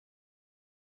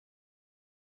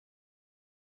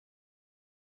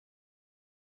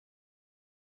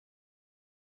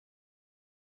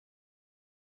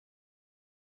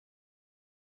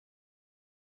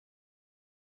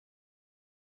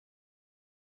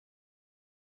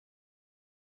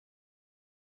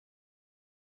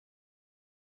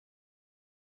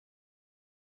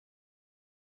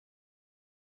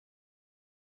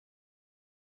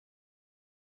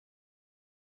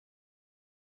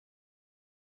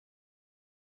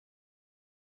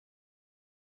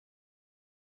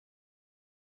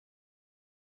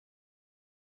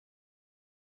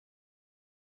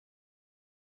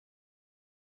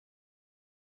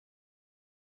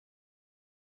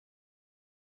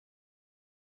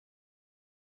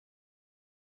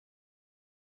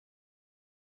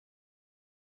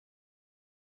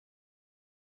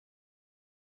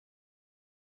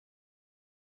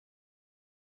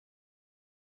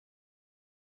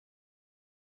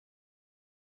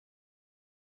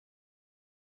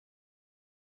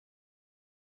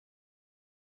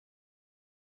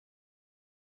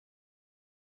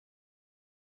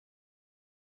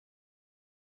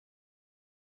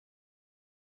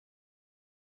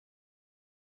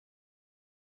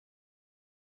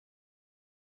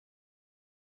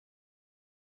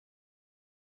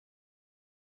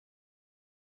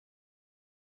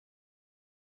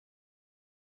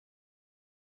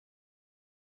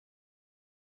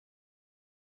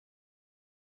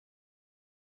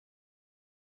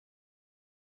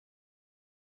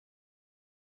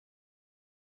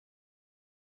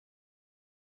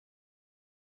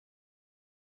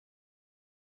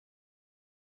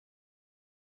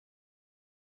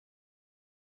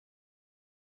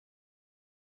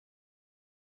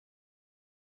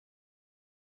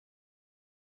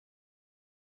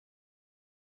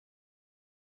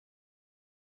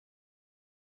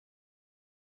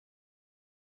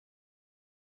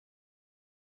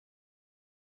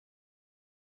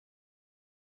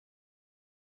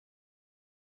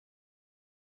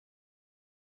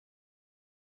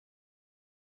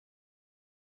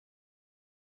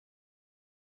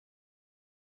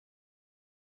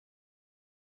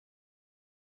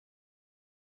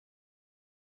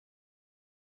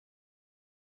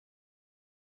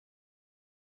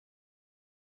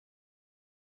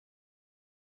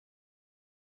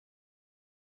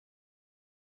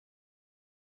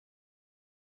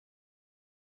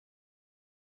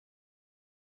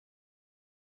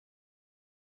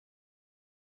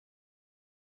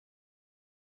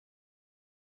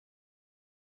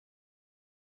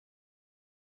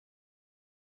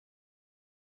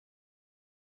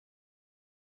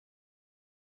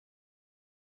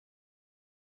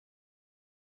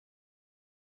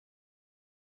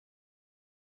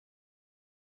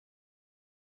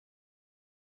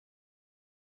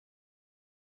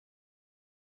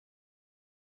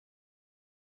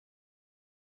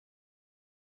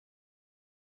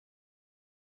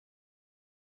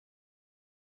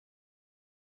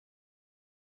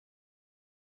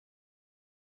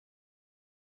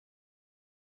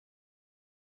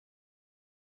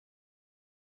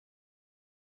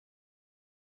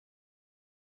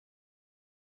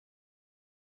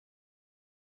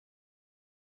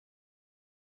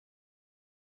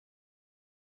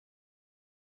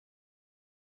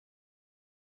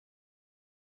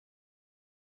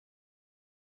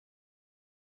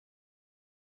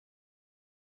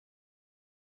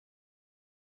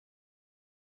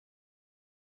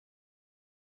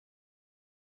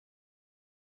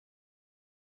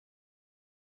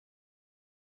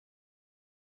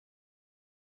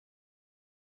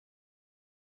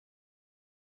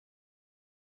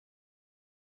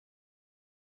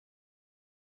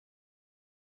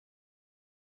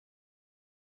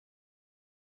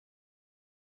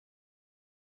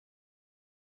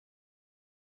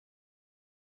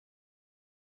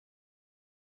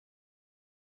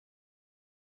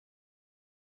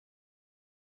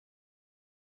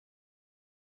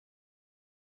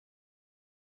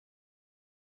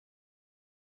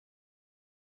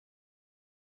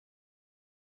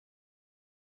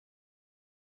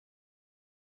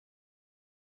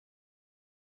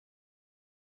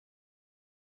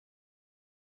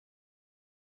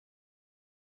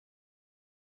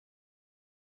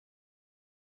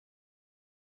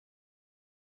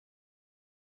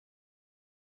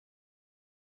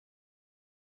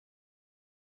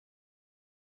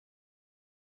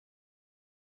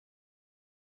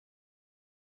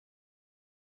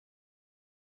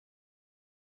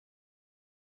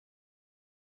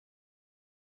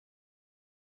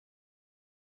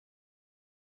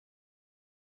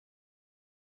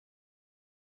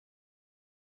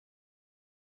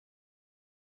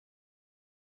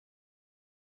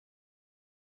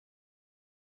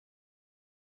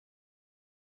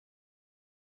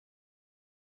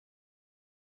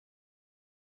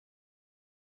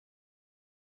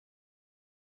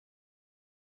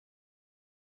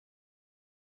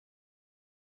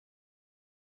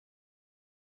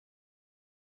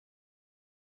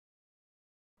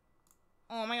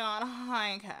Oh my god,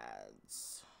 hi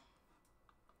cats.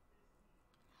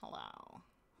 Hello.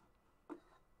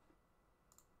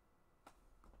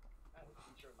 I had a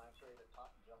teacher in ninth grade that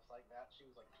taught just like that. She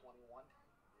was like 21.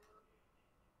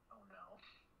 Oh no.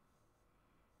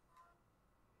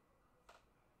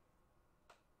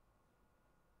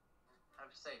 I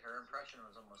have to say, her impression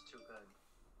was almost too good.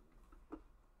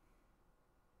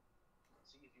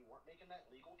 See, if you weren't making that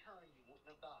legal turn, you wouldn't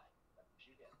have died. That's what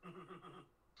you get.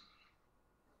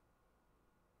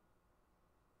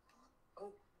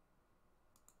 Oh.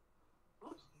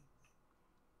 Oops.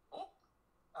 Oh.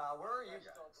 Where are you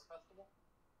guys? Still at the festival?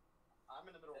 I'm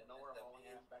in the middle of nowhere hauling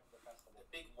ass back to the festival.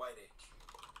 The big white H.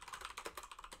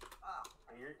 Ah.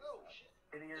 Oh, shit.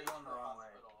 You're going the wrong way.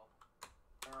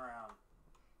 Turn around.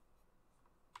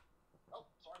 Oh,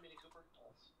 sorry, Mini Cooper.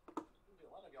 There's be a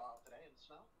lot of y'all out today in the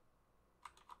snow.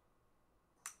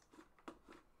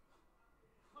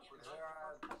 Is there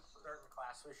a certain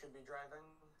class we should be driving?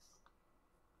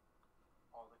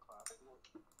 All the classes.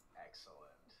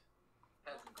 Excellent.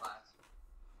 Peasant class.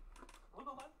 Will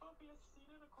the lifeboat be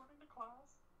seated according to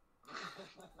class?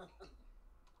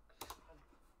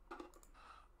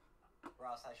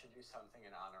 Ross, I should do something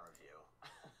in honor of you.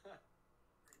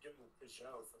 Give him a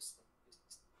Peugeot for some.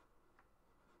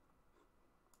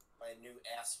 My new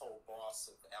asshole boss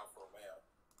of Alfa Romeo.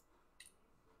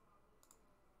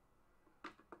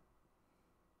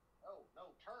 Oh,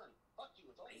 no, turn. Fuck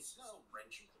you, it's only He's snow.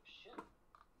 wrenching. Piece of shit.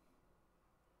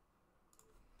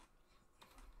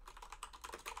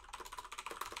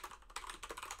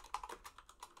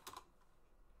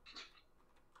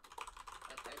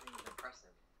 That typing is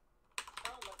impressive.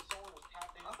 Sounds like someone was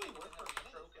tapped in and had a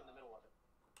stroke in the middle of it.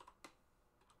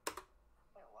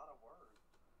 That's like a lot of words.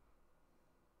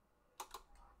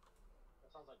 That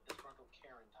sounds like disgruntled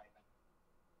Karen typing.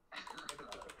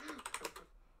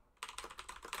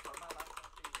 For my last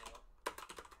email,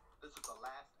 this is the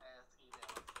last ass email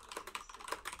I'm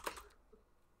sending to these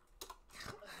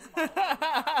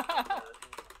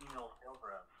Email sales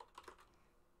rep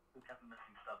who kept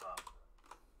messing stuff up.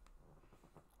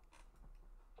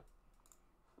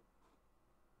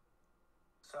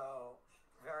 So,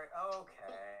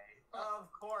 okay.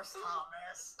 Of course,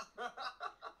 Thomas.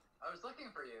 I was looking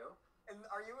for you. And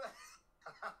are you...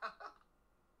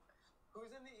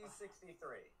 Who's in the E63?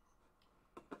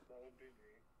 That would be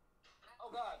me. Oh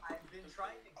god. I've been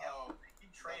trying to get... They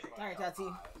keep trading. Alright,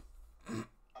 Tati.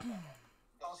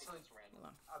 Also, it's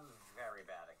random. I'm very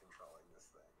bad at controlling this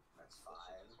thing. That's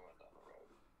fine. Just went down the road.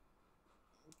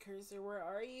 Cursor, where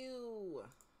are you?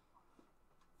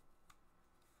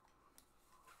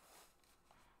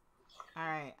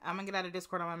 Alright, I'm gonna get out of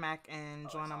Discord on my Mac and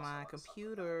join on my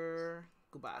computer.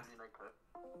 Goodbye. I mean, I could.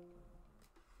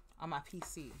 On my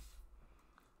PC.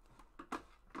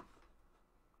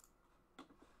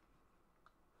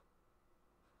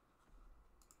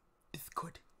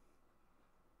 Discord.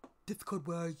 Discord,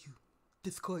 where are you?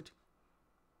 Discord.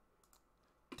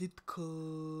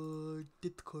 Discord.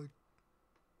 Discord.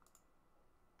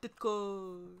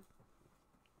 Discord.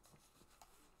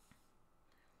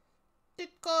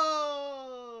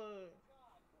 Discord.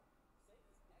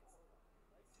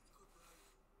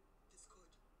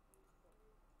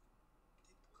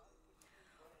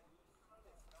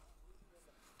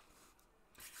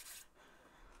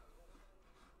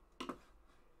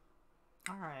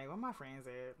 Alright, where my friends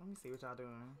at? Let me see what y'all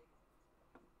doing.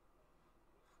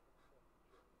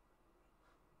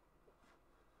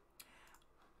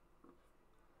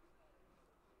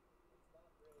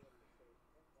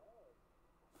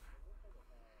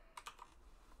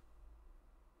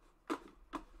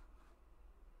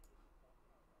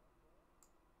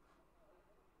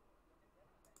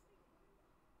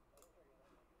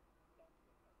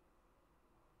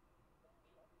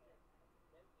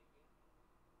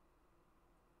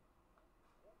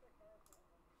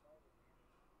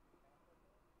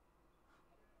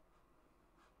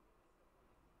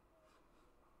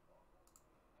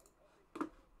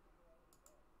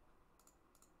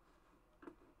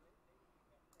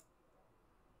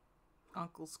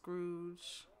 Uncle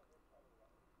Scrooge.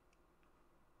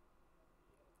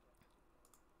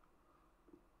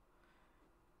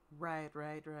 Right.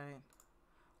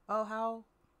 Oh, how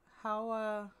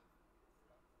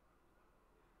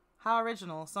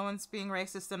original. Someone's being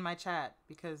racist in my chat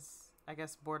because I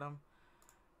guess boredom.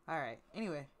 Alright,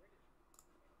 anyway.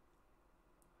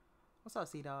 What's up,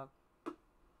 Sea-Dog?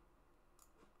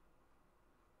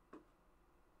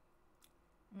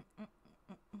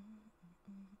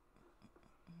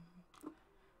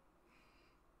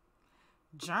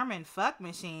 German fuck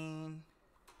machine.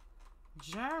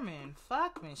 German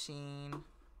fuck machine.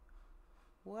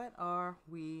 What are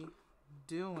we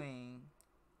doing?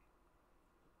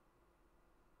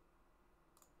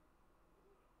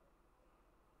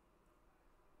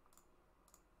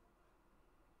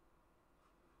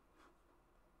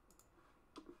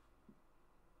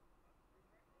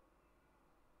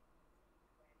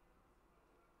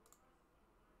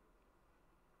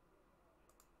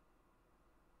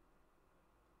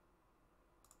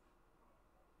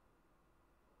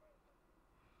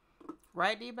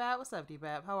 Right, D-Bab? What's up,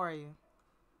 D-Bab? How are you?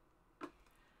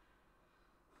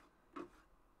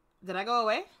 Did I go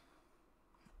away?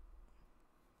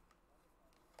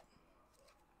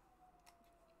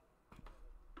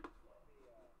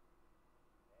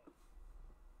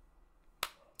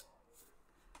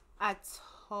 I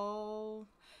told...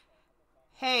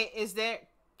 Hey, is there...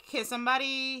 Can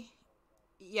somebody...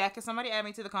 Yeah, can somebody add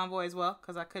me to the convoy as well?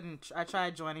 Because I couldn't... I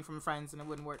tried joining from friends and it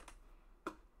wouldn't work.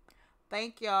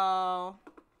 Thank y'all.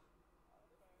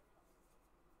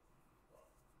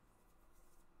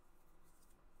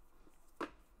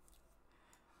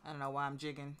 I don't know why I'm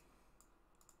jigging.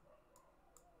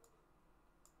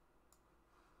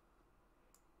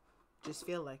 Just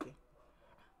feel like it.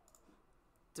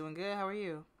 Doing good. How are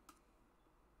you?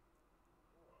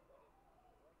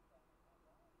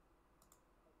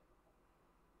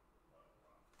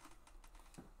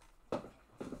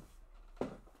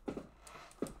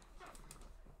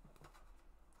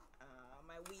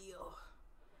 My wheel.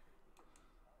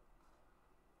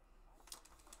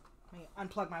 Let me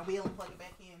unplug my wheel and plug it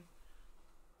back in.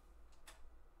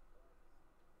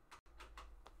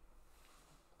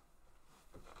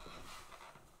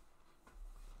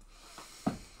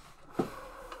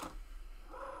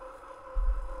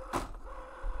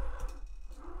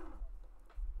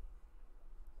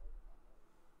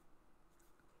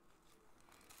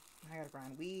 I gotta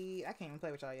grind weed. I can't even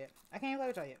play with y'all yet.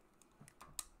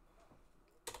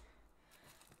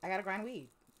 I gotta grind weed.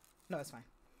 No, it's fine.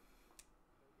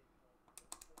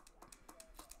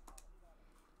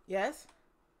 Yes?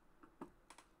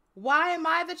 Why am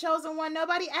I the chosen one?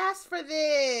 Nobody asked for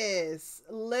this.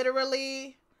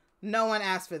 Literally, no one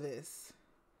asked for this.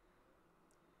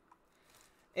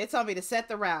 It told me to set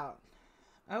the route.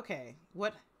 Okay.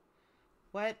 What?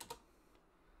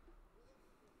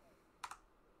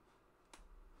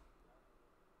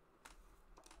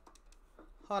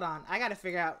 Hold on. I gotta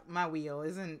figure out my wheel.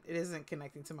 It isn't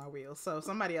connecting to my wheel. So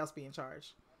somebody else be in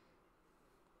charge.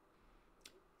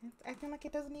 It's acting like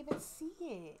it doesn't even see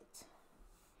it.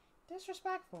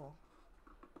 Disrespectful.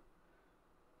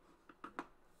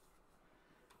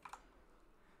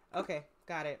 Okay,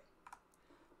 got it.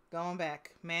 Going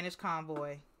back. Manage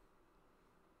convoy.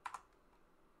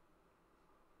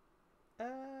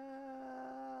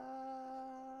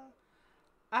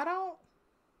 I don't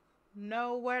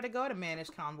know where to go to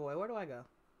manage convoy. Where do I go?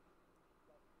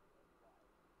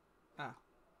 Oh.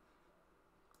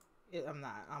 I'm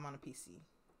not. I'm on a PC.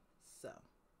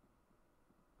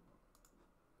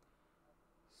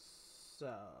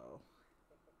 So.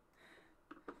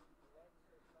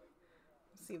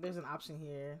 See if there's an option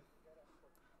here.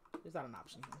 There's not an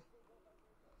option here.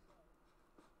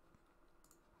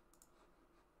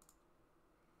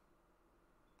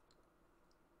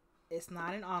 It's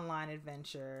not an online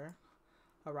adventure.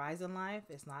 Horizon Life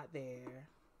is not there.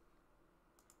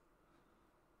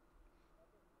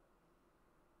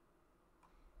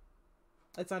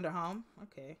 It's under home?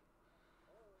 Okay.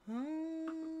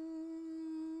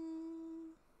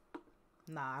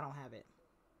 Nah, I don't have it.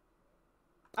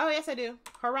 Oh, yes, I do.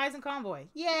 Horizon Convoy.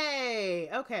 Yay!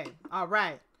 Okay. All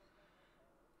right.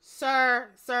 Sir,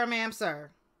 ma'am,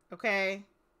 sir. Okay.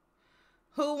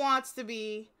 Who wants to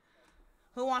be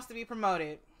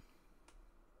promoted?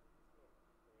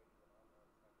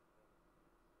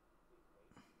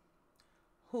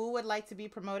 Who would like to be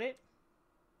promoted?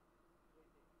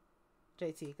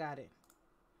 JT, got it.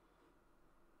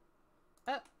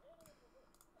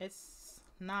 It's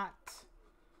not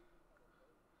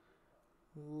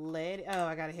let. Oh,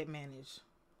 I gotta hit manage.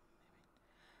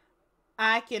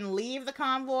 I can leave the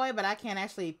convoy, but I can't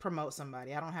actually promote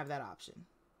somebody. I don't have that option.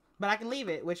 But I can leave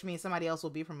it, which means somebody else will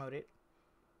be promoted.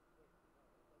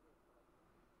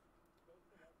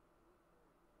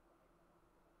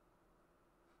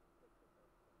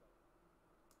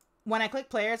 When I click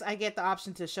players, I get the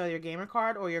option to show your gamer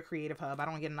card or your creative hub. I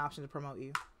don't get an option to promote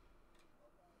you.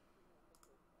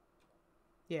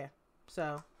 Yeah.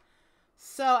 So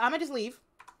I'm gonna just leave.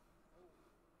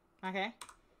 Okay.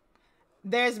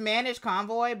 There's manage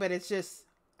convoy, but it's just...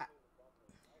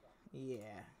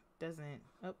 yeah. Doesn't...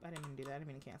 Oh, I didn't even do that. I didn't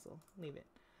mean to cancel. Leave it.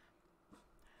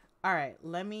 Alright,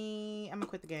 I'm gonna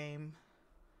quit the game.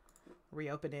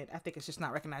 reopen it. I think it's just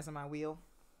not recognizing my wheel.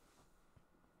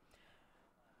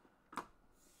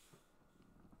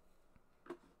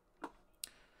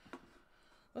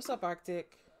 What's up,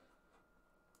 Arctic?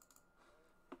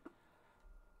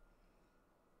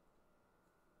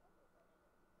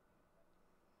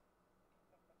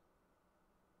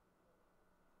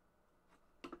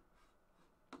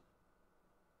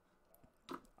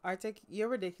 Arctic, you're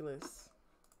ridiculous.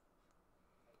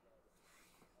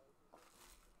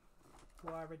 You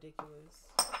are ridiculous.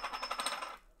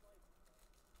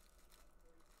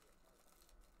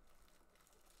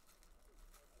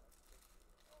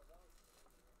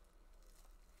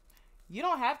 You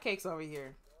don't have cakes over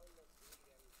here.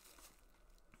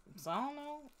 So I don't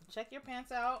know. Check your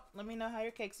pants out. Let me know how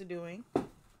your cakes are doing.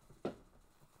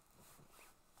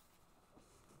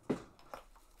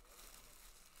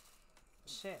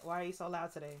 Shit, why are you so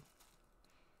loud today?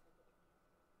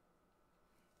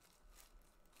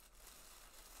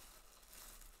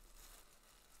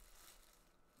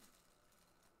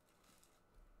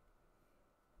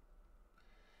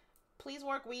 Please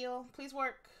work, wheel. Please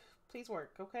work. Please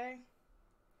work, okay?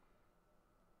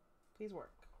 Please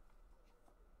work.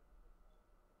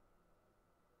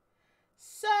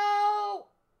 So,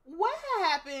 what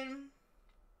happened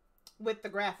with the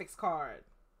graphics card?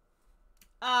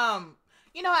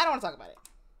 You know, I don't want to talk about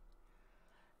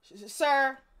it.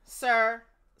 Sir.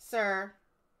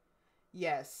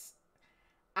 Yes.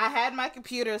 I had my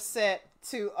computer set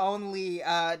to only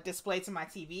display to my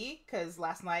TV because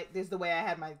last night, this is the way I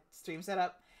had my stream set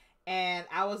up, and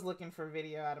I was looking for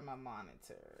video out of my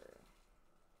monitor,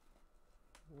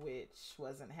 which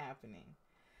wasn't happening.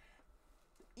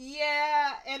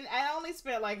 Yeah, and I only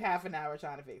spent like half an hour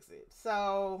trying to fix it.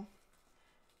 So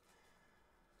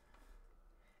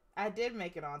I did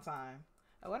make it on time.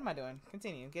 Oh, what am I doing?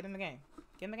 Continue. Get in the game.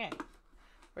 Get in the game.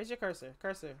 Where's your cursor?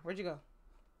 Cursor, where'd you go?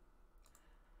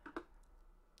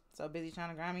 So busy trying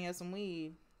to grind me up some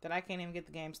weed that I can't even get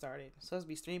the game started. Supposed to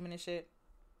be streaming and shit.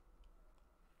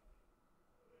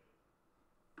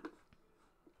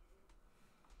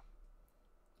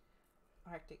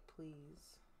 Arctic,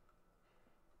 please.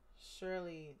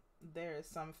 Surely there is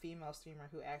some female streamer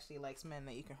who actually likes men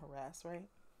that you can harass, right?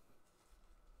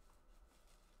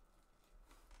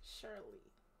 Surely.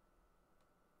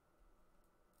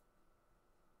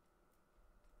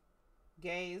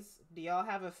 Gays, do y'all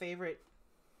have a favorite?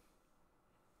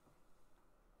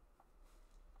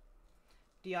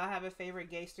 Do y'all have a favorite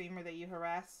gay streamer that you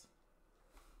harass?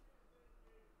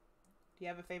 Do you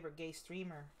have a favorite gay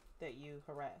streamer that you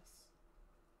harass?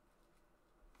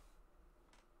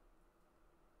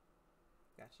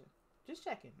 Gotcha. Just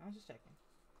checking. I was just checking.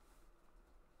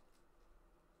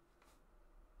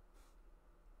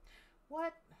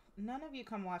 What? None of you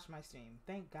come watch my stream.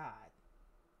 Thank God.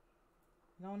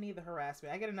 Don't need the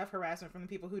harassment. I get enough harassment from the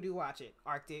people who do watch it.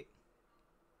 Arctic.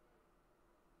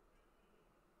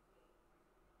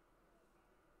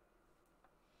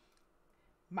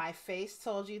 My face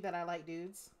told you that I like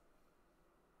dudes.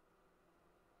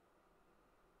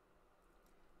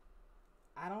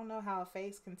 I don't know how a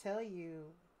face can tell you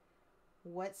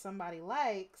what somebody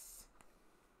likes.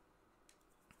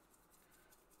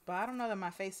 But I don't know that my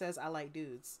face says I like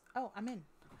dudes. Oh, I'm in.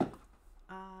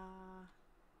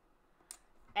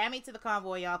 Add me to the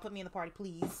convoy, y'all. Put me in the party,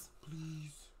 please.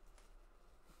 Please.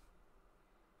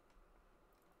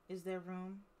 Is there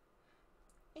room?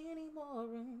 Any more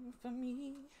room for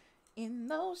me in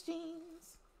those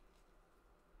jeans?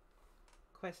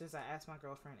 Questions I ask my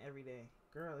girlfriend every day.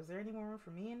 Girl, is there any more room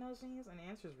for me in those jeans? And the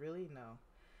answer is really no.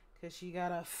 Because she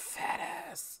got a fat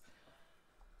ass.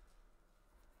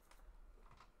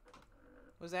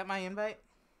 Was that my invite?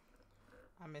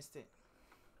 I missed it.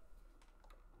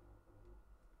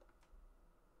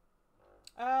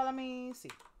 Let me see.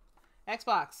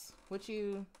 Xbox, would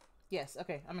you... Yes,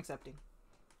 okay, I'm accepting.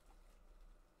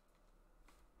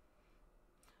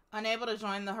 Unable to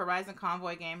join the Horizon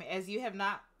Convoy game as you have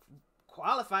not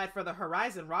qualified for the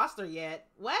Horizon roster yet.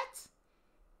 What?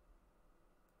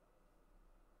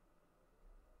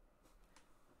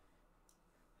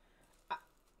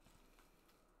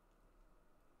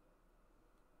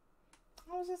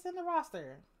 I was just in the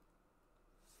roster.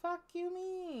 Fuck you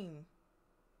mean?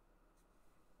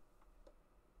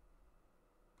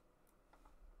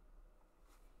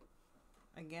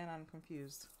 Again, I'm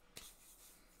confused.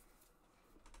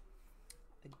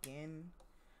 Again,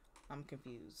 I'm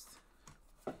confused.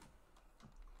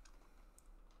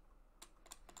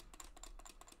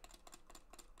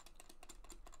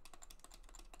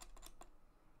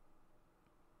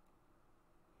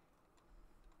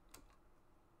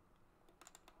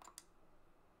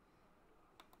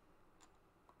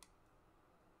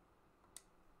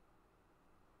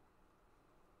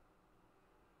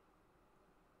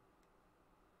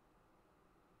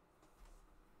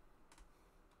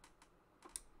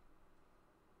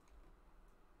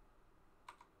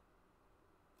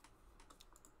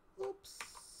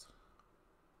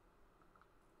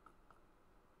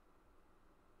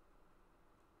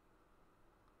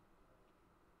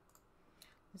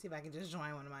 See if I can just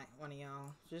join one of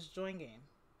y'all. Just join game.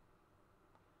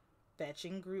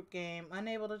 Fetching group game.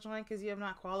 Unable to join because you have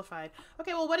not qualified.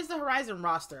 Okay, well, what is the Horizon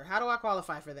roster? How do I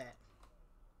qualify for that?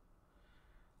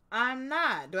 I'm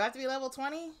not. Do I have to be level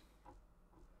 20?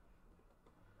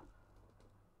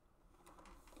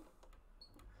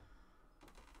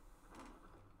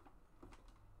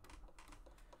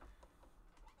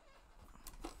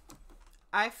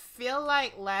 I feel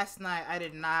like last night I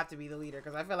did not have to be the leader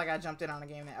because I feel like I jumped in on a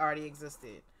game that already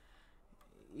existed.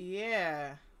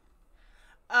 Yeah.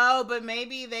 Oh, but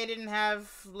maybe they didn't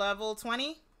have level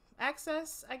 20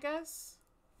 access, I guess?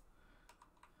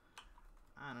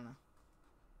 I don't know.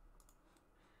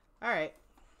 Alright.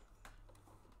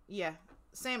 Yeah,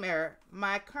 same error.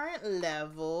 My current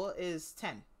level is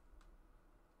 10.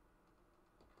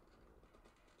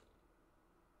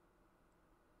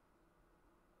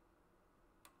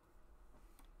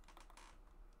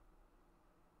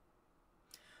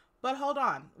 But hold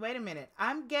on, wait a minute.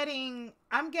 I'm getting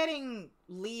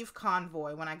leave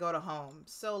convoy when I go to home.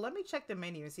 So let me check the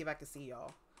menu and see if I can see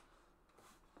y'all.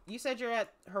 You said you're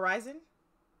at Horizon?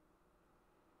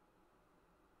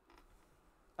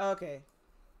 Okay.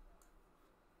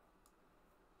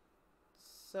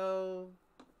 So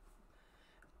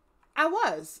I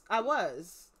was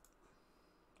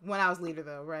when I was leader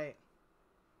though, right?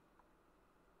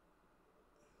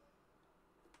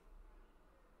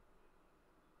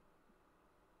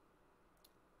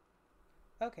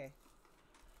 Okay.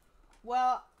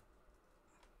 Well,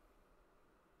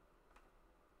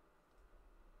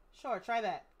 sure, try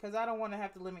that. Because I don't want to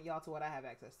have to limit y'all to what I have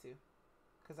access to.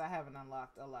 Because I haven't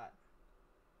unlocked a lot.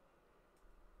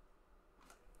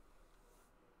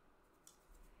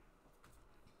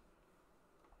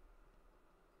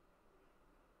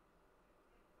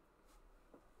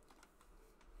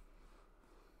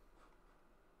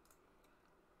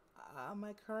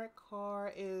 My current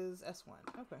car is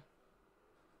S1. Okay.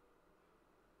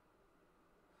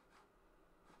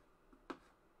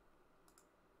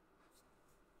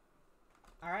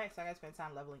 Alright, so I gotta spend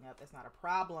time leveling up. That's not a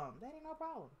problem. That ain't no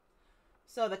problem.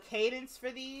 So the cadence for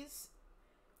these...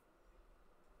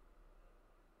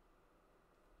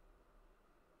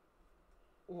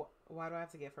 Why do I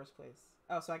have to get first place?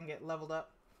 Oh, so I can get leveled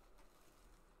up?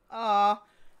 Aw.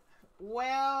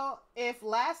 Well, if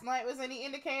last night was any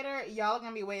indicator, y'all are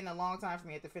gonna be waiting a long time for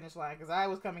me at the finish line because I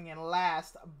was coming in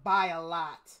last by a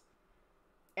lot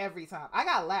every time. I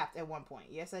got lapped at one point.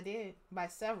 Yes, I did. By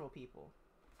several people.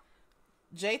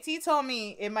 JT told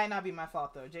me it might not be my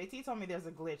fault though. JT told me there's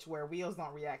a glitch where wheels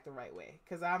don't react the right way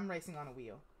because I'm racing on a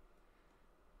wheel.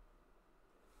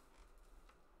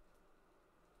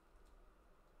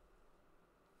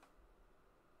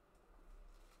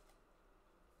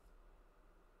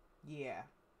 Yeah.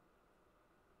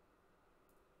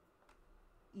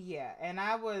 Yeah, and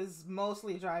I was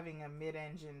mostly driving a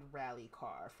mid-engine rally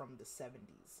car from the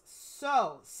 70s.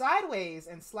 So, sideways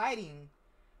and sliding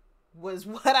was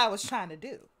what I was trying to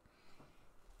do.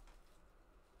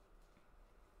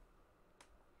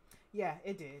 Yeah,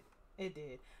 it did. It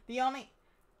did. The only...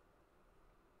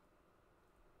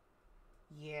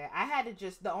 Yeah, I had to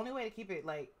just... The only way to keep it,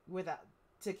 like, without...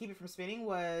 To keep it from spinning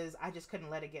was I just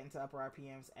couldn't let it get into upper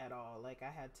RPMs at all. Like,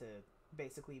 I had to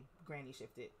basically granny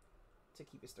shift it to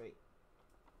keep it straight.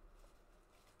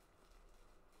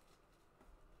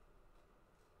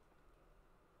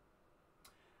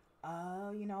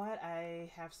 Oh, you know what?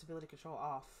 I have stability control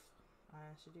off. I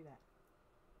should do that.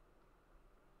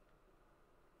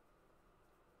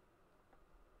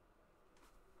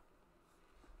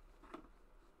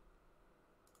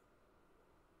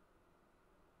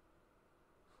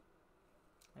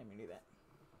 Let me do that.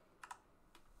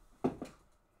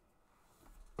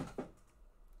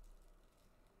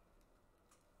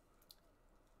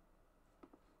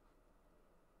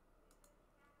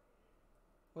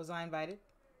 Was I invited?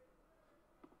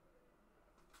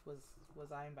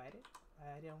 Was I invited?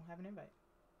 I don't have an invite.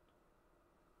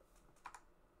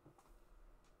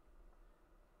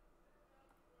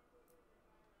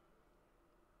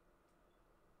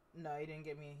 No, you didn't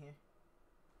get me in here.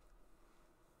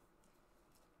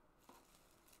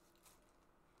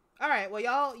 All right,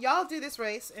 well y'all do this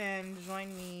race and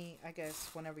join me, I guess,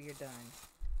 whenever you're done.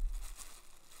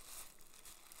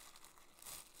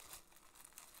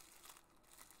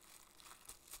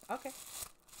 Okay.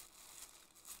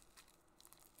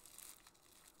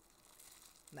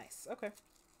 Nice. Okay.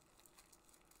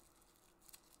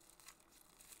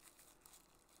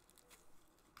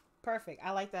 Perfect.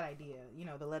 I like that idea. You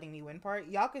know, the letting me win part.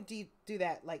 Y'all could do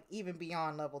that, like, even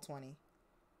beyond level 20.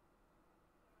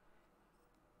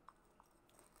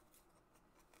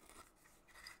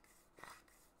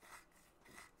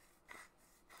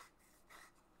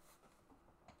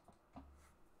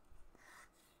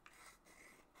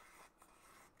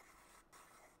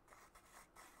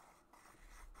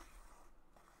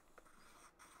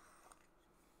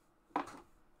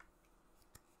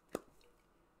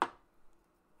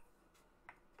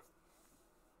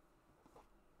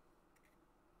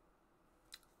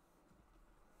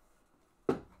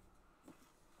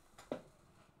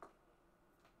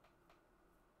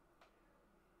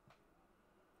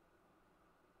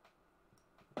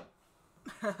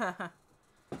 I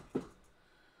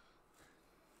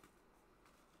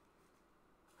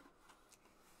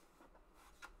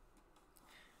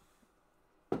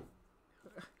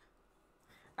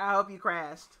hope you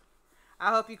crashed. I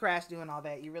hope you crashed doing all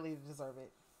that. You really deserve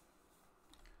it.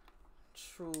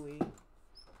 Truly.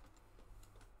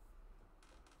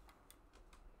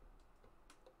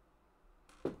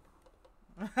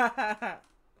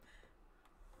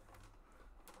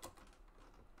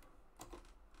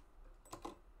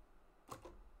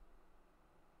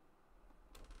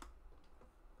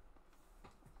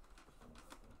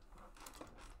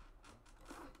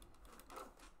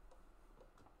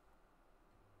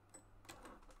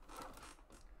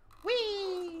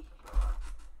 Whee!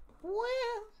 Well.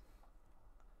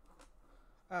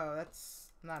 Oh, that's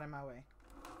not in my way.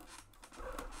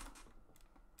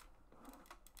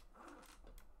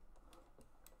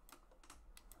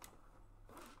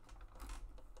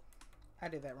 I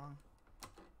did that wrong.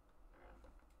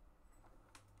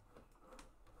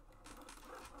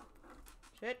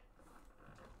 Shit.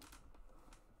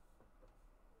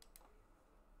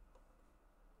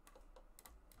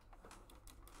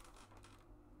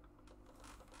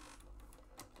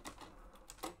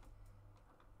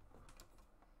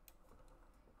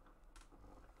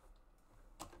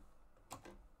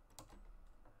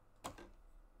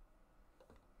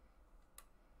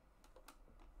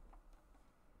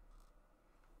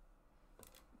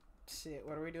 Shit,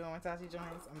 what are we doing when Tati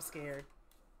joins? I'm scared.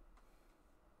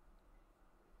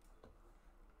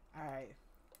 Alright.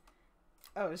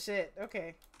 Oh, shit.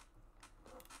 Okay.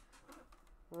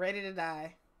 Ready to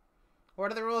die.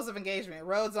 What are the rules of engagement?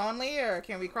 Roads only, or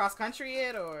can we cross-country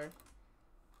it, or...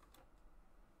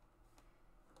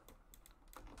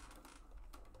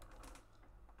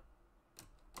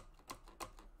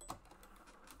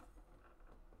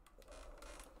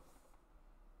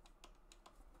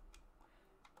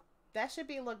 That should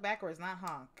be look backwards, not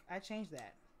honk. I changed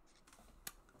that.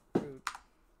 Rude.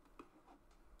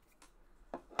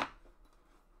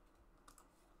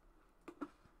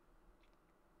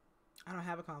 I don't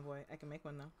have a convoy. I can make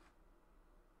one, though.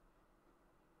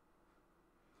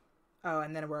 Oh,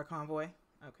 and then we're a convoy?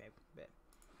 Okay, bet.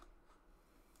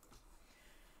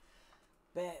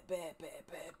 Bet.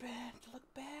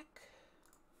 Look back.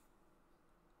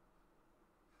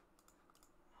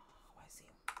 Oh, I see.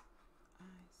 I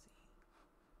see.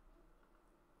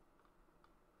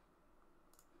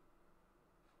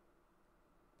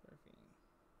 Perfect.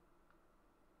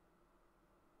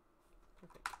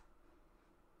 Perfect.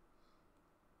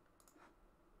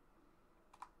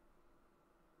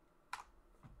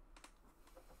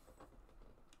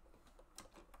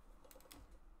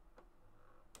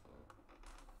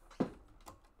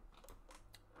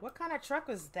 What kind of truck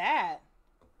was that?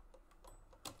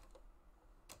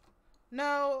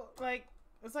 No, like,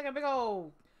 it's like a big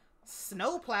old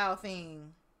snowplow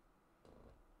thing.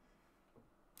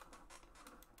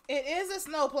 It is a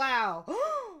snowplow.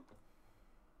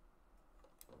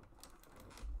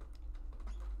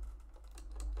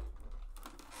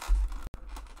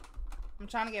 I'm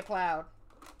trying to get plowed.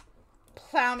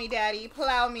 Plow me, daddy.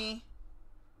 Plow me.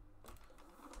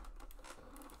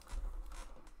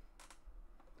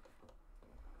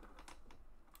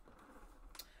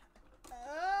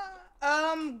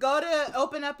 Go to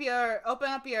open up your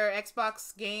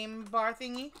Xbox game bar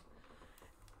thingy,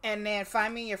 and then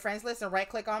find me in your friends list and right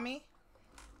click on me.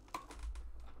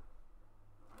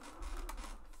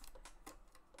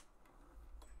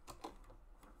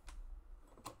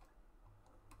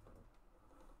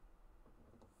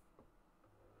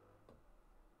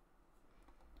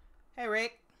 Hey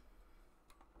Rick,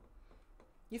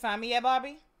 you find me yet,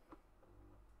 Bobby?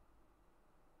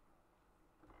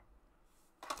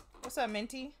 What's up,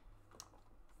 Minty?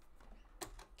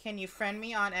 Can you friend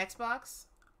me on Xbox?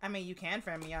 I mean, you can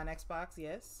friend me on Xbox,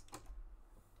 yes.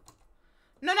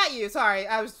 No, not you. Sorry,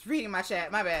 I was reading my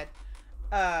chat. My bad.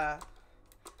 I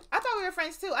thought we were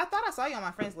friends too. I thought I saw you on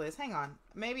my friends list. Hang on.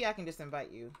 Maybe I can just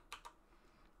invite you.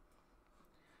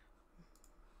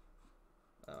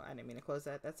 Oh, I didn't mean to close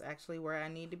that. That's actually where I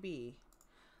need to be.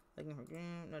 Looking for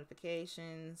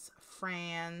notifications.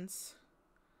 Friends.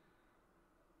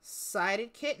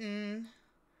 Sighted kitten.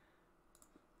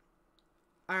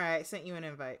 Alright, sent you an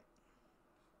invite.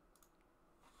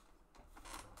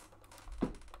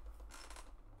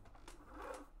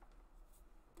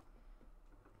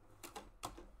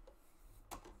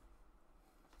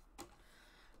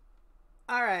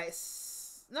 Alright,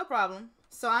 no problem.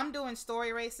 So I'm doing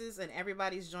story races and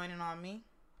everybody's joining on me.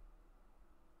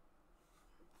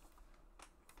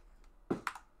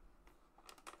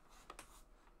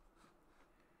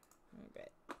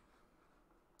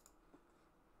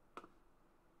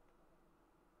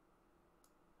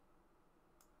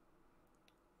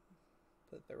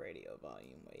 put the radio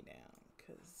volume way down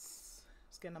because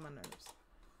it's getting on my nerves.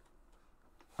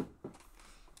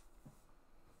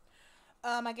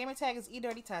 My gamer tag is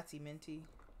eDirtyTati Minty.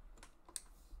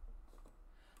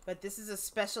 But this is a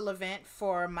special event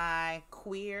for my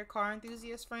queer car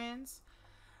enthusiast friends.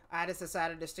 I just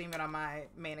decided to stream it on my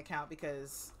main account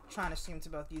because trying to stream to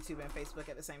both YouTube and Facebook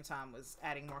at the same time was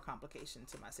adding more complication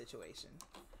to my situation.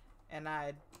 And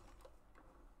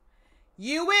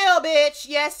you will, bitch.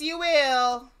 Yes, you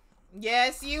will.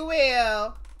 Yes, you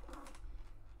will.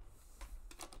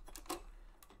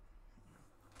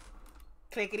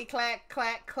 Clickety clack,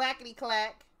 clack, clackety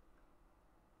clack.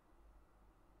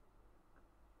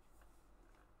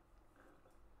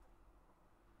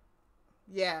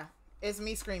 Yeah, it's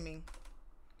me screaming.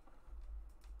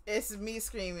 It's me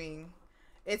screaming.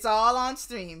 It's all on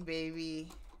stream, baby.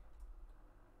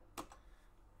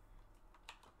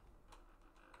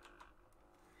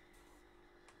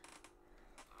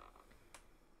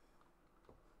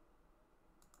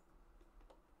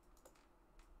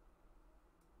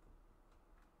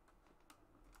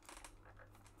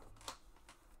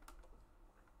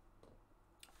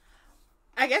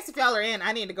 I guess if y'all are in,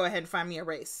 I need to go ahead and find me a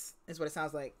race, is what it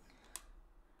sounds like.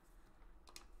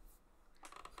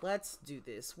 Let's do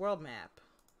this. World map.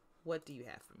 What do you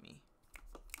have for me?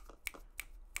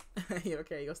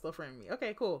 Okay, you'll still frame me.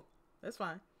 Okay, cool. That's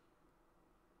fine.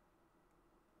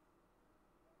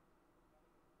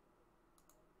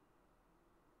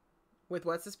 With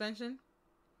what suspension?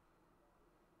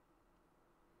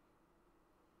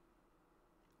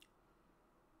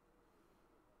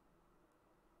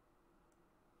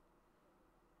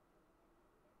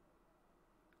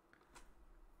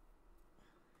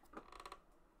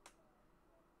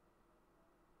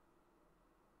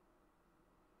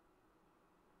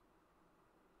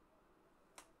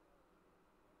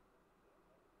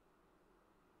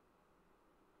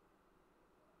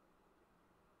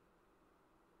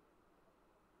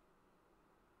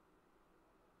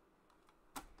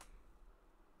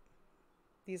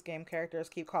 These game characters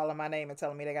keep calling my name and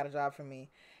telling me they got a job for me.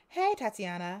 Hey,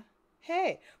 Tatiana.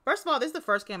 Hey. First of all, this is the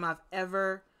first game I've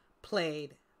ever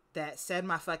played that said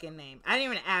my fucking name. I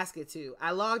didn't even ask it to.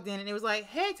 I logged in and it was like,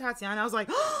 hey, Tatiana. I was like,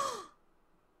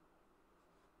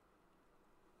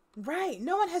 right.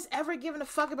 No one has ever given a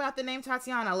fuck about the name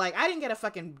Tatiana. Like, I didn't get a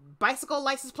fucking bicycle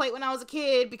license plate when I was a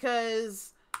kid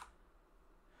because...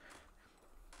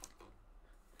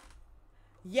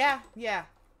 Yeah.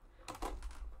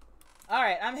 All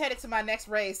right, I'm headed to my next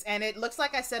race, and it looks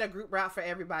like I set a group route for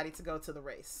everybody to go to the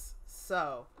race.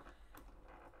 So,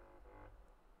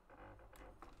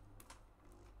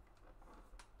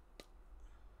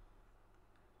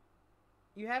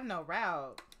 you have no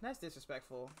route. That's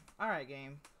disrespectful. All right,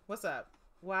 game. What's up?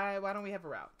 Why don't we have a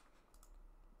route?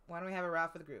 Why don't we have a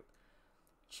route for the group?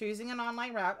 Choosing an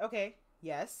online route. Okay.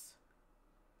 Yes.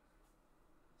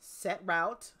 Set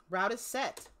route. Route is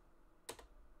set.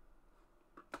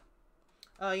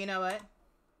 Oh, you know what?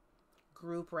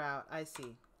 Group route. I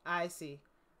see.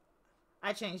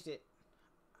 I changed it.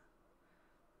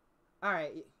 All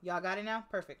right. Y'all got it now?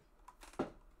 Perfect.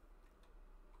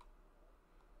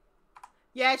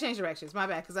 Yeah, I changed directions. My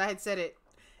bad, because I had set it.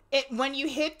 When you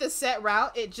hit the set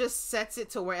route, it just sets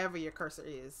it to wherever your cursor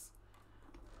is.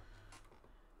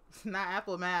 Not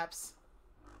Apple Maps.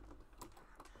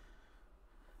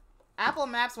 Apple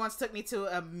Maps once took me to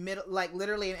a like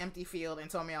literally an empty field and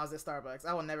told me I was at Starbucks.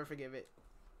 I will never forgive it.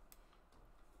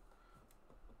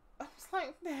 I was like,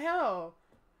 what the hell?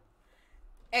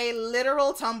 A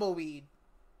literal tumbleweed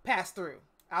passed through.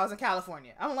 I was in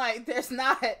California. I'm like, there's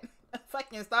not a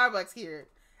fucking Starbucks here.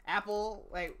 Apple,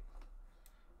 like...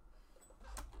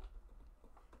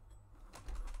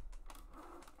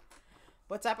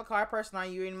 What type of car person are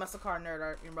you? In muscle car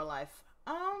nerd in real life?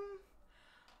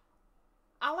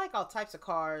 I like all types of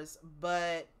cars,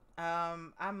 but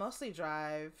I mostly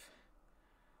drive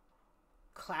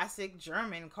classic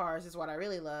German cars is what I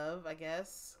really love, I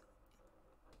guess.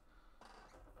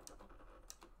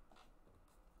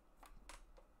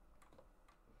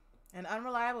 An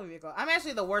unreliable vehicle. I'm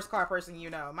actually the worst car person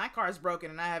you know. My car is broken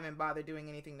and I haven't bothered doing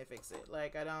anything to fix it.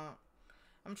 Like,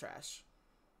 I'm trash.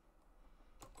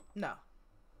 No.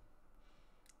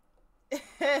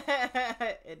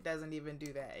 It doesn't even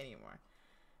do that anymore.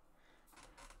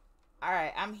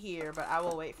 Alright, I'm here, but I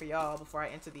will wait for y'all before I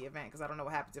enter the event, because I don't know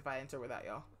what happens if I enter without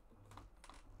y'all.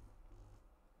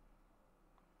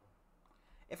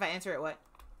 If I enter it, what?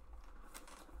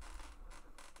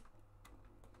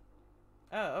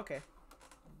 Oh, okay.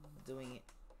 Doing it.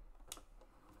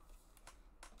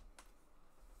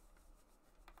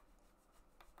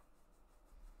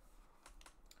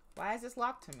 Why is this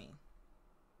locked to me?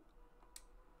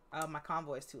 Oh, my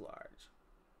convoy is too large.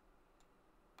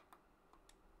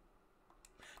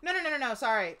 No.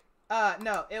 Sorry.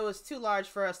 No, it was too large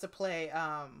for us to play.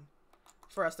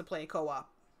 Co-op.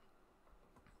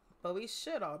 But we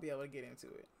should all be able to get into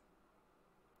it.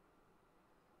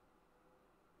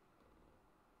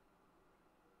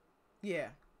 Yeah.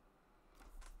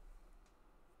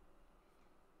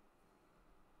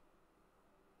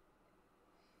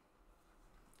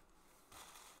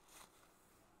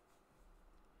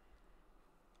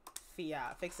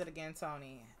 Fiat. Fix it again,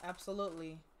 Tony.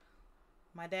 Absolutely.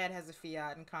 My dad has a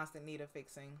Fiat in constant need of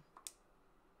fixing.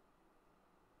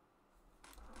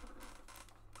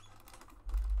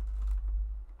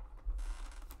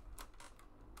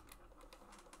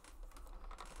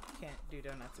 Can't do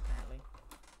donuts apparently.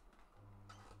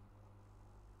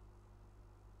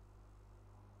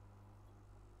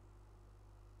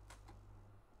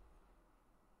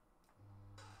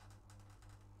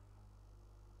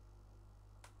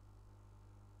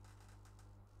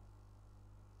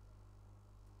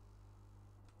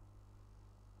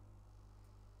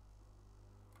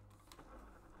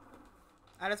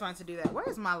 I just wanted to do that.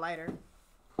 Where's my lighter?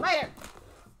 Lighter!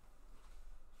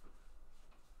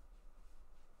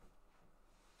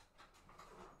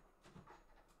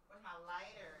 Where's my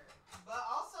lighter? But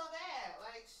also that,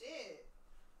 like, shit.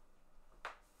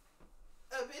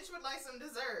 A bitch would like some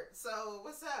dessert. So,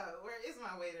 what's up? Where is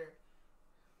my waiter?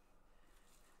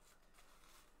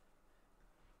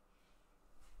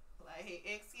 Like,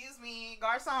 excuse me,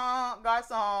 garçon,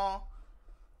 garçon.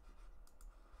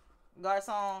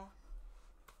 Garçon.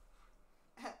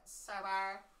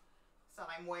 Server. Sound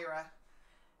like Moira.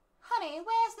 Honey,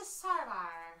 where's the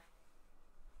server?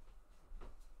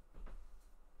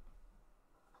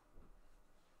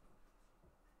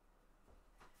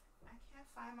 I can't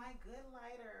find my good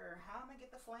lighter. How am I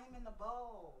get the flame in the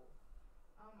bowl?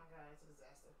 Oh my god, it's a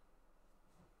disaster.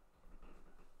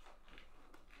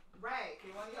 Right,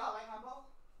 can one of y'all light my bowl?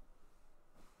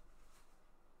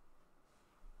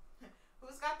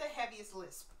 Who's got the heaviest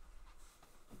lisp?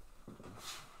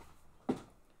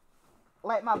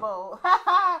 Light my bowl.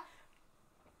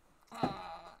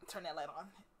 Turn that light on.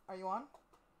 Are you on?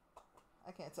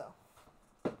 I can't tell.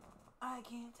 I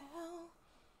can't tell.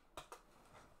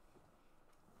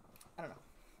 I don't know.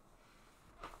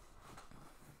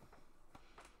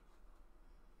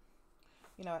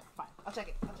 You know what? Fine. I'll check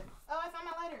it. I'll check it. Oh, I found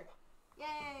my lighter.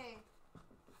 Yay.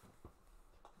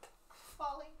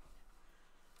 Falling.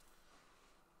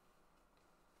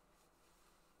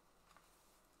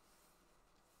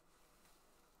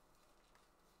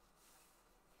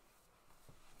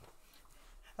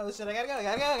 Oh shit, I gotta go.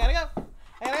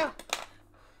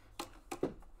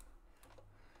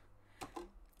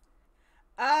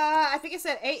 I think it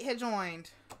said 8 had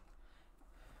joined.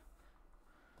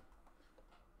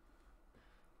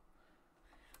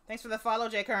 Thanks for the follow,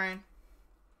 Jay Curran.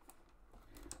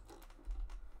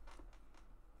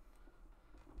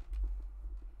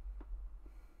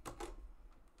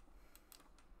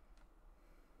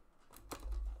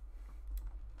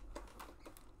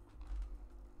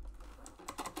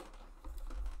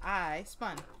 I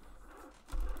spun.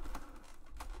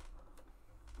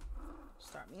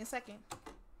 Start me in a second.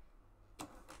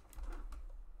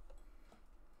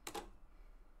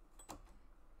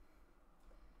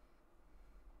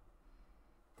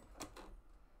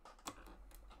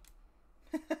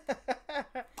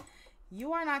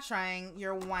 You are not trying.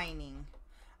 You're whining.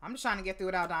 I'm just trying to get through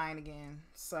without dying again.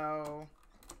 So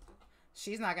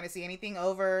she's not going to see anything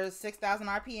over 6,000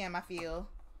 RPM, I feel.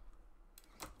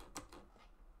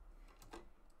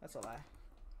 That's a lie.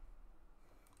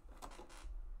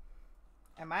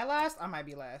 Am I last? I might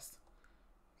be last.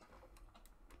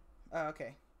 Oh,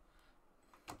 okay.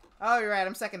 Oh, you're right.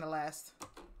 I'm second to last.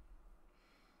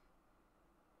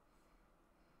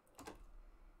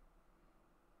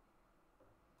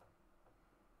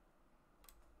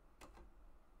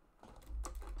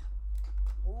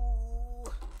 Ooh.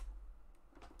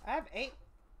 I have 8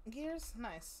 gears.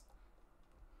 Nice.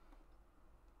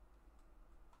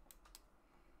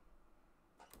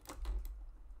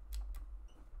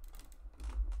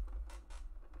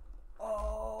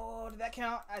 Oh, did that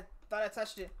count? I thought I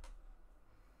touched it.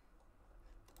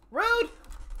 Rude!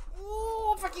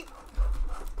 Ooh, fuck you.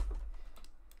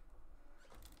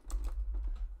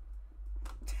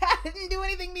 I didn't do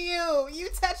anything to you. You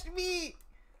touched me.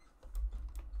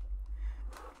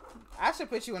 I should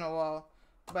put you in a wall,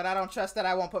 but I don't trust that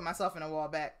I won't put myself in a wall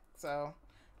back. So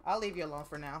I'll leave you alone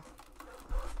for now.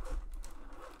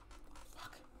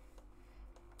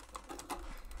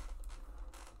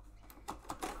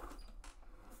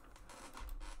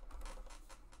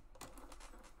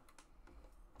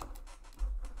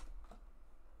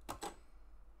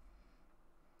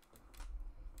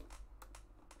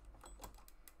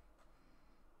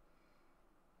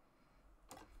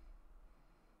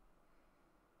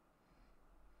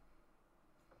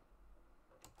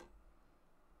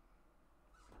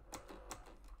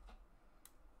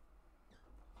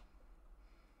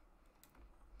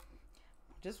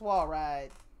 Just wall ride.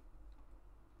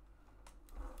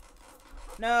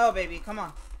 No, baby. Come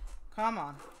on. Come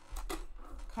on.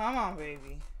 Come on,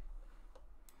 baby.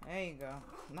 There you go.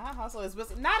 Not hustle is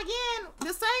busy. Not again.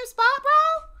 The same spot, bro.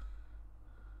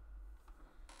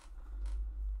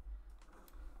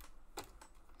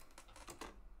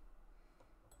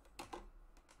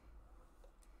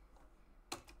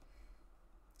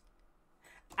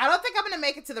 I don't think I'm going to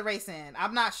make it to the race end.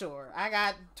 I'm not sure. I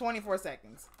got 24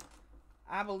 seconds.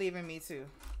 I believe in me too.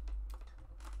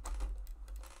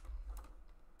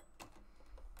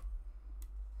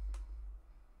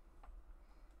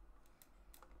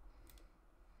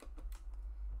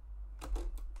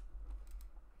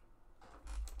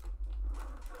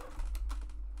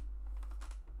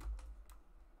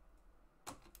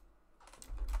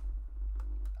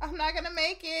 I'm not gonna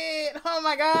make it. Oh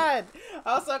my god.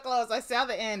 I was so close. I saw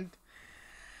the end.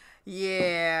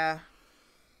 Yeah.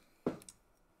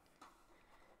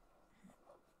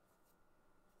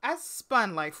 I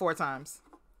spun like 4 times.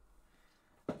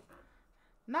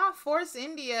 Not Force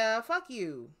India. Fuck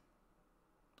you.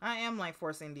 I am like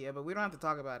Force India, but we don't have to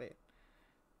talk about it.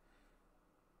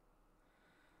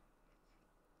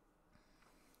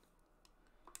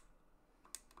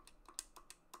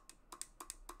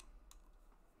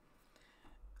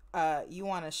 You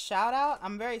want a shout out?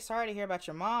 I'm very sorry to hear about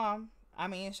your mom. I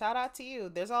mean, shout out to you.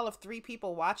 There's all of 3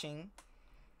 people watching,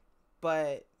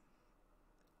 but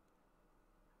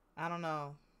I don't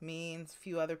know, me and a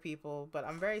few other people, but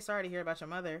I'm very sorry to hear about your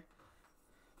mother.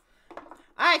 All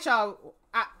right, y'all.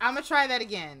 I'm gonna try that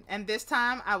again, and this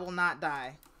time I will not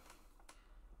die.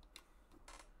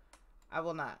 I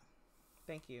will not.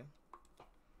 Thank you.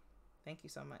 Thank you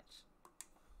so much.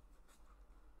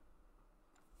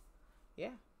 Yeah.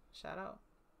 Shout out.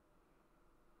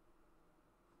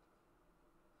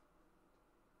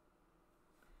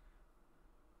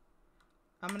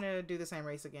 I'm gonna do the same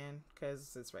race again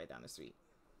because it's right down the street.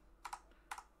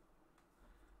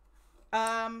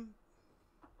 I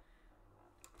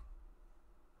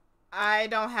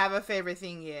don't have a favorite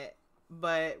thing yet,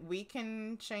 but we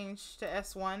can change to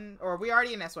S1, or we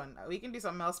already in S1. We can do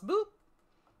something else. Boop.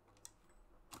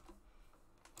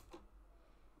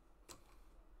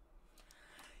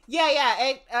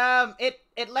 Yeah,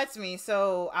 it lets me,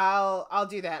 so I'll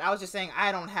do that. I was just saying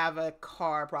I don't have a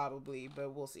car probably,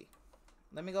 but we'll see.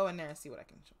 Let me go in there and see what I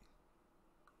can show.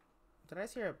 Did I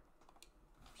just hear a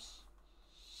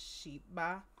sheep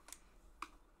baa?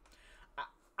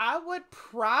 I would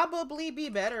probably be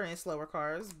better in slower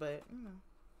cars, but you know.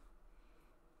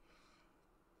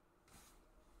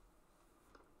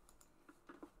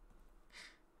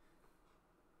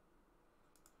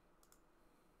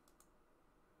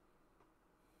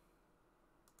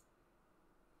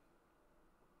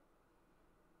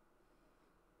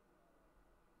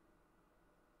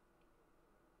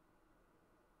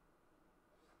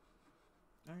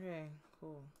 Okay,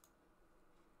 cool.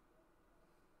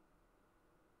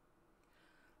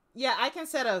 Yeah, I can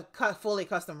set a fully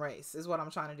custom race is what I'm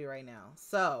trying to do right now.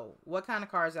 So, what kind of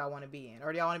cars y'all want to be in?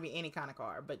 Or do y'all want to be any kind of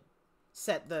car, but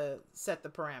set the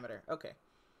parameter. Okay.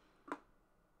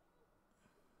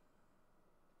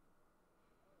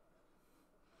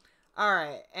 All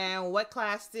right. And what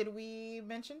class did we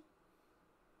mention?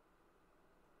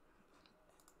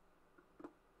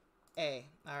 A.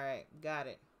 All right. Got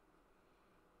it.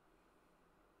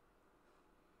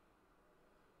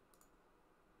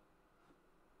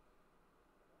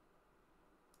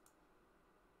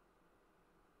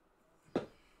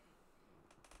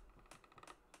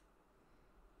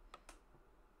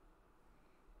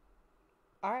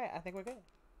 All right, I think we're good.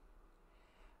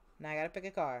 Now I gotta pick a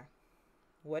car.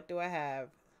 What do I have?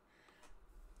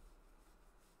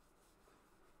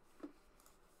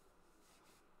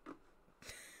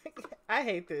 I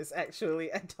hate this,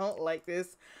 actually. I don't like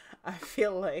this. I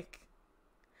feel like...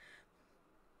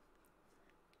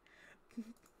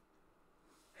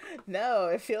 No,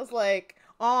 it feels like...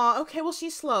 Oh, okay, well,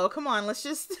 she's slow. Come on, let's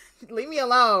just... Leave me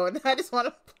alone. I just want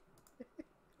to...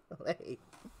 play.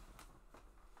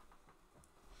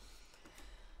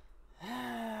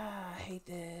 I hate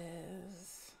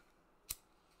this.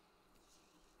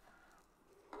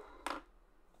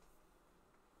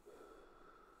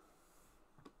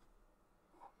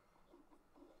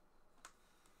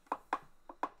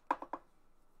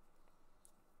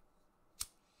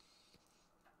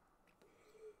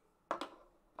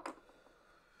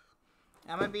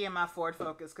 I'm gonna be in my Ford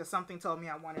Focus because something told me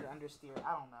I wanted to understeer.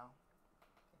 I don't know.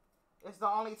 It's the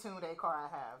only tuned A car I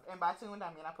have. And by tuned,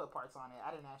 I mean I put parts on it. I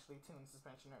didn't actually tune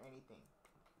suspension or anything.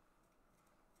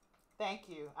 Thank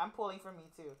you. I'm pulling for me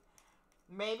too.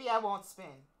 Maybe I won't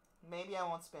spin. Maybe I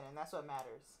won't spin, and that's what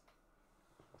matters.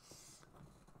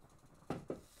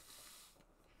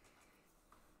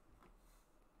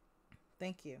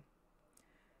 Thank you.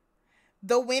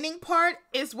 The winning part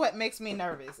is what makes me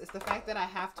nervous. It's the fact that I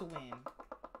have to win.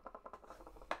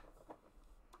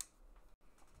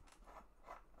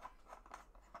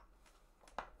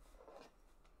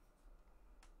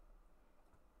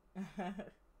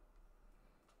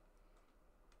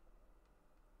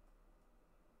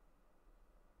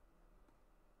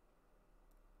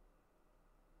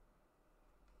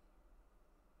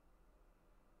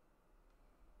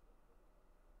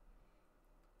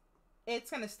 It's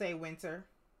gonna stay winter.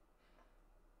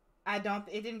 It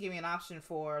didn't give me an option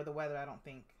for the weather, I don't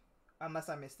think. Unless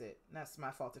I missed it. That's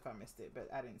my fault if I missed it, but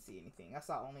I didn't see anything. I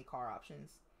saw only car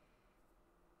options.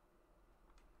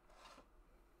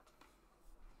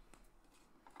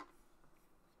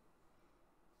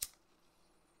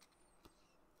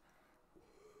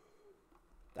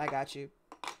 I got you.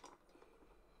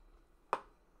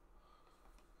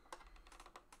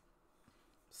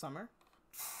 Summer?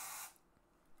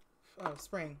 Oh,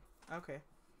 spring. Okay.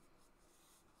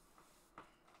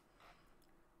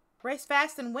 Race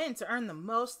fast and win to earn the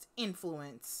most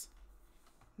influence.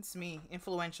 It's me,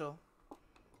 influential.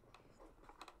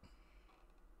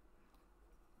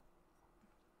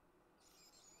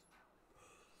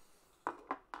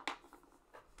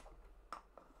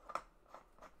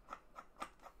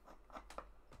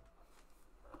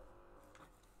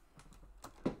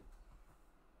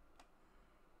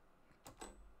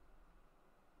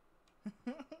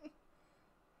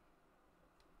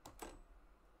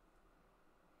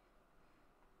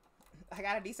 I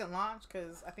got a decent launch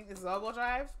because I think this is all-wheel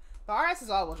drive. The RS is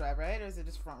all-wheel drive, right? Or is it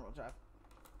just front-wheel drive?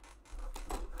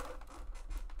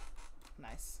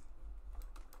 Nice.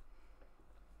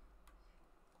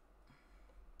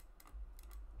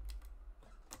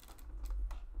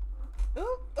 Ooh,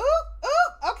 ooh,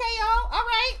 ooh. Okay, y'all. All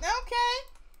right. Okay.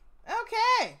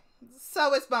 Okay.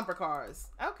 So it's bumper cars.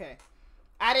 Okay.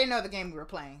 I didn't know the game we were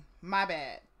playing. My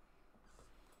bad.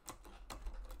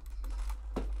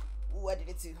 What did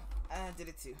it do? I did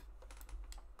it too.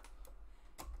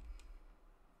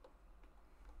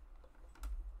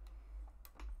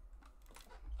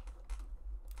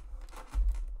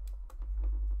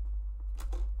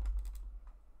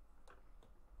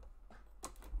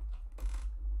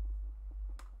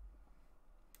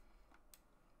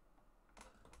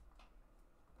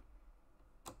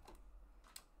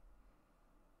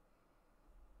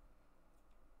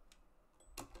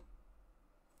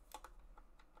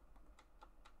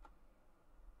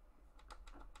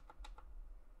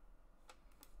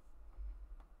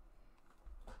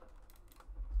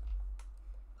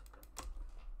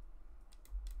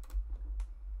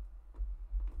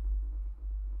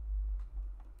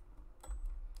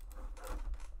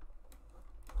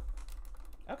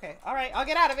 Okay, alright, I'll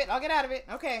get out of it. I'll get out of it.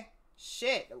 Okay.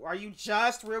 Shit. Are you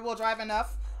just rear wheel drive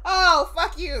enough? Oh,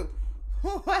 fuck you.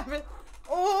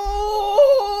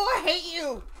 Oh, I hate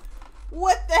you.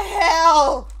 What the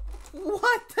hell?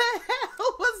 What the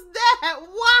hell was that?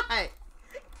 Why?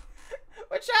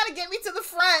 We're trying to get me to the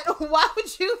front. Why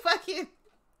would you fucking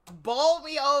bowl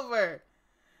me over?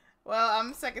 Well,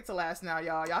 I'm second to last now,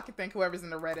 y'all. Y'all can thank whoever's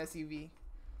in the red SUV.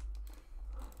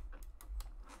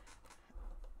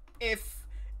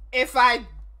 If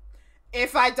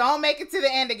I don't make it to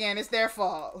the end again, it's their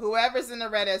fault. Whoever's in the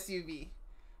red SUV.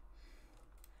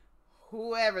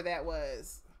 Whoever that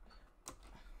was.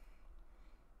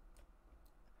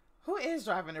 Who is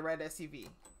driving the red SUV?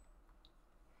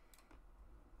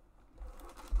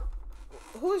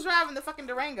 Who's driving the fucking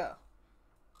Durango?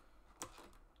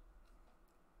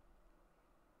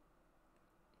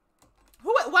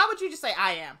 Why would you just say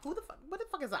I am? Who the fuck? What the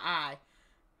fuck is an I?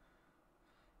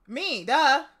 Me,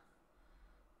 duh.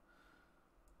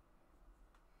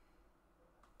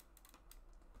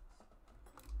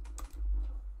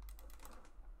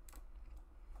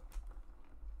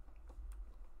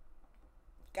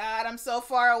 God, I'm so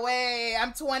far away.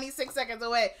 I'm 26 seconds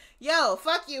away. Yo,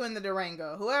 fuck you in the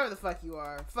Durango. Whoever the fuck you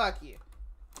are. Fuck you.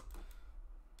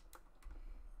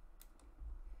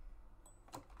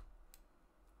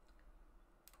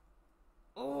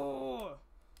 Oh.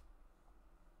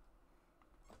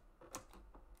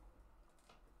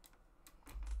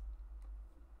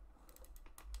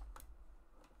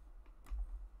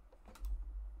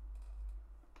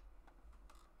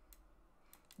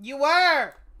 You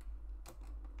were.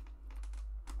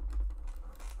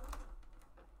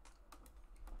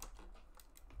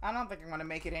 I don't think I'm gonna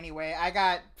make it anyway. I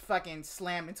got fucking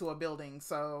slammed into a building,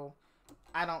 so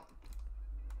I don't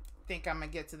think I'm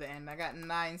gonna get to the end. I got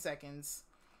 9 seconds.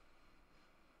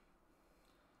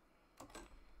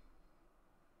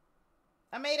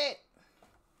 I made it.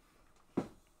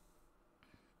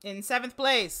 In 7th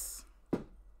place.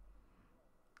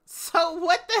 So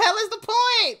what the hell is the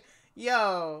point?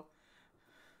 Yo.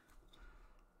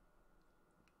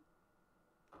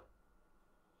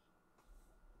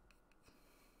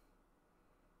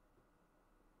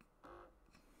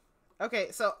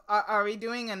 Okay, so are we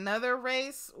doing another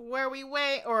race where we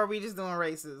wait, or are we just doing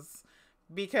races?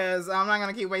 Because I'm not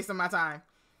going to keep wasting my time.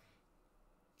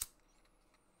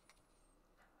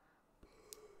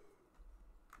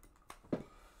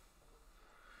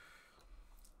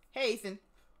 Hey, Ethan.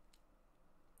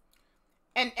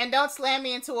 And don't slam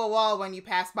me into a wall when you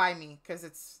pass by me, because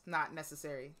it's not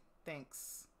necessary.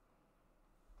 Thanks.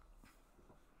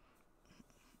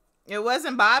 It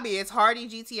wasn't Bobby. It's Hardy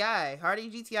GTI. Hardy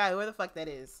GTI, whoever the fuck that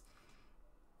is.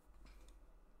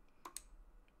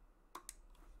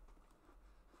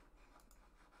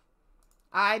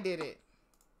 I did it.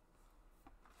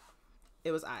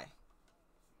 It was I.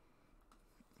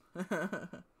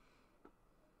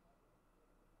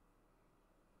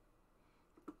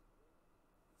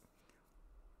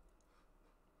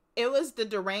 It was the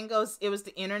Durangos. It was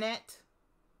the internet.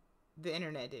 The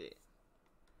internet did it.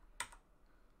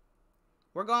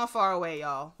 We're going far away,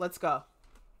 y'all. Let's go.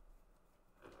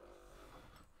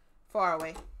 Far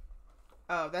away.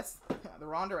 Oh, that's the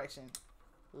wrong direction.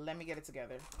 Let me get it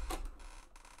together.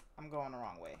 I'm going the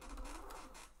wrong way.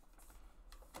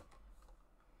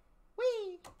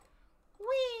 Wee!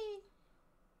 Wee!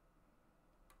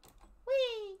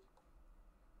 Wee!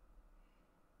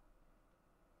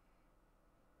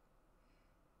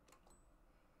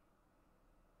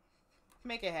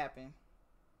 Make it happen.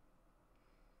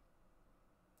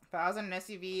 If I was in an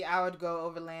SUV, I would go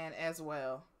overland as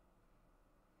well.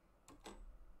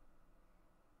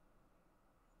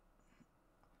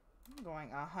 I'm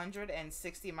going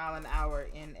 160 mile an hour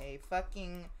in a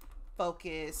fucking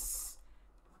Focus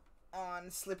on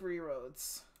slippery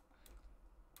roads.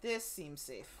 This seems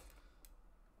safe.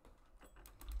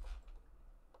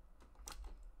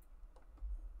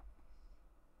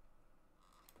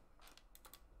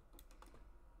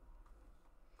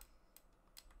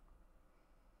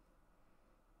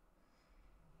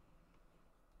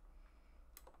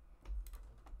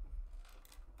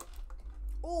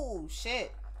 Ooh,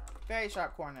 shit. Very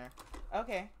sharp corner.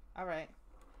 Okay. Alright.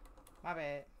 My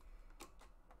bad.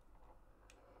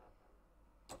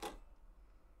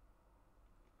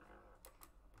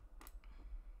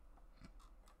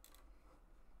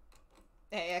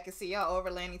 Hey, I can see y'all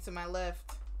overlanding to my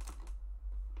left.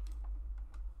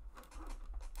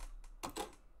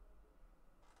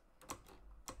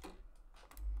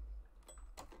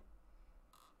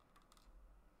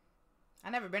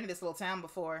 I've never been to this little town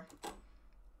before.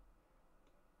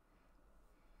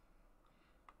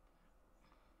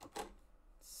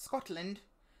 Scotland.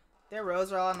 Their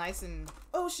roads are all nice and...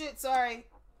 Oh, shit, sorry.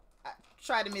 I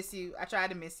tried to miss you. I tried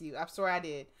to miss you. I swear I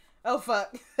did. Oh,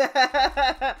 fuck.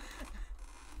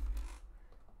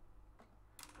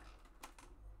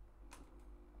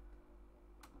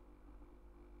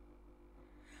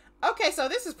 Okay, so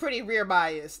this is pretty rear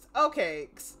biased. Okay.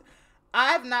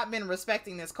 I've not been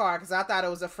respecting this car because I thought it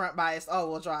was a front biased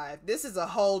all-wheel drive. This is a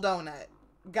whole donut.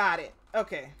 Got it.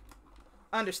 Okay.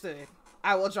 Understood.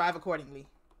 I will drive accordingly.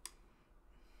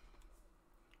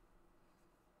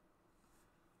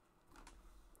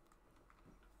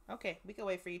 Okay, we can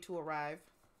wait for you to arrive.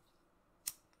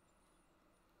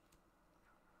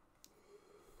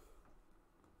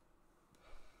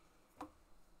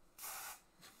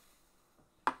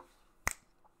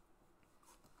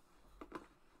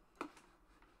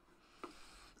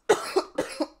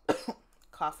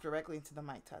 Cough directly into the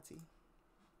mic, Tati.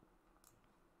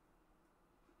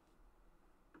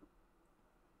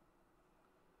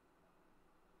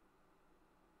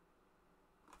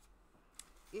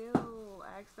 Ew,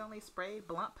 I accidentally sprayed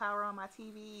blunt powder on my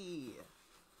TV.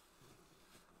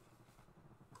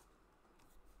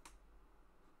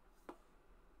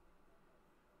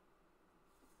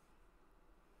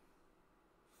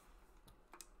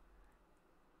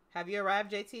 Have you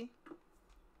arrived, JT?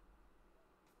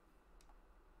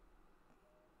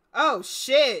 Oh,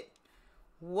 shit.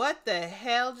 What the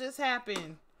hell just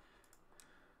happened?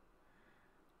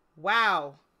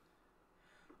 Wow.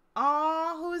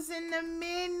 Oh, who's in the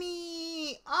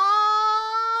mini?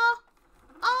 Oh,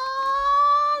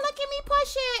 oh, look at me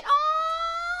push it.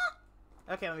 Oh.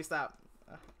 Okay, let me stop.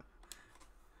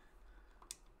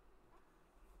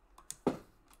 I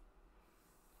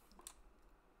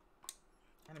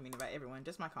didn't mean to invite everyone,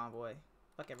 just my convoy.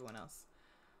 Fuck everyone else.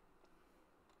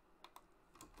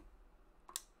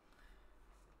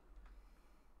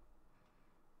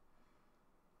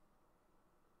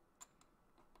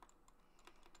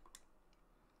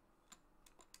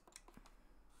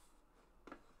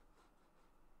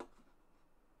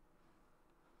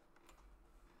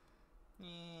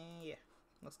 Yeah,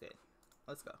 looks good.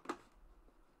 Let's go.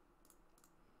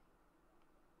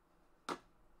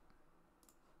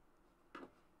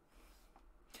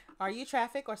 Are you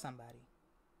traffic or somebody?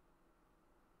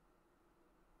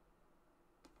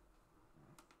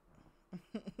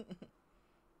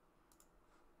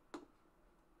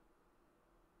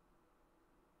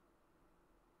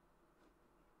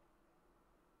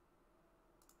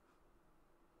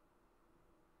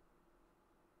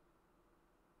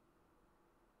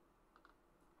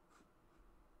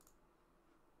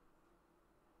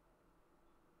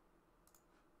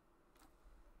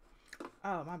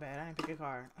 Oh, my bad. I didn't pick a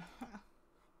card.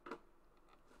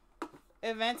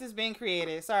 Event is being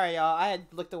created. Sorry, y'all. I had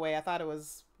looked away. I thought it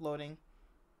was loading.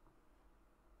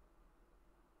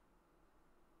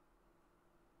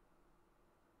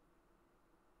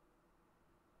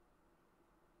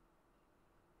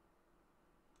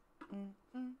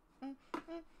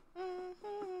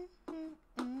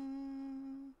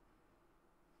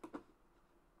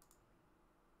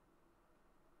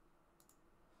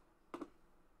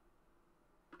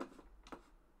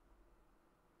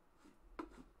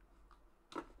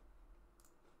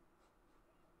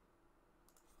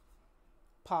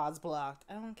 Pause blocked.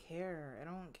 I don't care. I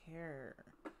don't care.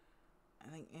 I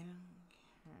don't care.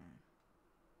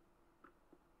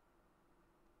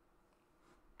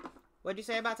 What'd you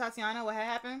say about Tatiana? What had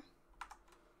happened?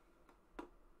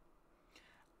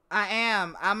 I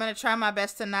am. I'm gonna try my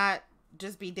best to not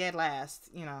just be dead last,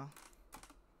 you know.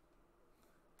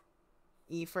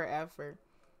 E for effort.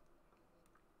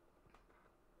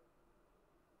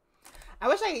 I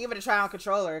wish I could give it a try on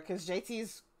controller, because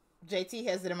JT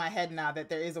has it in my head now that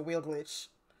there is a wheel glitch.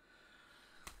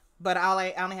 But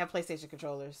I only have PlayStation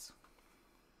controllers.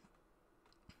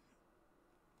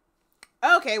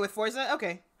 Okay, with Forza?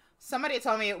 Okay. Somebody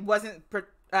told me it wasn't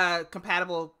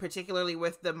compatible particularly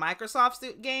with the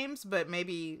Microsoft games, but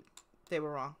maybe they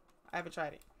were wrong. I haven't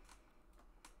tried it.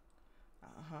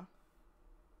 Uh-huh.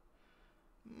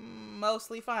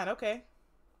 Mostly fine. Okay.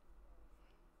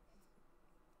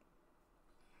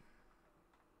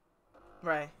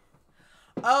 Right.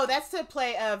 Oh, that's to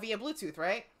play via Bluetooth,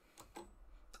 right?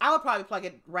 I would probably plug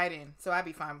it right in, so I'd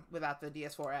be fine without the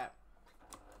DS4 app.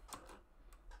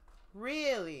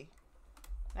 Really?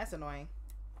 That's annoying.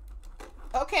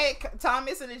 Okay,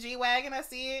 Thomas in the G-Wagon, I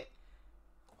see it.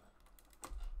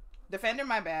 Defender,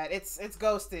 my bad. It's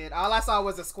ghosted. All I saw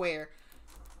was a square.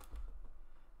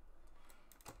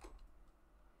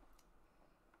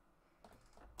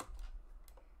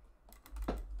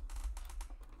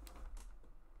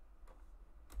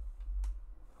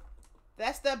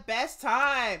 That's the best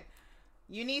time.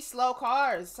 You need slow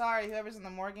cars. Sorry, whoever's in the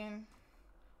Morgan.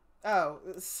 Oh,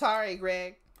 sorry,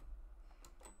 Greg.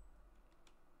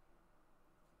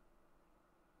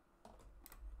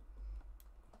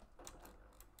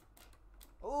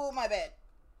 Oh, my bad.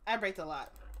 I braked a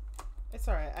lot. It's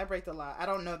alright. I braked a lot. I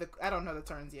don't know the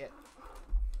turns yet.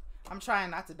 I'm trying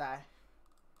not to die.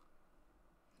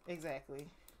 Exactly.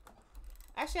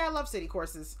 Actually, I love city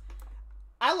courses.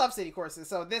 I love city courses,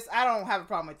 so I don't have a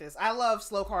problem with this. I love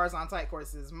slow cars on tight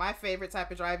courses. My favorite type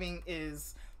of driving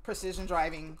is precision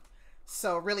driving,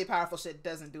 so really powerful shit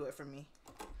doesn't do it for me.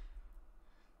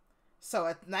 So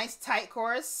a nice tight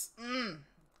course,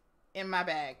 in my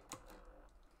bag.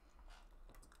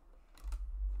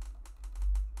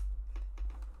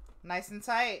 Nice and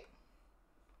tight.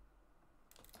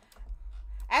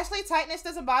 Actually, tightness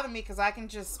doesn't bother me because I can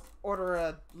just order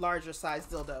a larger size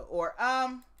dildo. Or,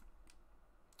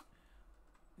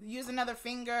 use another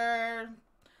finger,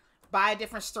 buy a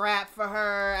different strap for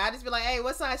her. I just be like, hey,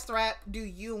 what size strap do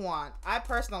you want? I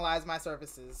personalize my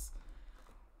services.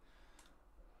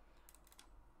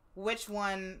 Which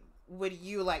one would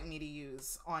you like me to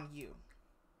use on you?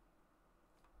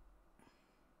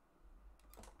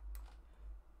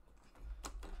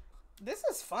 This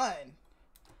is fun.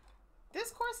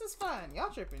 This course is fun. Y'all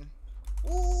tripping.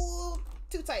 Ooh,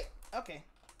 too tight. Okay.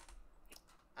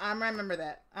 I'm remember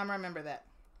that.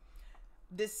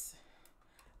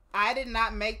 I did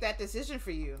not make that decision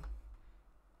for you.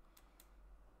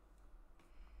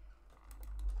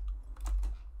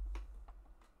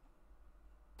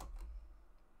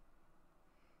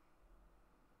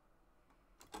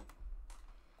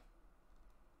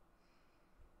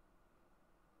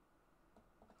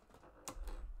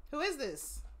 Who is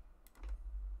this?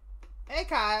 Hey,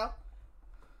 Kyle.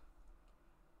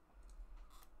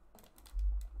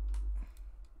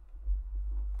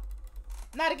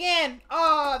 Not again.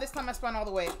 Oh, this time I spun all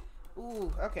the way.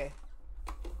 Ooh, okay.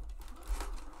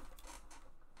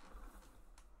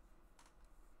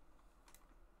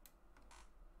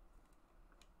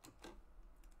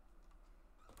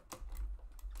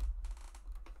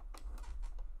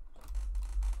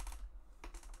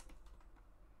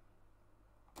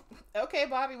 Okay,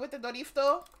 Bobby, with the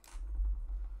Dorito.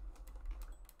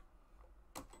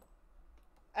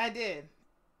 I did.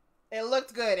 It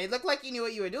looked good. It looked like you knew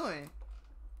what you were doing.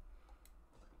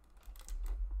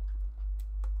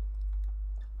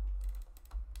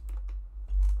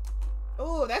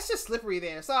 Oh, that's just slippery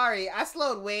there. Sorry, I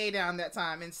slowed way down that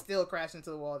time and still crashed into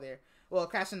the wall there. Well,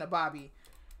 crashed into Bobby.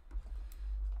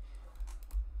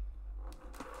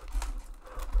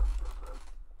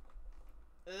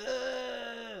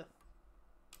 Ugh.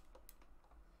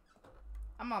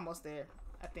 I'm almost there,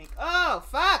 I think. Oh,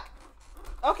 fuck!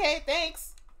 Okay,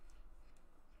 thanks.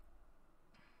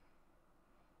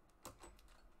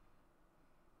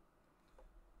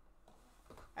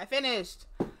 I finished.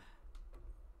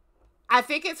 I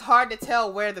think it's hard to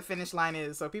tell where the finish line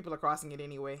is, so people are crossing it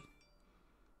anyway.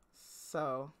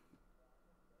 So.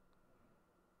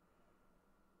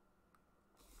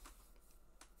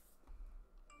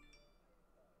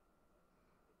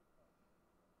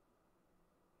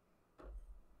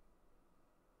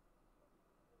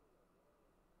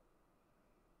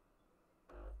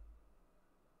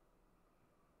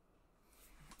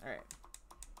 All right.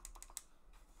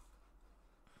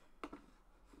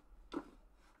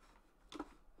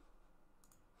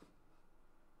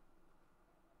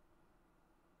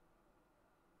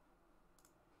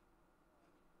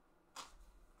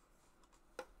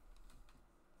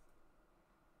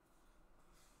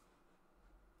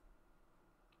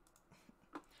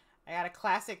 I got a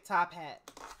classic top hat.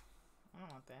 I don't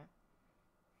want that.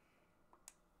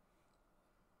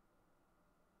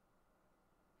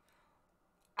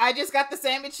 I just got the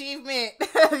same achievement.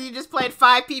 You just played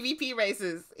 5 PvP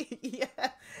races.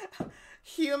 Yeah.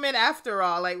 Human after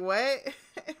all. Like, what?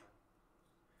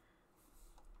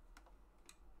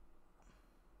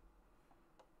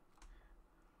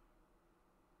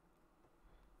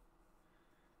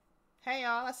 Hey,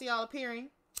 y'all. I see y'all appearing.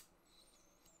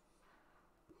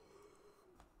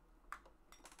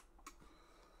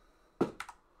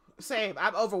 Same.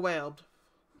 I'm overwhelmed.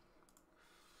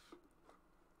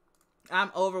 I'm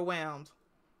overwhelmed.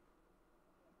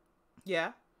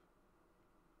 Yeah.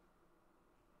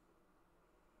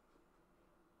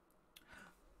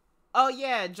 Oh,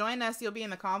 yeah. Join us. You'll be in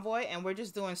the convoy. And we're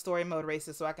just doing story mode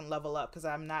races so I can level up because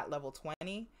I'm not level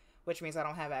 20, which means I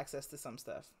don't have access to some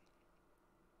stuff.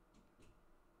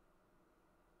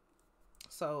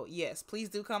 So, yes. Please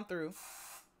do come through.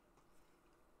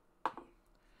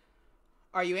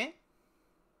 Are you in?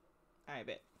 All right,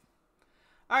 bet.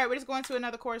 All right, we're just going to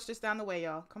another course just down the way,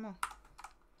 y'all. Come on.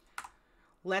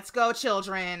 Let's go,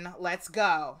 children. Let's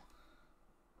go.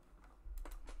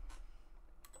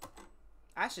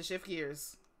 I should shift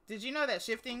gears. Did you know that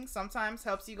shifting sometimes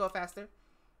helps you go faster?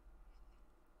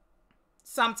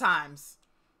 Sometimes.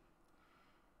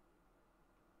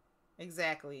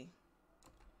 Exactly.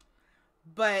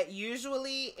 But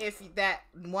usually, if that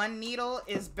one needle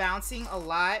is bouncing a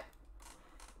lot,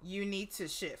 you need to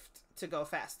shift to go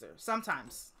faster.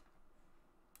 Sometimes.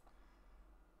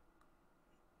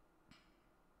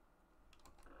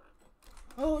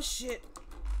 Oh, shit.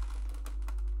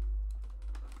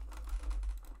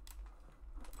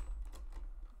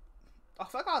 Oh,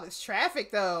 fuck all this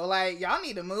traffic, though. Like, y'all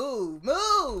need to move.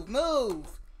 Move. Move.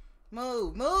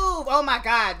 Move. Move. Oh, my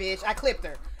God, bitch. I clipped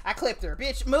her. I clipped her.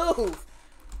 Bitch, move.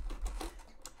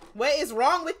 What is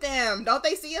wrong with them? Don't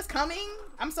they see us coming?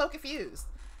 I'm so confused.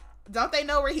 Don't they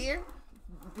know we're here?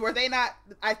 Were they not?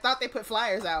 I thought they put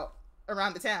flyers out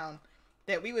around the town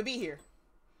that we would be here.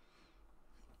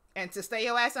 And to stay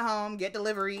your ass at home, get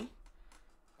delivery.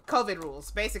 COVID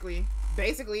rules, basically.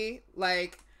 Basically,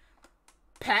 like,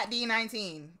 PatD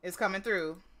 19 is coming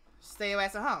through. Stay your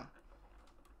ass at home.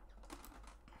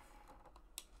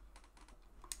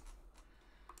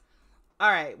 All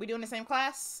right, we doing the same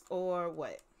class or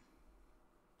what?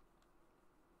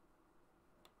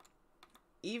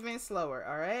 Even slower,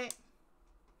 all right?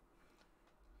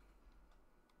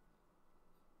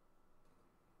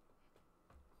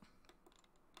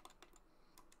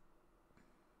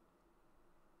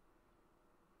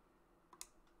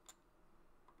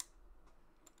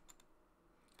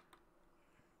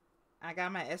 I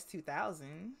got my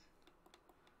S2000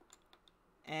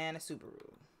 and a Subaru.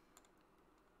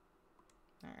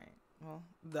 All right. Well,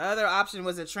 the other option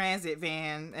was a transit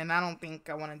van, and I don't think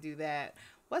I want to do that.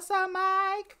 What's up,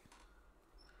 Mike?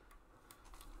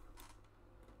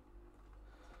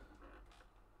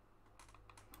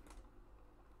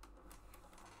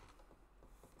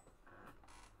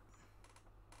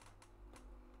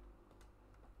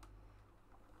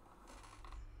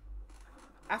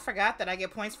 I forgot that I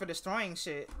get points for destroying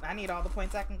shit. I need all the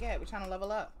points I can get. We're trying to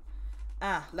level up.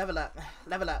 Level up,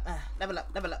 level up, level up,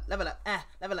 level up, level up,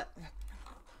 level up.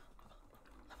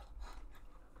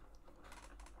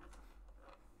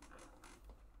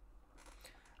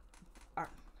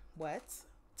 What?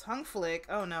 Tongue flick?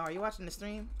 Oh no, are you watching the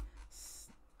stream?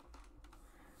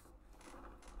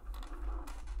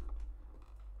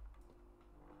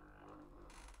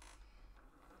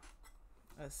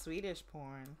 A Swedish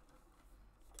porn.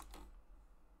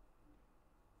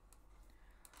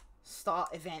 Stall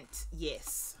event,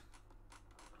 yes.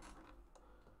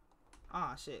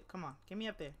 Oh shit, come on. Get me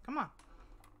up there. Come on.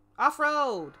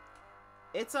 Off-road.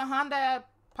 It's a Honda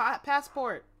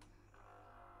Passport.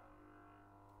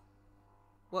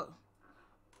 What?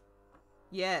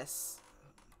 Yes.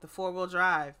 The 4-wheel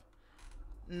drive.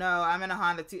 No, I'm in a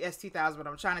Honda S2000, but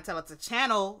I'm trying to tell it to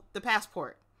channel the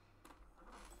Passport.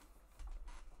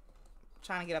 I'm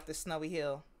trying to get up this snowy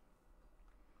hill.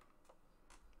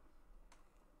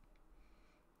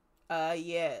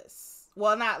 Yes.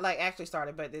 Well, not like actually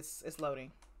started, but it's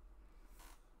loading.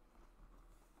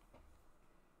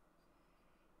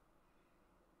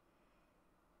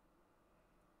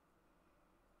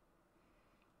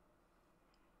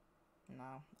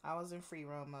 No, I was in free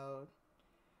roam mode.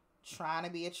 Trying to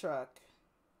be a truck.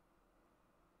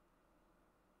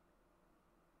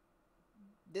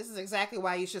 This is exactly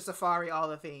why you should safari all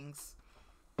the things.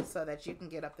 So that you can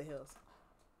get up the hills.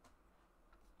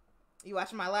 You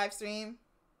watching my live stream?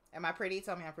 Am I pretty?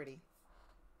 Tell me I'm pretty.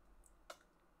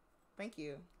 Thank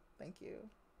you. Thank you.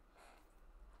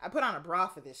 I put on a bra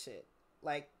for this shit.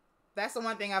 Like, that's the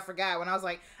one thing I forgot when I was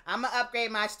like, I'm gonna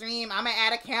upgrade my stream. I'm gonna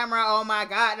add a camera. Oh my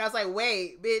God. And I was like,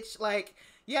 wait, bitch. Like,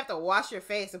 you have to wash your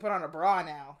face and put on a bra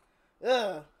now.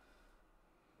 Ugh.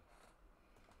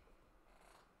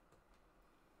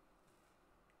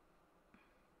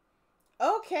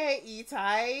 Okay,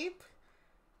 E-Type.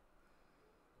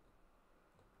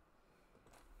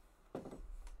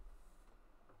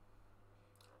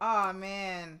 Oh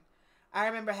man, I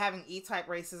remember having E-Type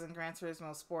races in Gran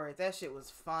Turismo Sport. That shit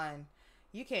was fun.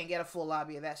 You can't get a full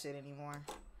lobby of that shit anymore.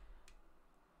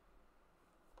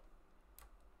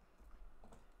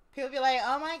 People be like,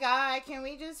 oh my God, can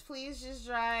we just please just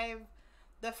drive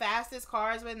the fastest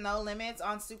cars with no limits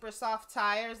on super soft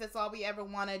tires? That's all we ever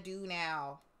want to do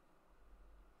now.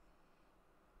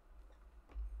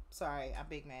 Sorry, I'm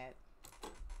big mad.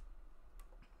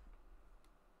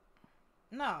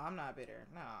 No, I'm not bitter.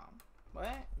 No.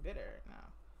 What? Bitter?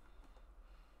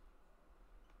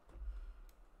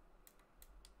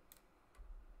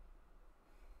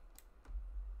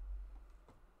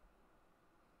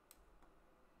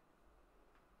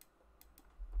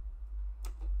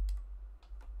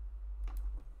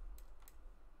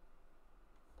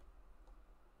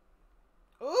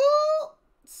 No. Ooh!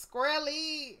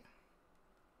 Squirrely!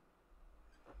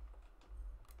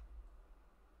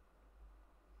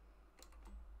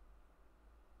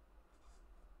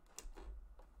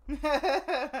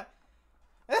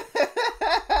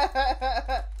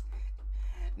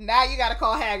 Now you gotta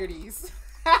call Haggerty's.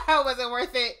 Was it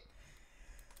worth it?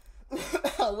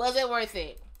 Was it worth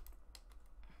it?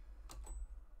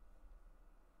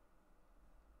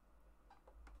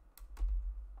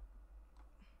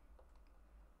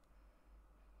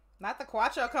 Not the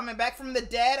Quattro coming back from the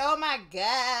dead. Oh my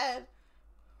God.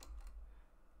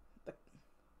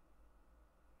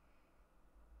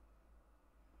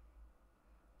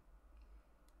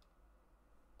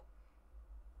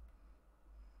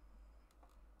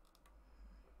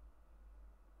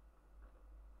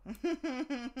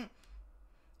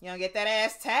 You don't get that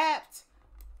ass tapped.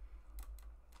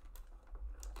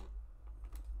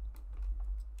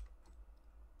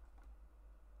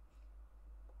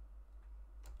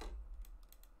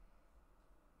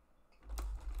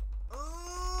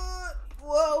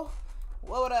 Whoa.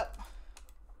 Whoa, what up?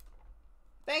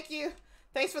 Thank you.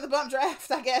 Thanks for the bump draft,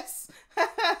 I guess.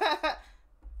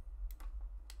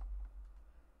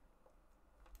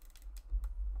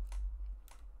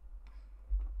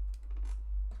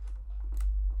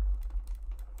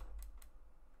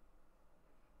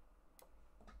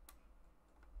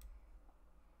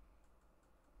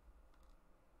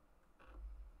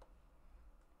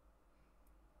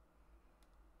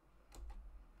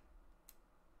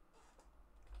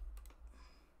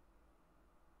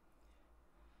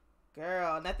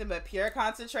 Girl, nothing but pure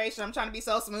concentration. I'm trying to be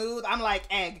so smooth. I'm like,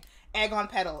 egg. Egg on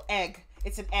pedal. Egg.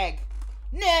 It's an egg.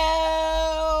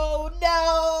 No!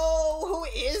 No! Who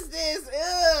is this?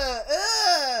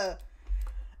 Ugh!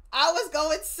 I was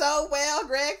going so well,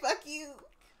 Greg. Fuck you.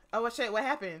 Oh, what shit? What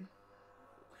happened?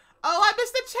 Oh, I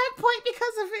missed the checkpoint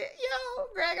because of it. Yo,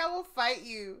 Greg, I will fight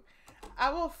you.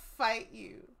 I will fight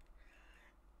you.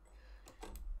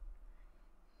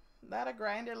 Not a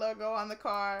grinder logo on the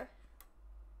car.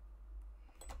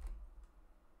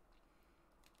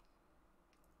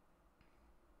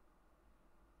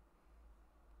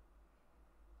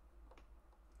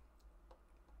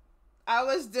 I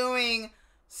was doing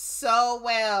so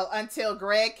well until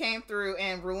Greg came through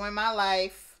and ruined my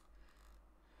life.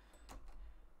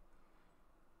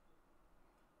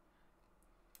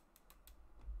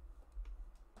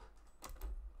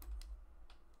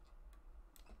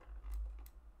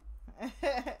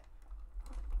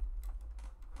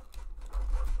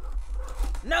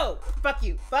 No! Fuck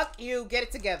you. Fuck you. Get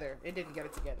it together. It didn't get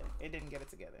it together. It didn't get it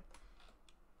together.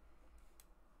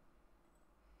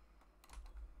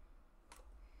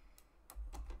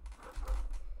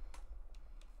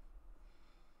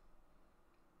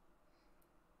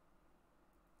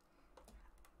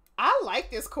 I like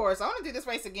this course. I want to do this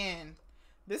race again.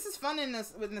 This is fun in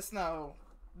the snow.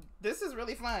 This is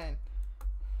really fun.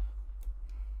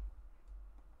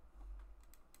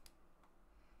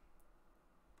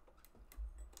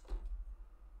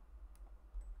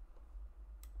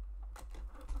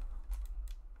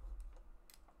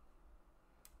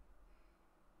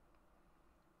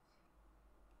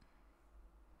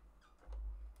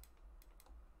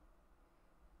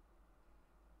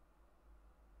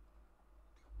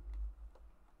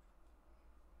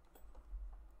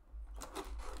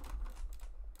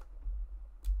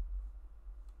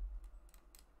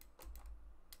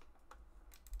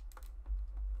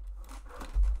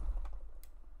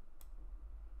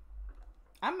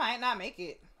 I might not make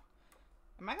it.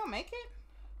 Am I gonna make it?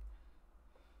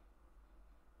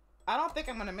 I don't think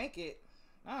I'm gonna make it.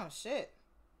 Oh shit.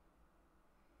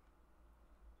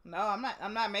 No,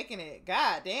 I'm not making it.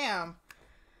 God damn.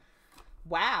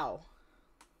 Wow.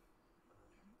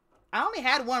 I only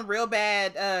had one real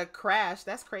bad crash.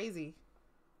 That's crazy.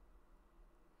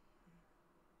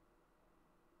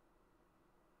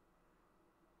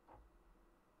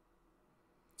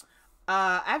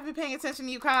 I've been paying attention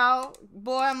to you, Kyle.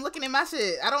 Boy, I'm looking at my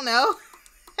shit. I don't know.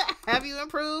 Have you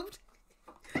improved?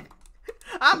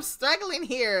 I'm struggling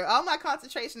here. All my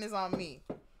concentration is on me.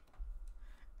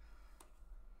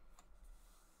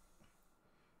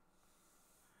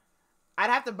 I'd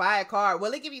have to buy a car.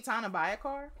 Will it give you time to buy a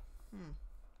car?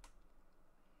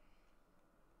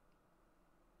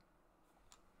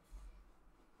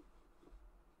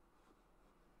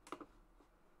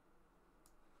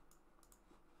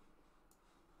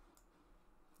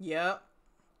 Yep.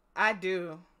 I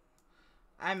do.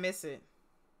 I miss it.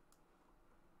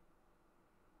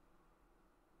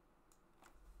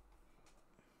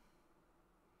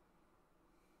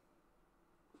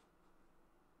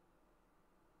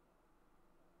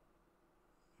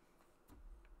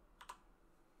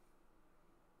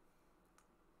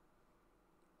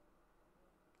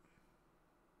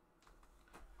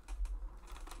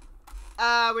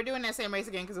 We're doing that same race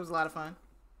again because it was a lot of fun.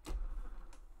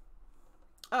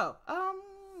 Oh,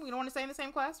 we don't want to stay in the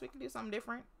same class? We can do something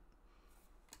different.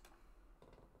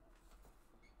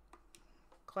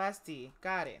 Class D.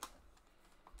 Got it.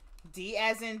 D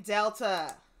as in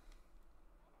Delta.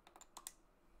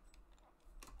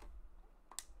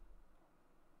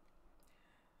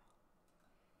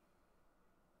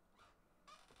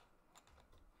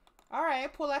 All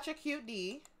right, pull out your cute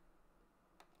D.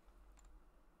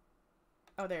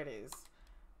 Oh, there it is.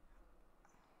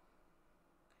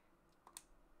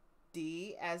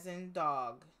 D as in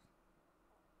dog.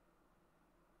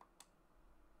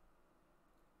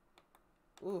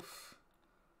 Oof.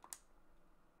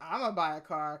 I'm gonna buy a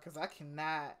car because I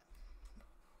cannot.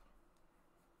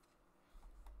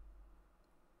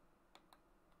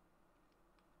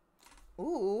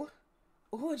 Ooh.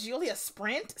 Ooh, Julia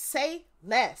Sprint? Say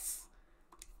less.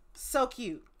 So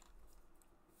cute.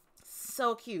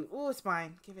 So cute. Ooh, it's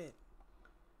mine. Give it.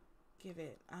 Give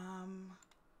it.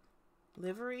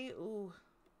 Livery. Ooh.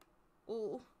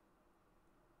 Ooh.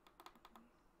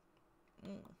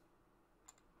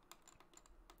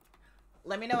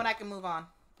 Let me know when I can move on.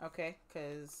 Okay?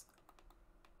 Because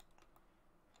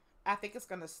I think it's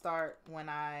going to start when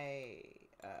I...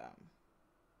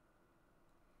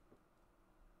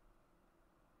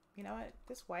 You know what?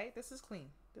 This white, this is clean.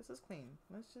 This is clean.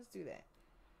 Let's just do that.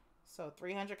 So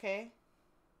 300K.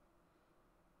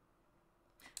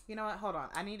 You know what? Hold on.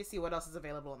 I need to see what else is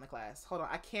available in the class. Hold on.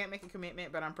 I can't make a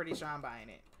commitment, but I'm pretty sure I'm buying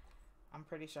it. I'm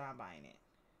pretty sure I'm buying it.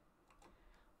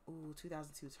 Ooh,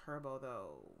 2002 Turbo,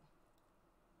 though.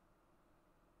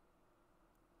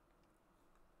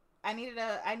 I needed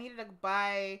to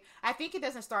buy... I think it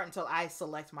doesn't start until I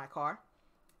select my car.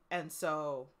 And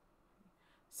so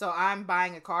I'm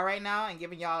buying a car right now and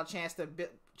giving y'all a chance to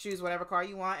choose whatever car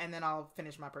you want, and then I'll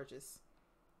finish my purchase.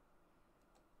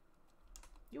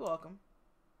 You're welcome.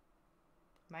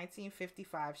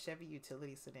 1955 Chevy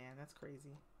utility sedan. That's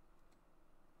crazy.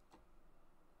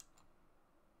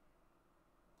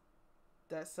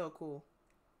 That's so cool.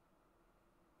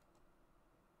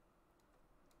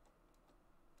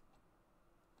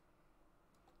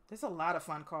 There's a lot of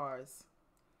fun cars.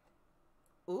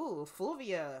 Ooh,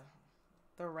 Fulvia.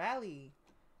 The Rally.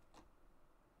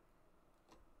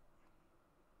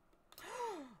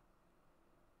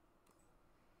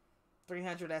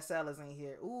 $300 SL is in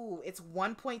here. Ooh, it's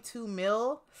 1.2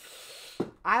 mil.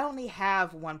 I only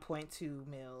have 1.2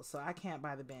 mil, so I can't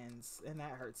buy the Benz, and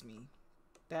that hurts me.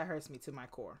 That hurts me to my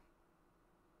core.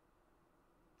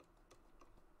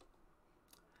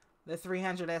 The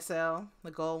 300 SL,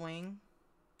 the Gold Wing.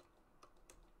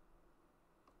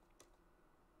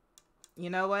 You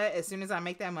know what? As soon as I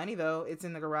make that money, though, it's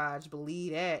in the garage.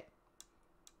 Believe that.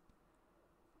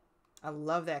 I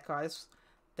love that car.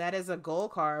 That is a goal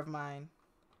car of mine.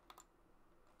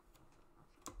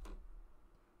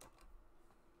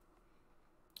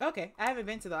 Okay, I haven't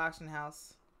been to the auction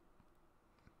house.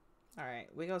 Alright,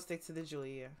 we're gonna stick to the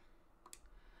Julia.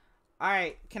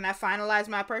 Alright, can I finalize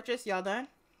my purchase? Y'all done?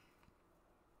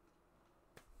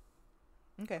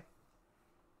 Okay.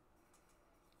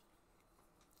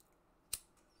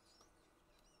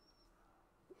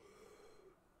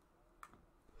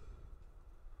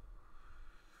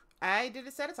 I did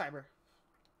a set a timer.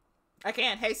 I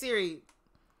can't. Hey Siri.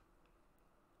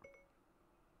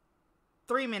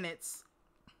 3 minutes.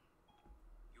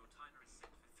 Your timer is set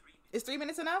for 3 minutes. Is 3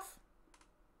 minutes enough?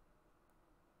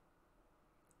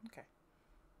 Okay.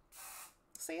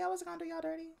 See, I wasn't gonna do y'all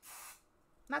dirty.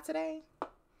 Not today.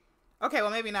 Okay,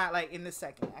 well maybe not like in this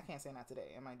second. I can't say not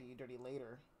today. I might do you dirty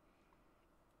later.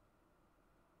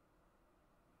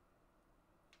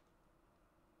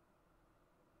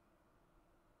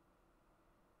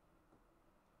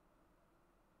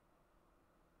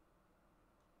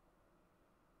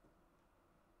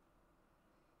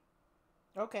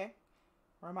 Okay.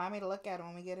 Remind me to look at it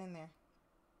when we get in there.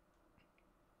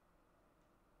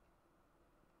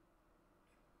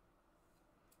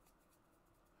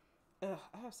 Ugh,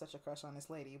 I have such a crush on this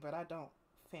lady, but I don't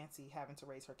fancy having to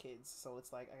raise her kids, so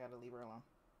it's like I gotta leave her alone.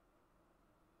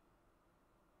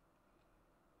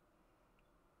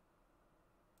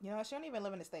 You know, she don't even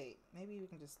live in the state. Maybe we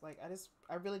can just like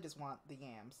I really just want the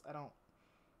yams. I don't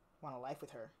want a life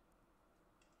with her.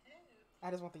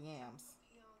 I just want the yams.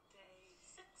 Peel day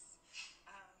 6.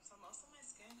 So most of my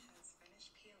skin has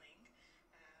finished peeling.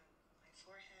 My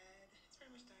forehead, it's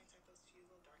pretty much done except those few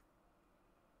little dark.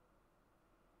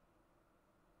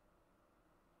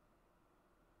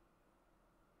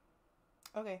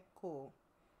 Okay, cool.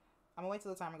 I'm gonna wait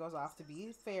till the timer goes off to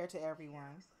be fair to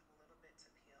everyone. A little bit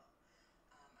to peel,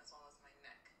 as well as my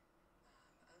neck.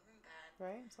 Other than that,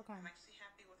 Right? It's okay. I'm actually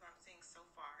happy with what I'm seeing so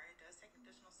far. It does take an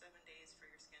additional 7 days for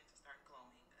your skin to start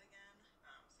glowing again,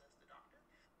 says the doctor.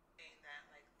 Saying that,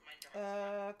 like, my dark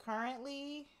spot.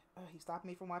 Currently, he stopped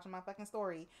me from watching my fucking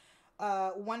story.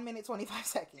 1 minute 25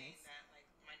 seconds. Saying that, like,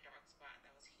 my dark spot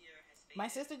that was here has faded. My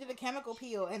sister did a chemical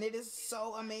peel, and it is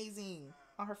so amazing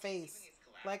on her face.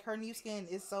 Like, her new skin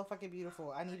is so fucking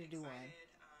beautiful. I need to do one.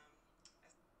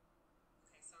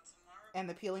 And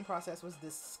the peeling process was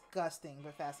disgusting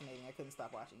but fascinating. I couldn't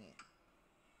stop watching it.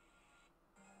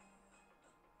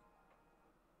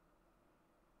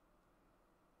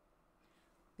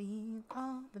 We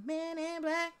are the men in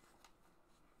black.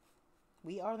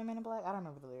 We are the men in black? I don't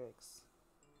remember the lyrics.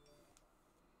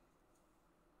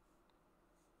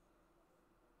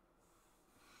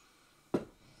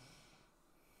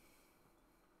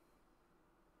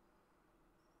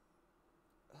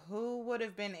 Who would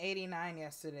have been 89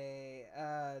 yesterday?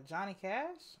 Johnny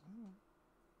Cash?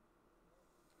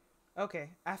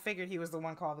 Okay, I figured he was the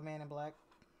one called the Man in Black.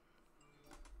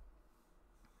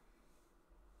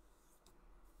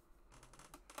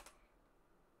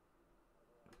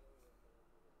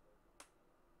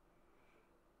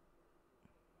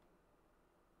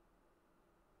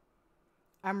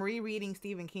 I'm rereading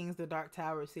Stephen King's The Dark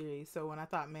Tower series, so when I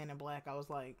thought Man in Black, I was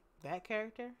like, that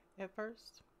character at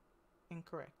first?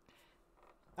 Incorrect.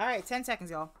 Alright, 10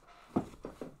 seconds, y'all.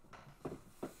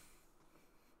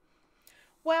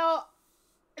 Well,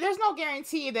 there's no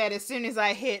guarantee that as soon as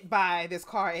I hit buy this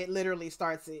car, it literally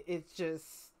starts it. It's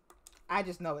just, I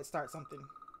just know it starts something.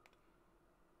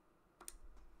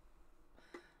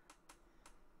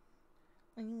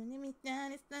 I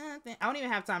don't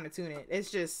even have time to tune it.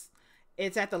 It's just,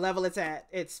 it's at the level it's at.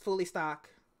 It's fully stock.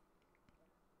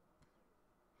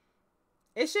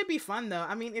 It should be fun though.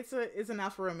 I mean, it's an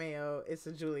Alfa Romeo. It's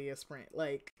a Giulia Sprint.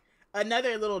 Like,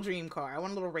 another little dream car. I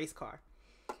want a little race car.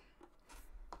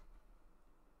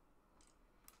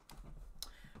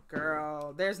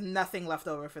 Girl, there's nothing left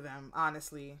over for them,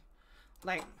 honestly.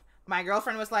 Like, my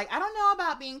girlfriend was like, I don't know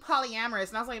about being polyamorous.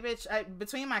 And I was like, bitch,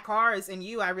 between my cars and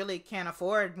you, I really can't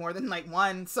afford more than like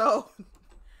one. So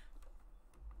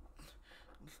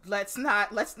let's not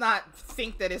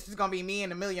think that it's just gonna be me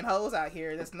and a million hoes out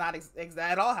here. That's not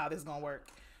at all how this is gonna work.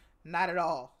 Not at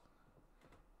all.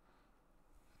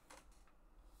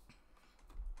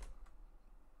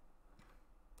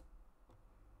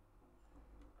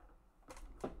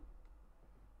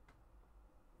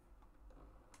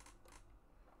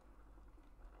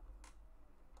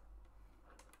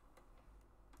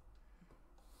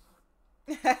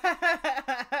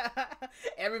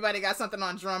 Everybody got something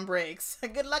on drum breaks.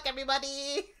 Good luck, everybody.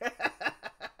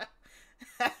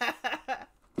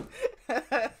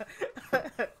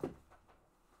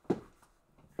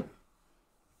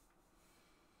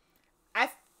 I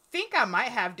think I might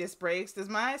have disc brakes. Does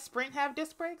my Sprint have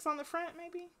disc brakes on the front,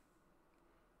 maybe?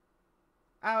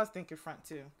 I was thinking front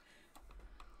too.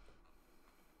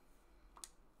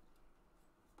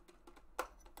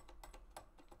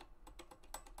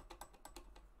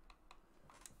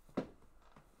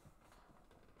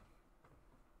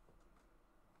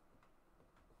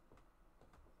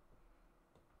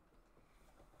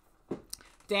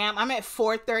 Damn, I'm at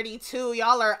 432.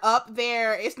 Y'all are up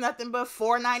there. It's nothing but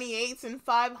 498s and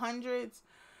 500s.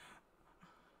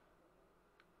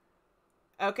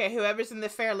 Okay, whoever's in the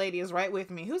fair lady is right with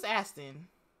me. Who's Aston?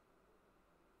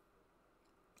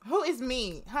 Who is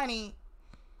me? Honey.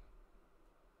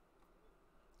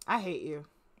 I hate you.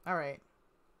 All right.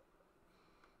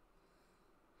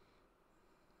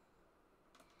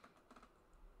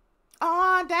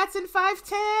 Oh, that's in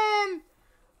 510.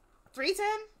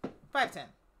 310? 510.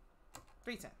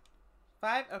 310.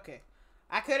 5? Okay.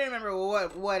 I couldn't remember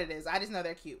what it is. I just know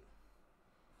they're cute.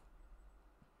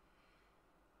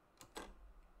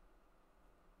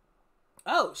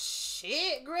 Oh,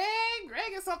 shit, Greg.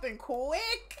 Greg is something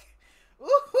quick.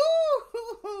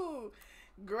 Woohoo!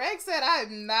 Greg said,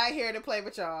 I'm not here to play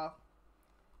with y'all.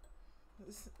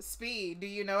 Speed, do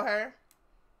you know her?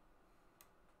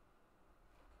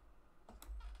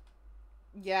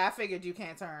 Yeah, I figured you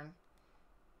can't turn.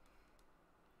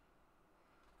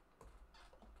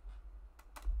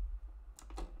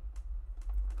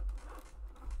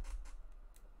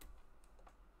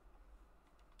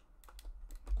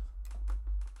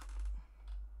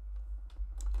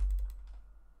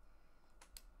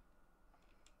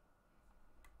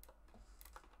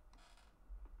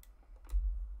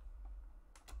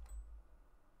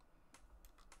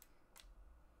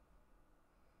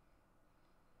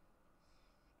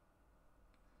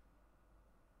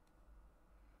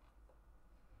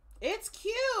 It's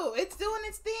cute. It's doing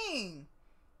its thing.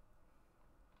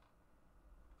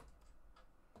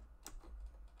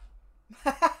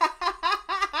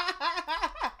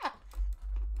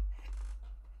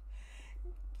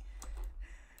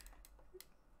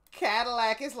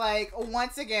 Cadillac is like,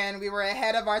 once again, we were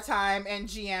ahead of our time and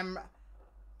GM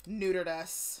neutered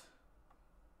us.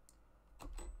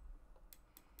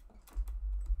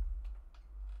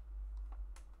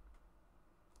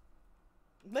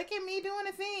 Look at me doing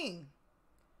a thing.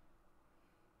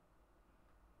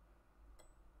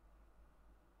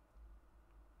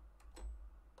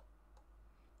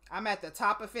 I'm at the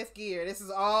top of 5th gear. This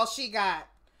is all she got.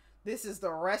 This is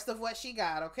the rest of what she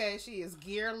got, okay? She is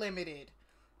gear limited.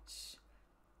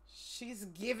 She's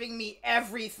giving me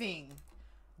everything.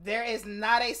 There is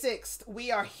not a 6th. We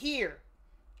are here.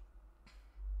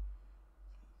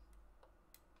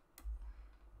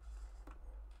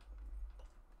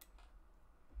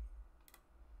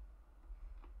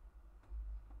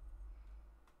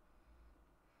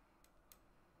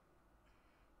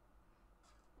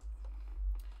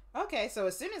 Okay, so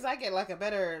as soon as I get like a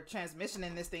better transmission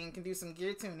in this thing, can do some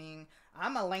gear tuning,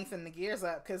 I'm gonna lengthen the gears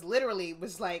up, because literally it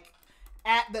was like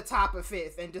at the top of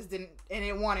 5th and just didn't, and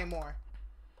it wanted more.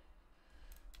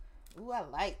 Ooh, I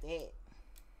like that.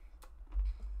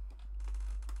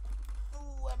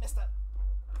 Ooh, I messed up.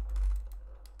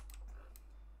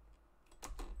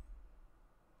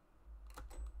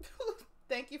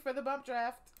 Thank you for the bump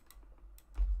draft.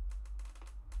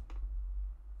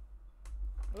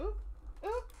 Ooh. Ooh,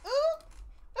 ooh,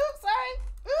 ooh, sorry.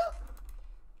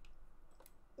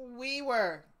 Ooh. We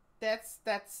were. That's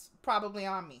probably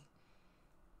on me.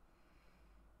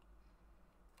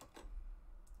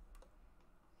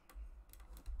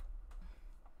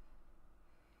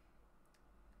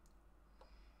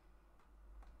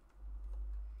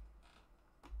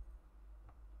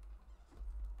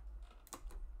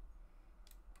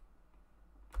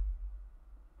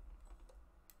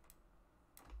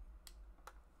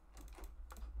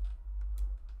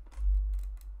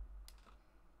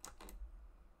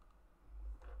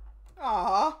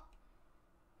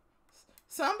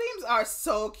 Sunbeams are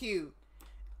so cute.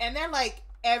 And they're like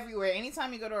everywhere.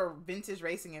 Anytime you go to a vintage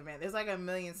racing event, there's like a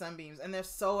million Sunbeams. And they're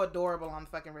so adorable on the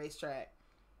fucking racetrack.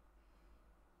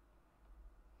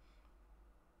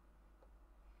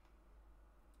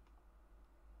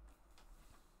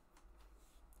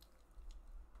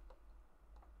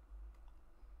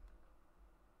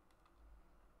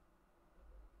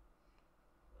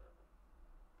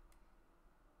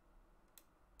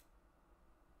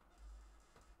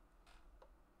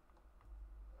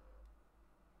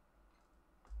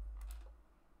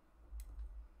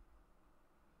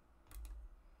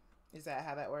 Is that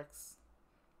how that works?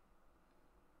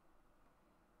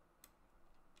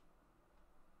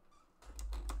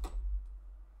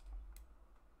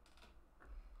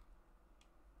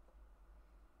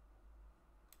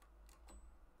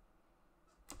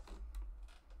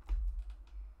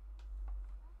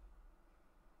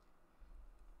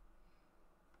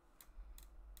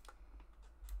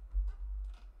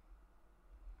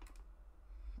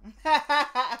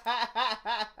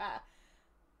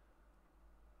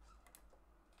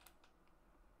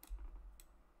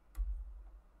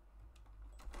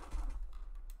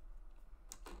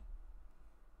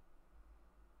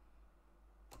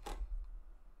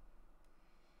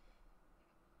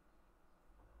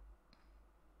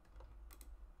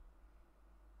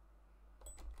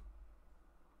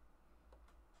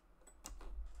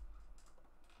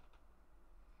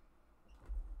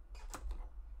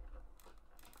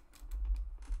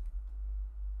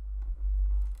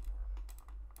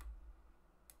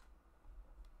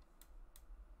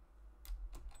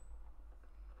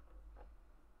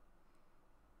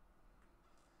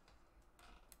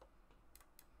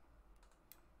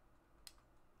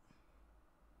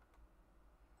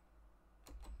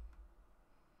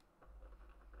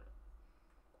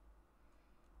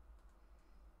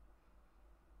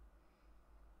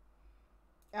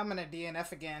 I'm gonna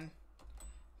DNF again.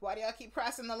 Why do y'all keep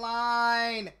pressing the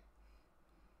line?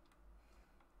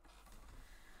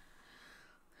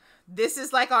 This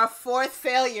is like our fourth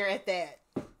failure at that.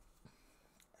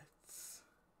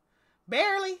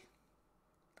 Barely.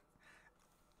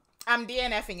 I'm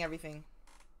DNFing everything.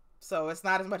 So it's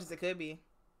not as much as it could be.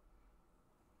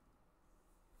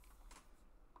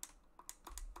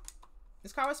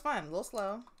 This car was fun. A little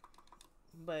slow.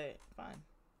 But fun.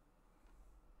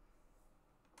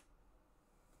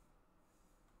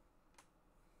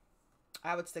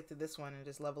 I would stick to this one and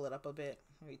just level it up a bit.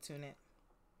 Retune it.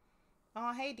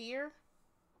 Oh, hey, dear.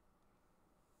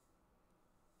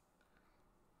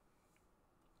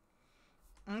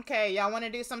 Okay, y'all want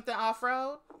to do something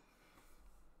off-road?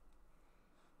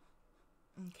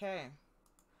 Okay.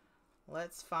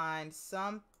 Let's find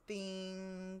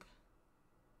something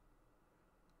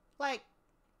like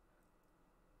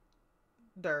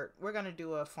dirt. We're going to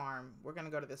do a farm. We're going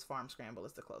to go to this farm scramble.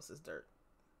 It's the closest dirt.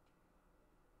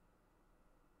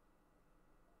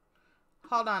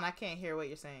 Hold on, I can't hear what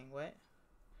you're saying. What?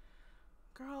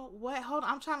 Girl, what? Hold on,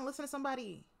 I'm trying to listen to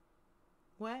somebody.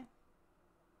 What?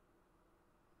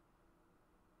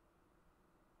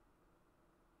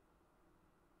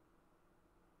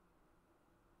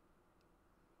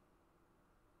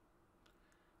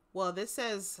 Well, this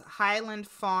says Highland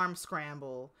Farm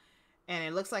Scramble, and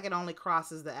it looks like it only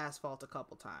crosses the asphalt a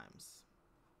couple times.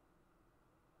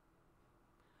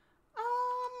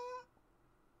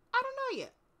 I don't know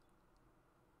yet.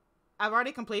 I've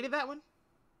already completed that one.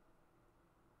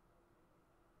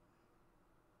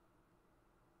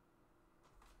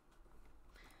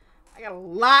 I got a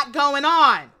lot going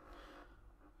on.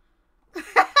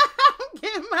 I'm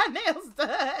getting my nails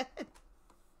done.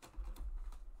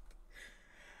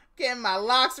 Getting my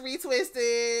locks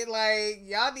retwisted. Like,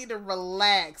 y'all need to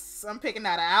relax. I'm picking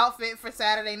out an outfit for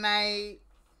Saturday night.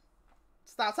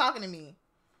 Stop talking to me.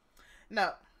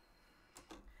 No.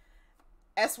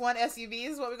 S1 SUV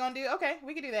is what we're gonna do? Okay,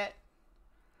 we can do that.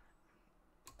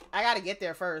 I gotta get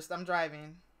there first. I'm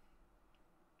driving.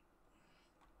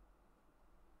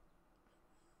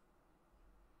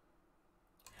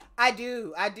 I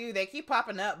do. They keep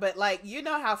popping up, but like, you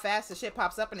know how fast the shit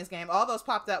pops up in this game. All those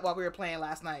popped up while we were playing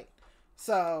last night.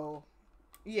 So,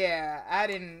 yeah, I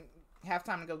didn't have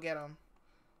time to go get them.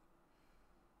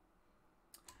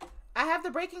 I have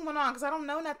the braking one on because I don't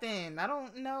know nothing. I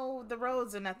don't know the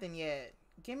roads or nothing yet.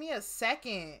 Give me a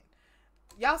second.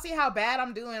 Y'all see how bad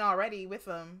I'm doing already with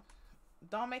them.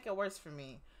 Don't make it worse for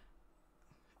me.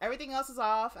 Everything else is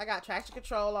off. I got traction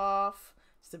control off.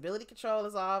 Stability control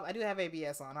is off. I do have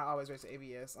ABS on. I always race with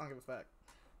ABS. I don't give a fuck.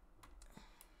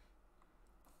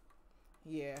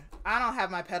 Yeah. I don't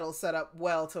have my pedals set up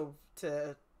well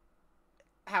to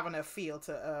have enough feel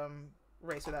to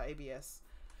race without ABS.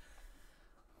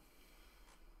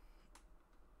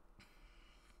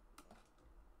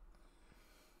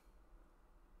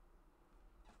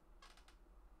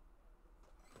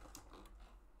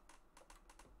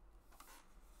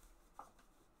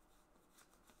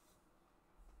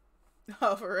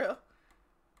 Oh, for real?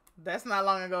 That's not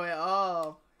long ago at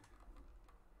all.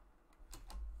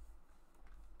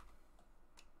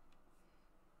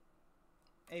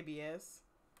 ABS.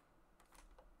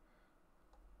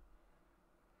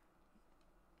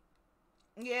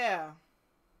 Yeah.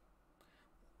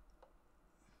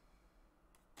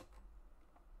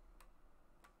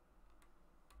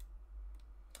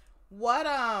 What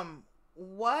are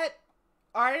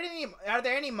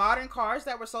there any modern cars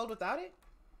that were sold without it?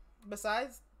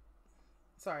 Besides,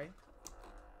 sorry.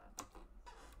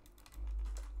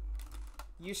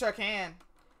 You sure can.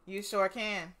 You sure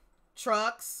can.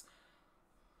 Trucks.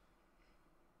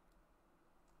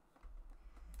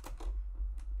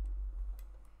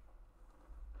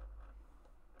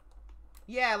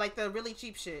 Yeah, like the really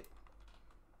cheap shit.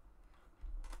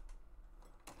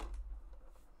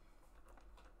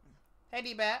 Hey,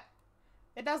 D-Bat.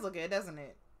 It does look good, doesn't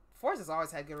it? Forza's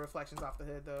always had good reflections off the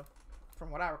hood, though,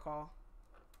 from what I recall.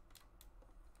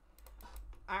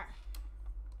 Alright.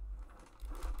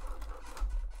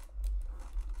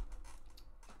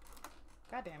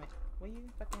 God damn it. Will you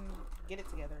fucking get it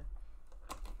together?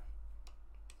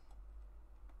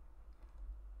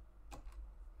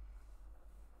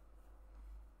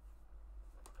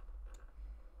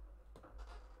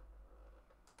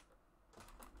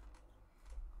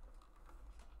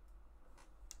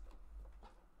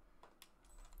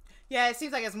 Yeah, it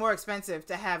seems like it's more expensive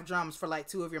to have drums for like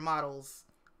 2 of your models.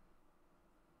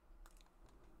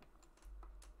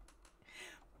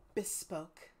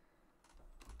 Bespoke.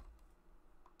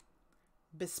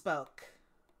 Bespoke.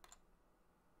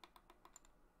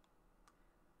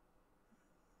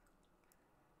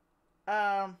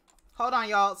 Hold on,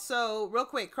 y'all. So, real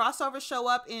quick, crossovers show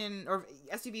up in, or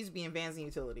SUVs be in vans and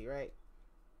utility, right?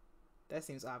 That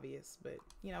seems obvious, but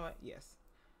you know what? Yes.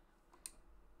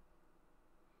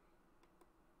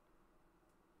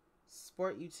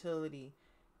 Sport utility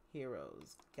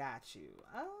heroes. Got you.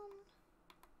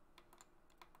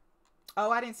 Oh,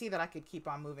 I didn't see that I could keep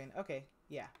on moving. Okay,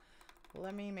 yeah.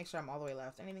 Let me make sure I'm all the way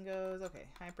left. Anything goes. Okay.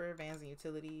 Hyper, vans and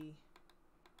utility.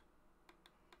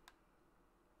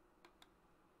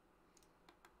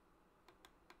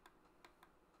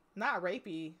 Not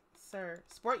rapey, sir.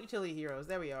 Sport utility heroes.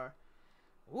 There we are.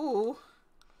 Ooh.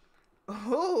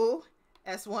 Ooh.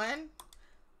 S1.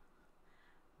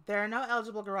 There are no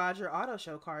eligible garage or auto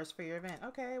show cars for your event.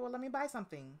 Okay, well, let me buy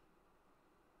something.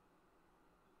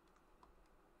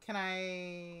 Can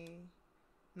I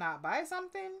not buy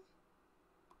something?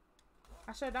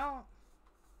 I sure don't.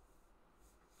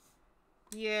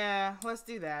 Yeah, let's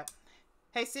do that.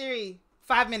 Hey, Siri,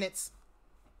 5 minutes.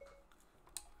 Okay,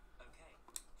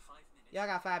 5 minutes. Y'all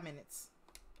got 5 minutes.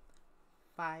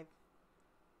 5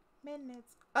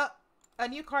 minutes. Oh, a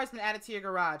new car's been added to your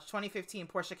garage. 2015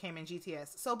 Porsche Cayman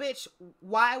GTS. So, bitch,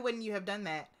 why wouldn't you have done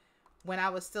that when I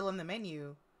was still in the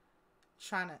menu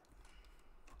trying to...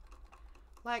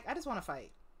 Like, I just want to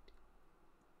fight.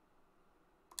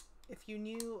 If you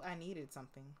knew I needed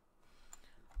something.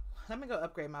 Let me go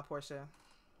upgrade my Porsche.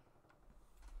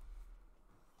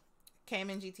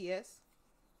 Cayman GTS.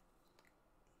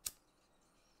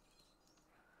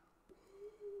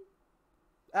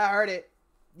 I heard it.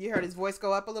 You heard his voice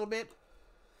go up a little bit?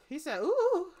 He said,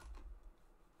 ooh.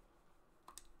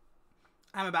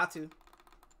 I'm about to.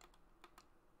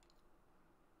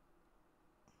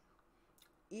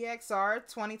 EXR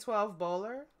 2012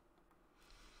 Bowler.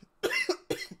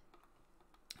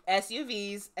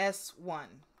 SUVs S1.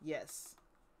 Yes.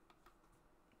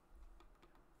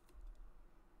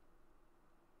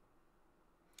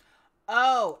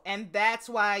 Oh, and that's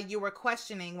why you were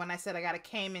questioning when I said I got a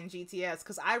Cayman GTS,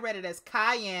 because I read it as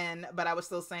Cayenne, but I was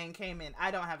still saying Cayman.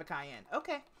 I don't have a Cayenne.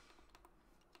 Okay.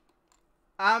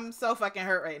 I'm so fucking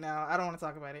hurt right now. I don't want to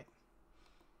talk about it.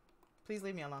 Please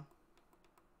leave me alone.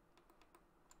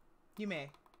 You may.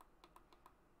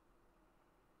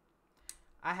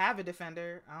 I have a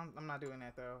Defender. I'm not doing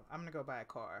that, though. I'm going to go buy a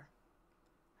car.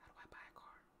 How do I buy a car?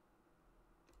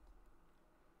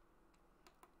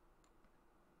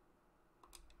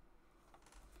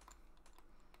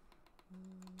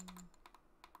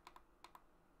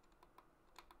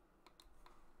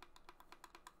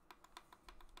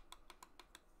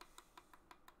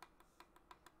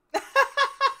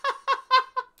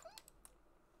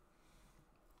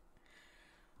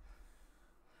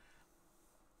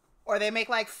 Or they make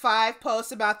like 5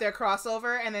 posts about their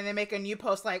crossover and then they make a new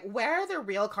post like, where are the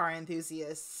real car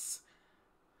enthusiasts?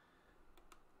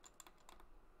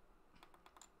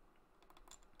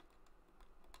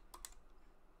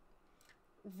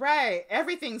 Right.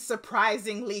 Everything's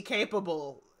surprisingly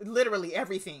capable. Literally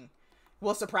everything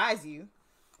will surprise you.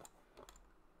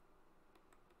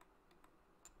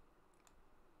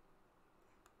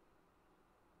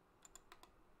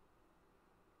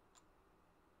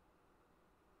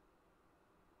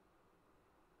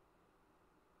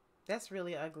 That's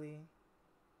really ugly.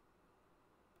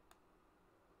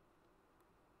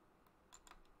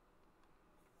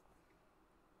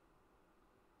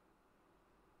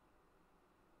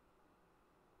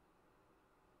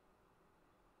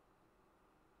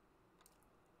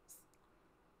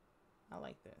 I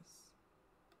like this.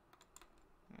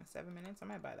 Yeah, 7 minutes. I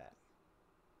might buy that.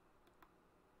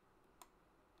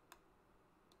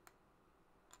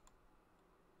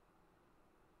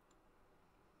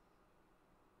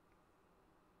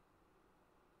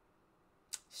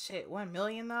 Shit, 1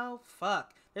 million though?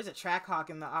 Fuck. There's a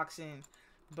Trackhawk in the auction,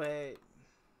 but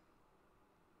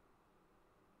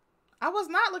I was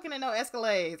not looking at no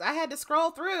Escalades. I had to scroll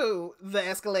through the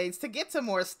Escalades to get to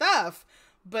more stuff.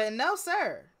 But no,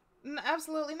 sir.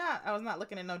 Absolutely not. I was not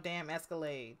looking at no damn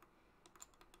Escalade.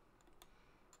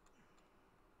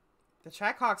 The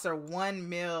Trackhawks are 1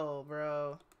 mil,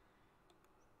 bro.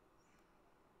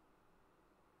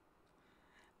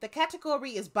 The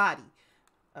category is body.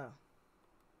 Oh.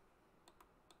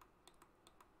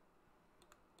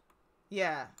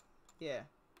 Yeah. Yeah.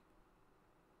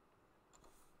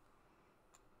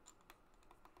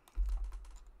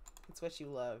 It's what you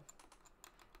love.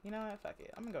 You know what? Fuck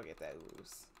it. I'm gonna go get that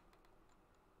ooze.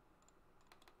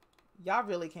 Y'all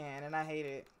really can, and I hate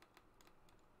it.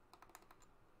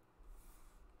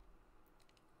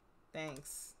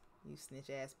 Thanks, you snitch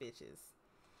ass bitches.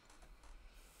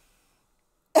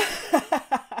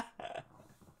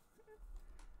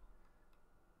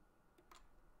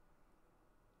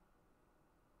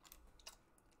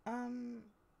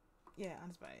 Yeah, I'll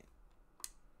just buy it.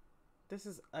 This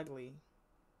is ugly.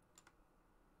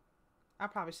 I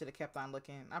probably should have kept on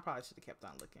looking.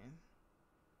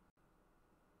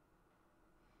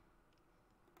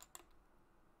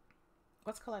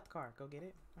 Let's collect the car. Go get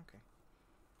it. Okay.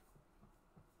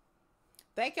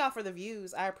 Thank y'all for the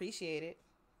views. I appreciate it.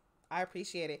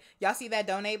 Y'all see that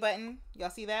donate button?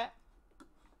 Y'all see that?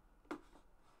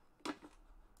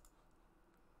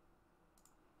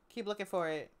 Keep looking for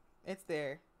it. It's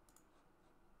there.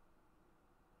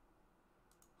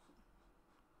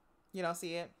 You don't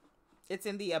see it? It's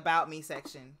in the About Me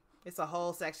section. It's a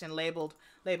whole section labeled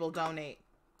donate.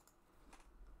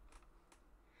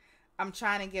 I'm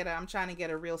trying to get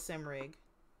a real sim rig.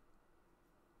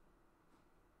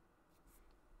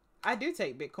 I do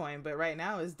take Bitcoin, but right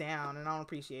now it's down and I don't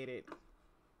appreciate it.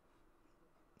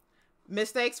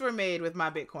 Mistakes were made with my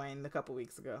Bitcoin a couple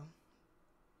weeks ago.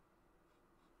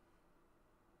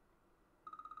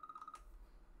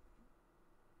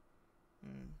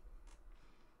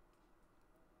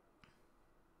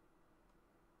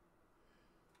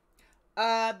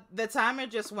 The timer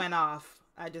just went off.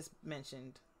 I just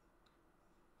mentioned.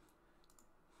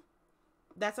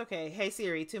 That's okay. Hey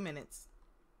Siri, 2 minutes.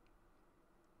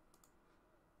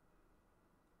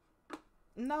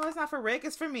 No, it's not for Rick.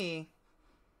 It's for me.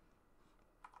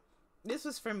 This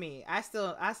was for me. I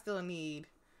still need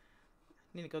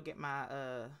to go get my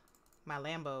my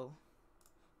Lambo.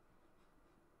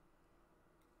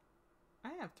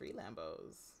 I have 3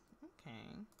 Lambos.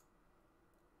 Okay.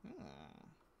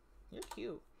 You're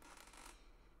cute.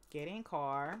 Get in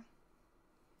car.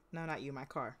 No, not you. My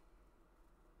car.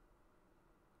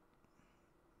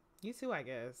 You too, I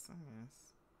guess.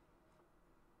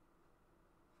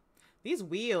 These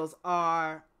wheels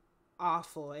are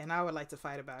awful, and I would like to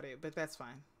fight about it, but that's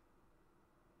fine.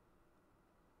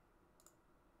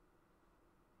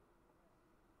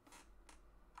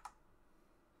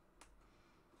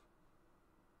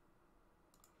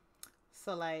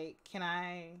 So, like, can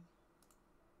I...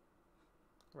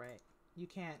 Right. You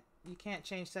can't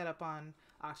change setup on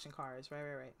auction cars.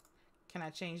 Right. Can I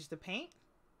change the paint?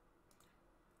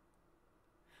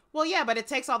 Well, yeah, but it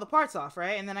takes all the parts off,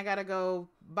 right? And then I gotta go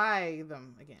buy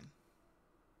them again.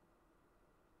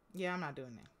 Yeah, I'm not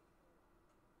doing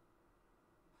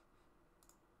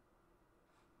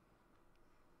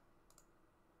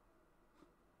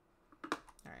that.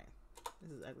 Alright.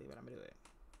 This is ugly, but I'm gonna do it.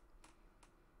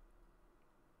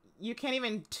 You can't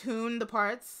even tune the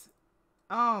parts?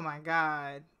 Oh my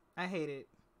god. I hate it.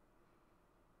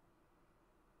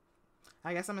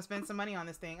 I guess I'm gonna spend some money on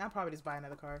this thing. I'll probably just buy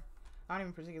another car. I don't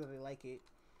even particularly like it.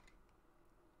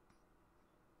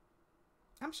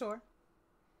 I'm sure.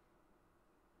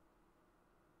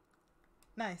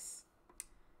 Nice.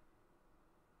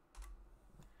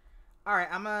 Alright,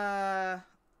 I'm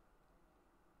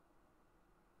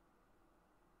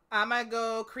gonna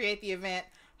go create the event.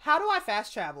 How do I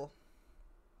fast travel?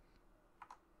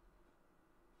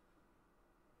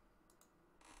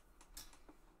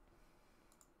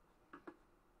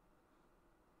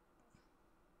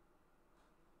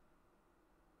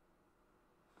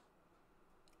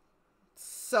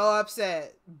 so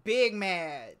upset. Big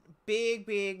mad.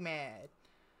 Big mad.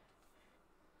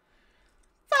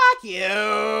 Fuck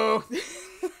you.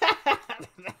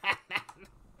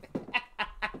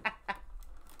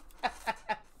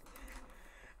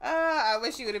 I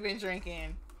wish you would have been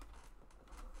drinking.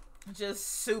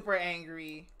 Just super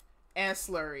angry and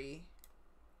slurry.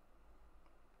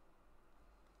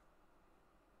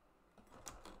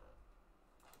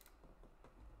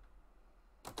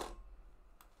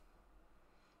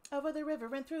 Over the river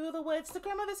and through the woods to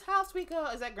grandmother's house we go.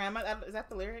 Is that grandma? Is that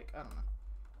the lyric? I don't know.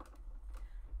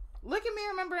 Look at me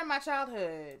remembering my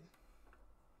childhood.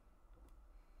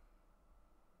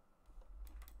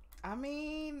 I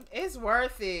mean, it's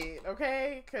worth it,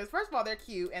 okay? Because first of all, they're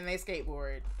cute and they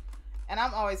skateboard. And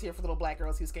I'm always here for little black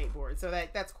girls who skateboard. So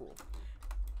that's cool.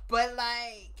 But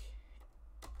like,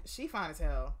 she fine as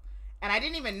hell. And I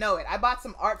didn't even know it. I bought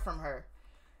some art from her.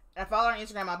 I follow her on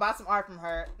Instagram. I bought some art from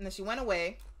her. And then she went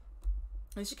away.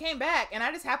 And she came back. And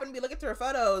I just happened to be looking through her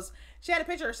photos. She had a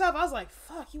picture of herself. I was like,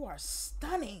 fuck, you are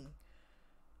stunning.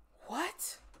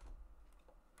 What?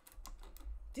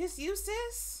 This you,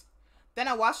 sis? Then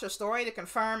I watched her story to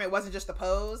confirm it wasn't just a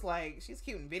pose. Like, she's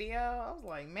cute in video. I was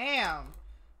like, ma'am,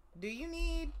 do you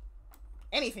need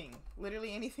anything?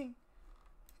 Literally anything?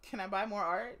 Can I buy more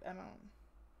art? I don't...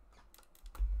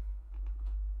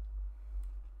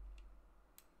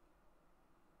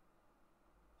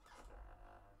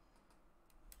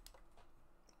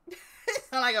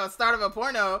 Sound like a start of a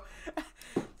porno.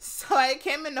 So I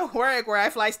came into work where I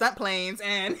fly stunt planes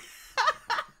and...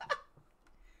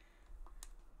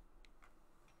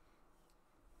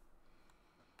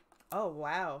 Oh,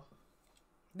 wow.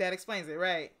 That explains it,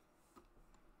 right?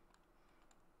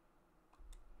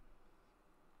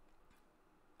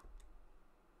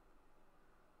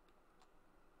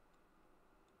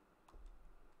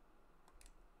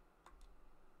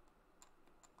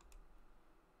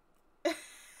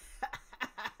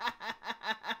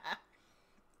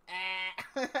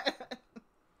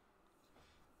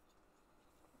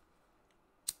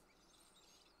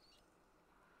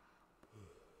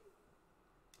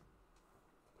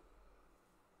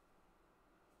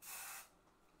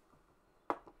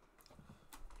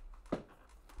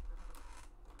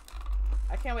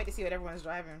 I can't wait to see what everyone's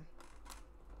driving.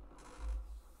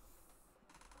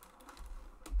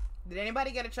 Did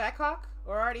anybody get a Trackhawk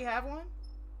or already have one?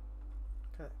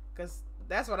 Because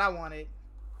that's what I wanted.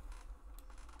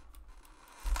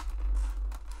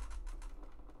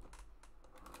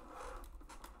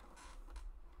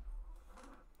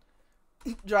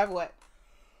 Drive what?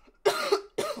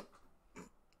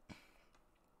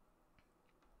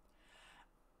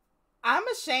 I'm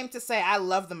ashamed to say I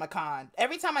love the Macan.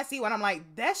 Every time I see one, I'm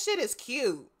like, that shit is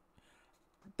cute.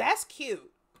 That's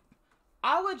cute.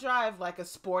 I would drive like a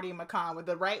sporty Macan with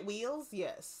the right wheels.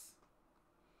 Yes.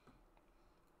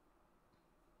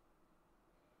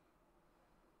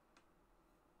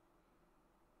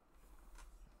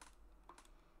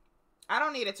 I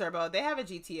don't need a turbo. They have a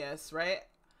GTS, right?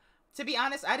 To be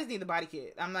honest, I just need the body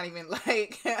kit. I'm not even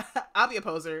like, I'll be a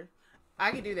poser.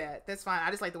 I can do that. That's fine.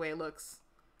 I just like the way it looks.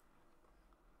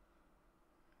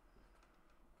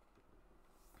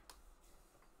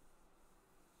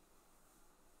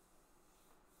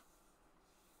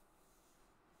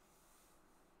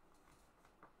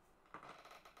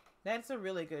 That's a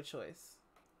really good choice.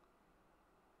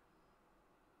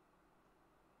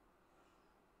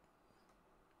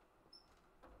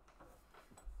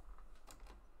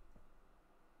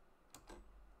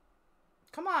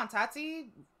 Come on,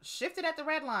 Tati. Shift it at the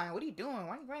red line. What are you doing?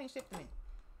 Why are you running shifting it?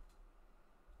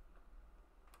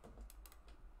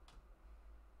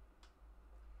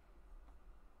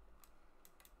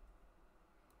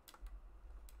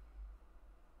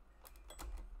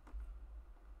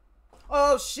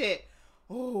 Oh, shit.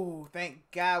 Oh, thank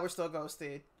God we're still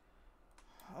ghosted.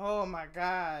 Oh, my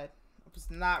God. I was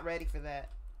not ready for that.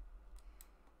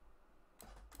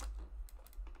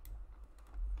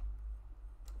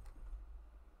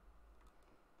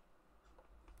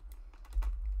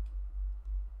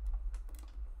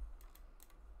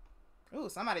 Ooh,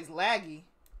 somebody's laggy.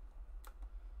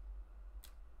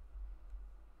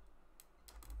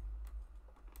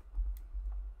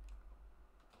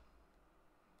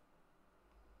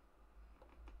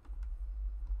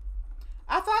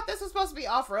 I thought this was supposed to be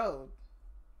off-road.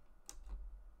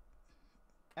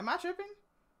 Am I tripping?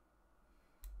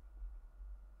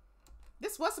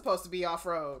 This was supposed to be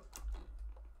off-road.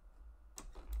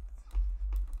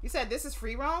 You said this is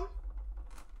free roam?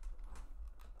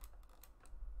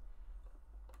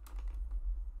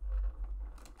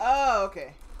 Oh,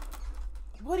 okay.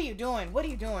 What are you doing? What are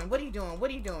you doing? What are you doing? What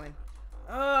are you doing?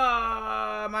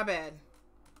 Oh, my bad.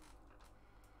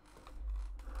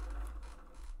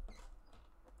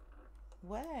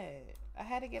 What? I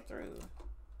had to get through.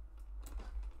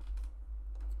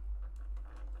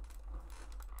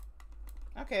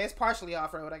 Okay, it's partially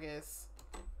off-road, I guess.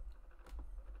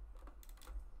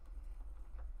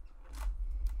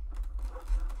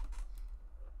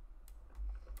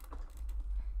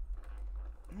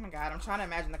 Oh my god, I'm trying to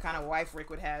imagine the kind of wife Rick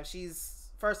would have. She's,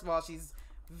 first of all, she's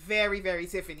very, very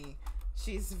Tiffany.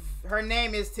 Her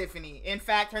name is Tiffany. In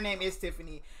fact, her name is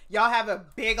Tiffany. Y'all have a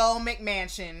big old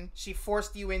McMansion. She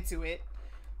forced you into it.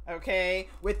 Okay?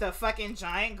 With the fucking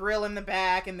giant grill in the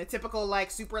back and the typical,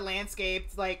 like, super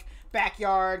landscaped, like,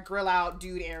 backyard grill out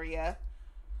dude area.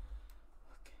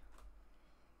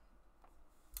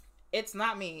 It's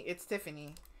not me. It's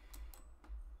Tiffany.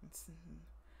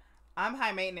 I'm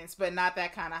high maintenance, but not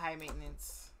that kind of high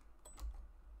maintenance.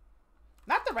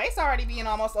 Not the race already being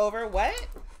almost over. What?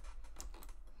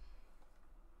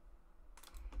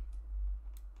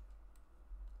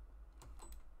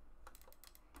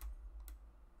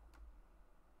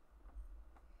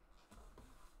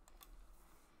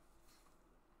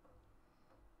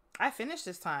 I finished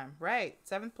this time. Right.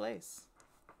 7th place.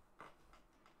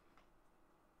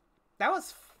 That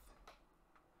was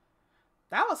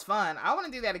fun. I want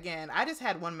to do that again. I just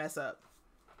had one mess up.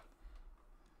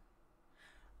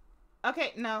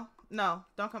 Okay, no.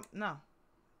 Don't come. No.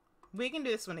 We can do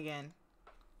this one again.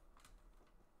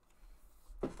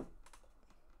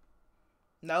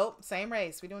 Nope. Same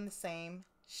race. We're doing the same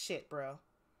shit, bro.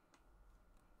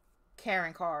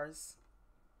 Karen cars.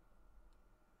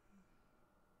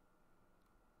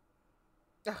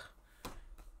 Ugh.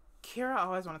 Kira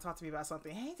always want to talk to me about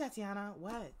something. Hey, Tatiana.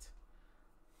 What?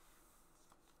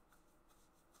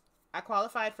 I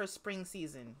qualified for spring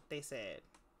season, they said.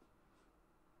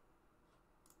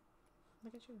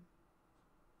 Look at you.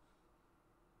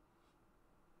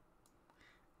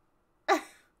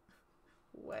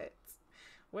 What?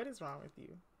 What is wrong with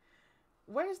you?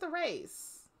 Where's the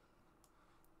race?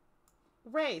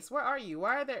 Race, where are you?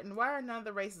 Why are none of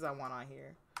the races I want on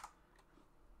here?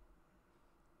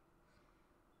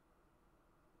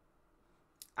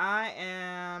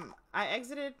 I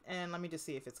exited, and let me just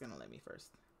see if it's gonna let me first.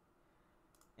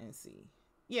 And see.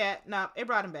 Yeah, no, it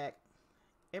brought him back.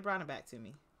 It brought him back to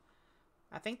me.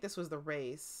 I think this was the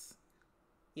race.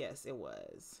 Yes, it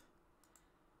was.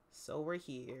 So we're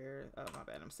here. Oh, my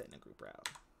bad. I'm setting a group route.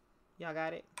 Y'all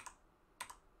got it?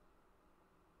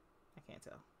 I can't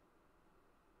tell.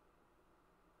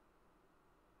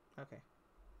 Okay.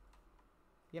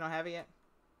 You don't have it yet?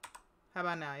 How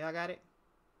about now? Y'all got it?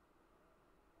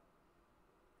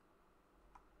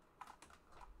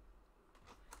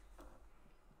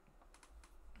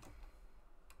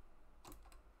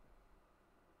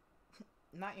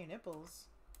 Not your nipples.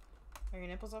 Are your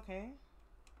nipples okay?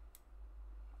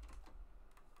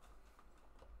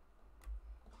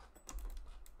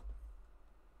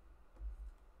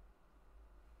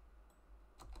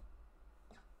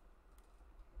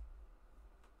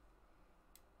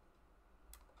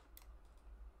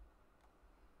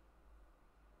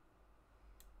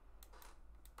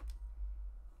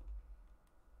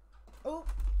 Oh,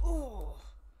 oh.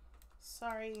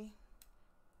 Sorry.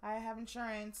 I have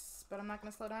insurance, but I'm not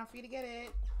going to slow down for you to get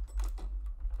it.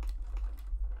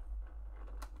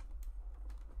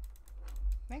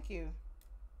 Thank you.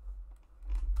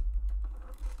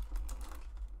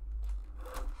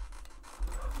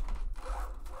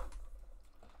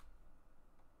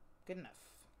 Good enough.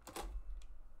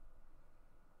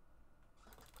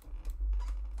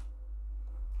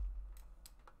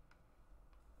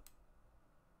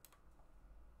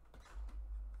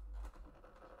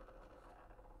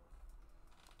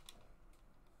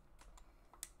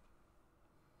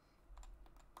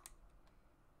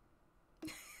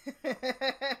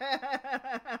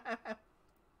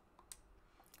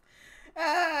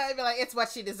 I'd be like, it's what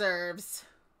she deserves.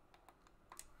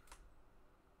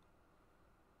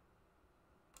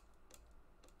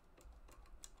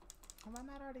 Have I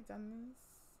not already done this?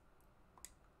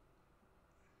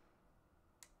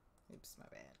 Oops, my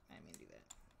bad. I didn't mean to do that.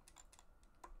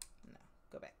 No,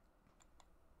 go back.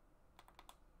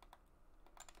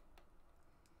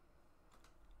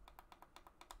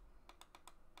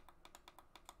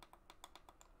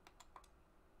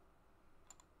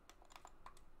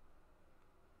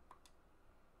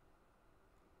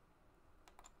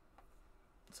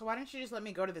 So why didn't you just let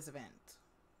me go to this event?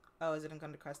 Oh, is it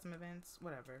under custom events?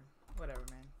 Whatever. Whatever,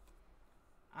 man.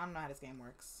 I don't know how this game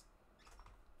works.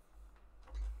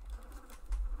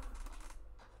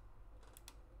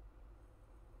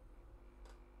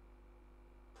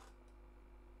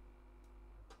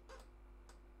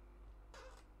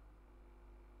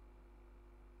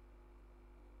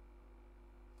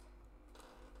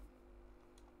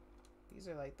 These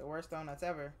are like the worst donuts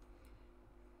ever.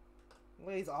 Look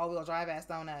at these all-wheel drive ass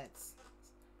donuts.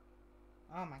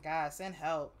 Oh my god, send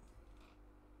help.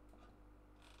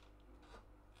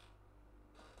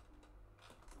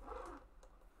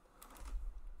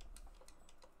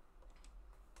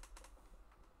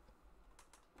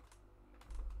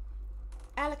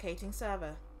 Allocating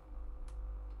server.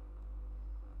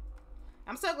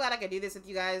 I'm so glad I could do this with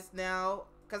you guys now,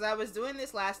 because I was doing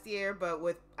this last year, but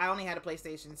I only had a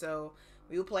PlayStation, so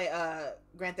we would play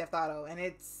Grand Theft Auto, and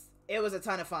it was a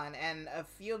ton of fun, and a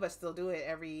few of us still do it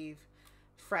every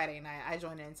Friday night. I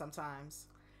join in sometimes,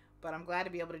 but I'm glad to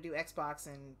be able to do Xbox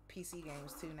and PC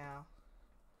games too now.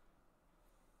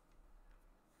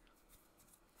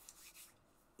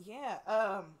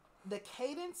 Yeah, the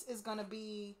cadence is gonna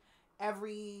be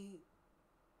every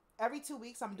 2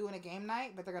 weeks I'm doing a game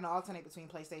night, but they're gonna alternate between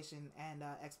PlayStation and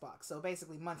Xbox. So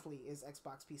basically, monthly is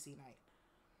Xbox PC night.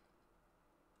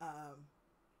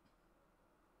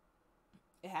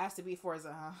 It has to be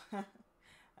Forza, huh?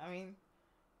 I mean,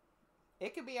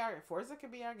 it could be Forza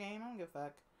could be our game. I don't give a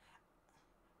fuck.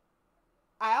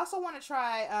 I also want to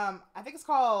try. I think it's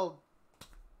called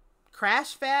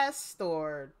Crash Fest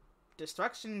or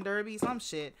Destruction Derby, some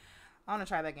shit. I want to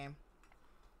try that game.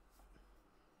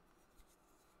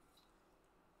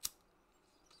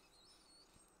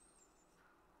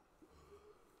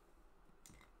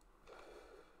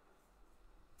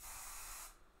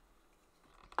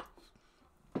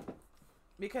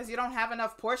 Because you don't have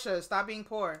enough Porsches. Stop being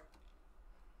poor.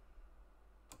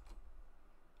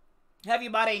 Have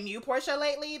you bought a new Porsche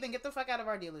lately? Then get the fuck out of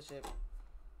our dealership.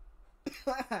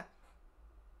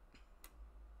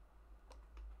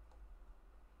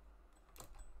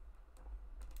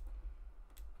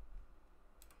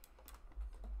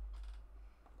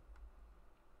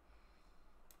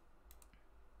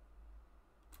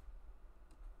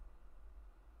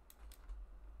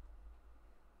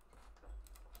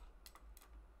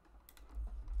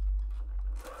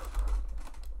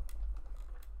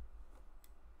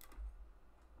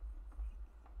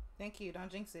 Thank you.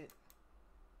 Don't jinx it.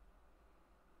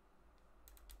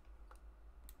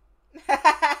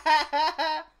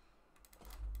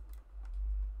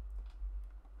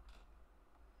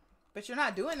 But you're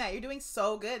not doing that. You're doing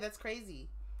so good. That's crazy.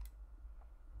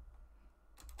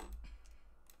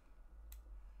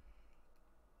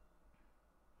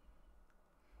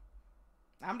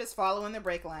 I'm just following the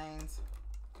brake lines.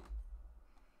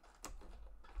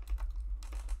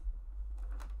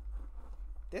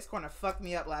 This corner fucked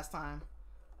me up last time.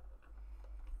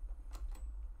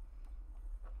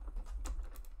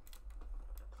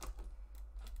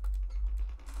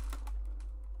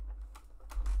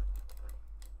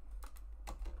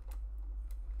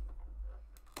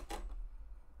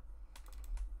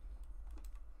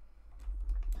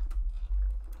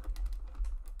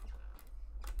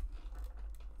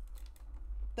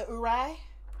 The Urai?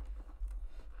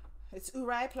 It's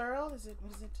Urai plural? Is it,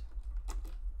 what is it?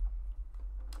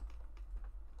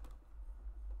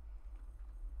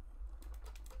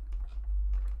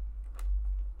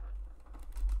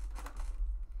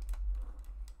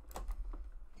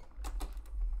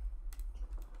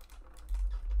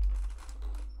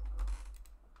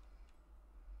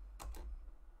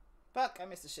 Fuck, I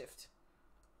missed a shift.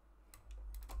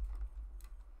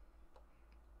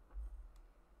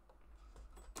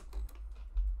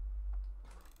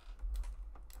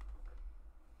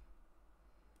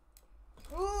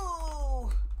 Ooh.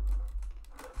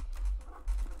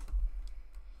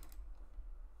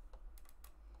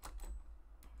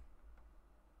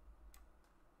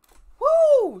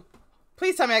 Woo!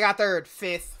 Please tell me I got third.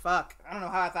 Fifth. Fuck. I don't know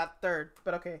how I thought third,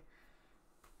 but okay.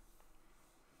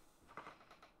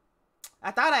 I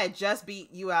thought I had just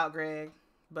beat you out, Greg.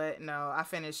 But no, I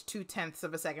finished 0.2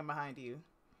 of a second behind you.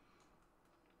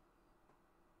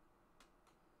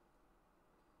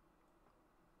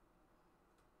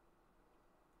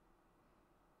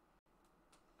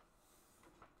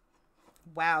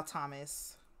 Wow,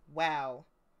 Thomas. Wow.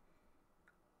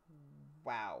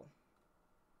 Wow.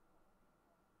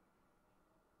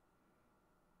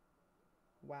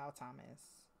 Wow, Thomas.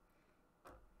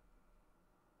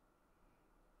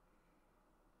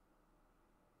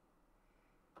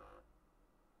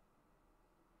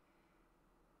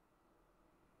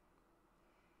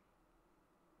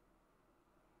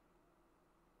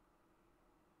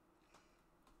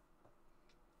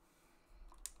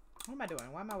 What am I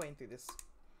doing? Why am I waiting through this?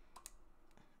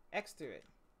 X through it.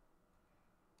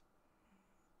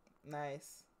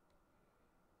 Nice.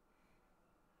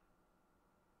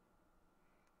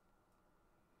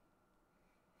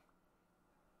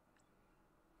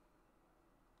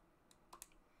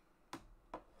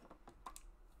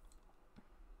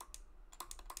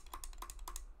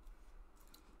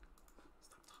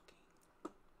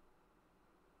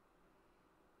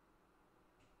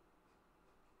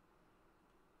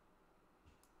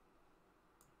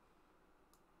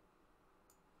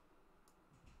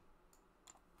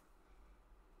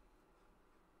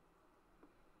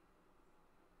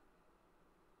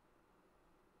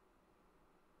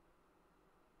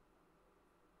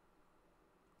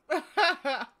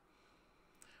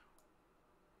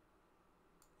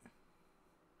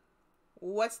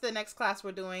 What's the next class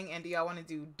we're doing? And do y'all want to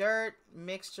do dirt,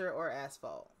 mixture, or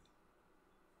asphalt?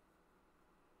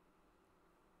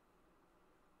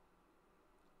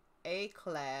 A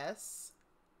class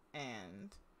and...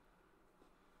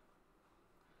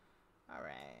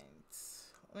 Alright.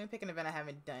 Let me pick an event I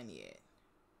haven't done yet.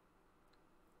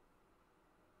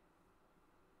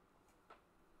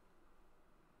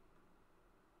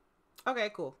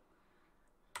 Okay, cool.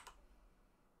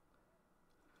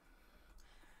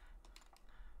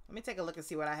 Let me take a look and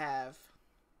see what I have.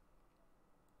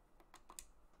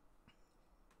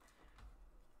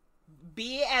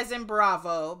 B as in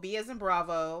Bravo. B as in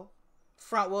Bravo.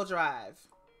 Front wheel drive.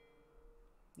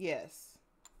 Yes.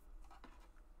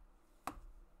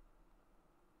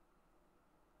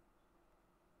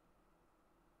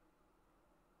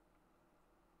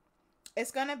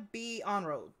 It's gonna be on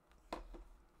road.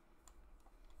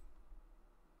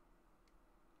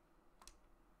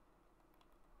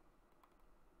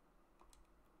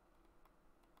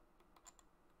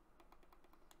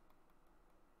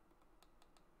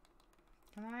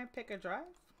 Can I pick a drive?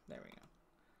 There we go.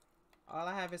 All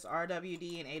I have is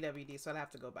RWD and AWD, so I'd have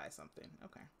to go buy something.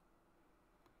 Okay.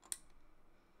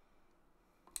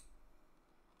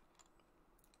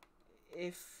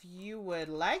 If you would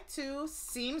like to,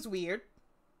 seems weird.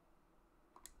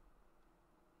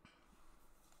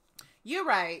 You're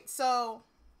right. So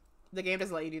the game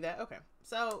doesn't let you do that. Okay.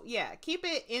 So yeah, keep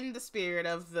it in the spirit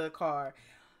of the car.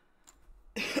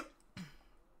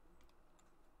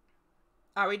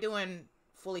 Are we doing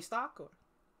fully stock or?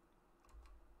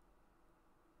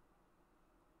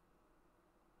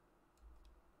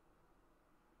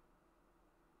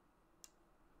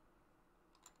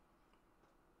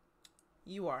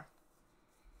 You are.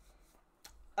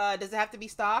 Does it have to be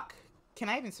stock? Can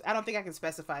I even? I don't think I can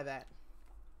specify that.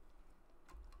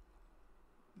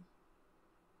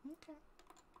 Okay.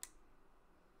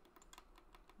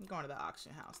 I'm going to the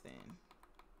auction house then.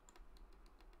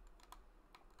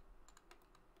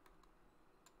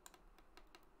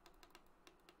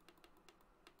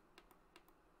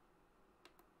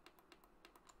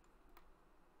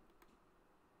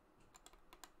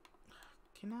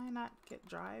 Can I not get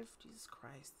drive? Jesus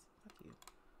Christ. Fuck you.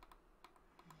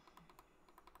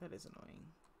 That is annoying.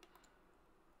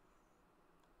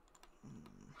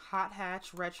 Hot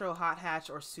hatch, retro hot hatch,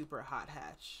 or super hot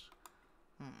hatch?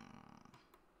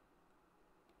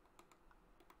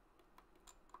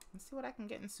 Let's see what I can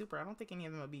get in super. I don't think any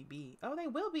of them will be B. Oh, they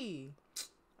will be.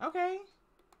 Okay.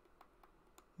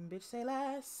 Bitch, say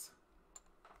less.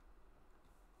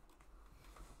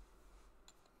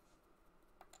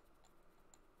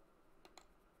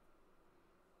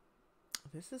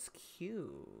 This is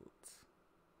cute.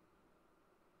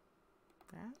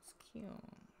 That's cute.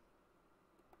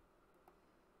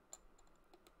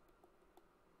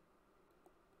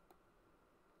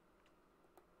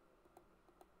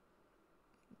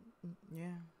 Yeah.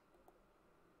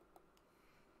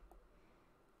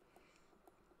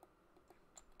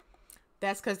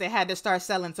 That's because they had to start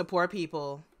selling to poor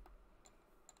people.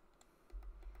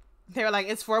 They were like,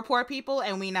 it's for poor people,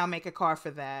 and we now make a car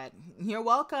for that. You're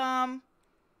welcome.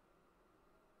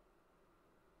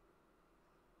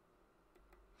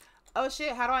 Oh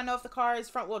shit, how do I know if the car is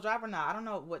front wheel drive or not? I don't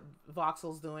know what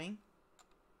Voxel's doing.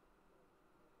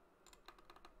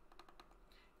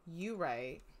 You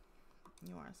right.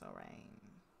 You are so right.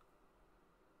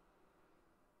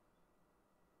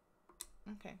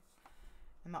 Okay.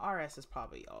 And the RS is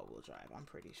probably all-wheel drive, I'm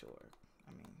pretty sure.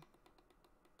 I mean,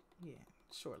 yeah,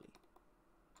 surely.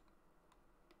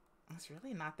 It's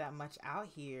really not that much out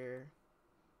here.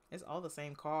 It's all the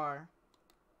same car.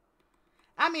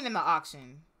 I mean, in the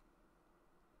auction.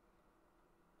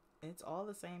 It's all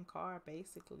the same car,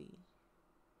 basically.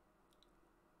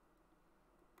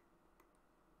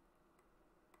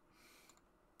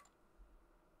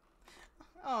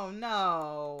 Oh,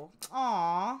 no.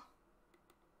 Aw.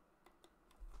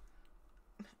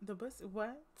 The bus...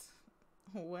 What?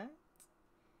 What?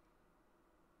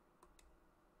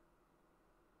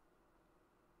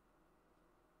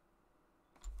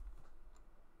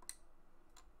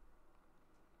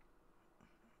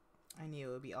 I knew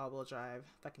it would be all-wheel drive.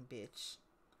 Fucking bitch.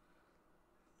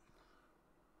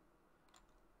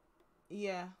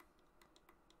 Yeah.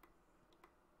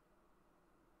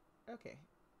 Okay.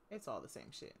 It's all the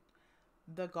same shit.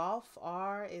 The Golf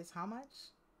R is how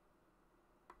much?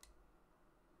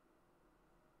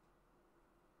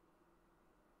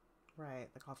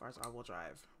 Right. The Golf R is all-wheel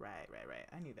drive. Right.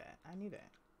 I knew that. I knew that.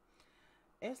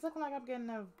 It's looking like I'm getting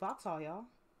a Vauxhall, y'all.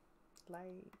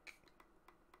 Like...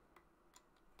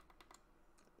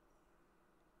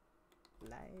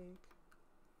 Like.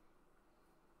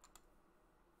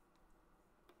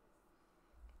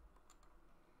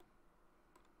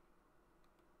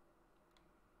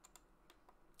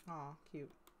 Aw,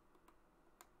 cute.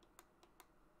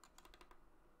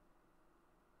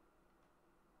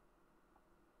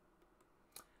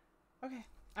 Okay.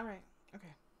 All right. Okay.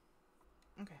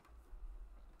 Okay.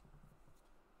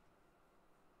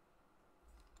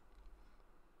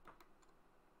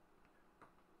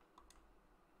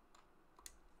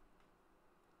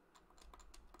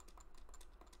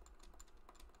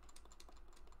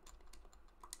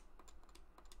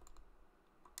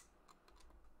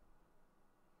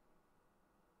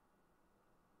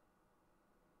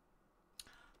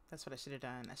 That's what I should have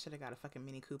done. I should have got a fucking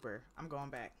Mini Cooper. I'm going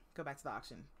back. Go back to the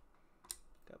auction.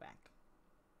 Go back.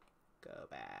 Go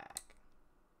back.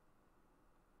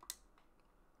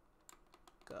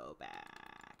 Go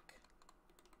back.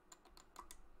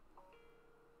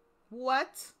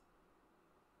 What?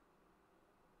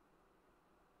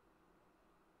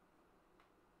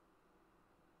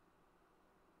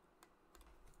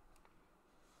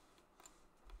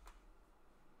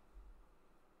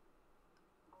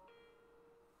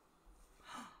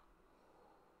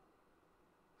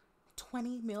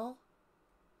 $20 million?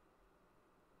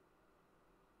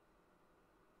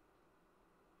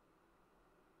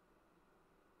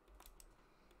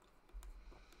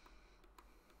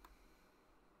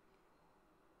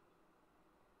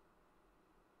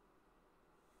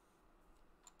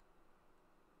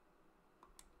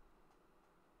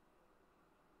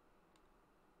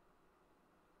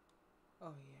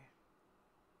 Oh yeah.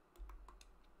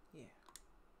 Yeah.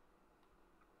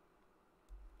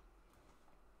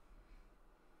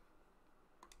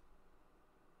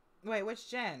 Wait, which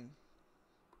gen?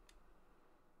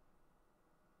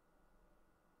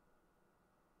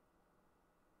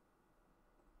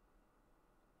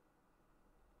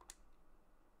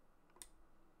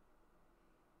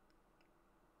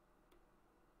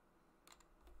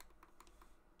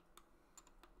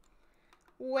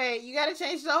 Wait, you gotta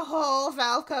change the whole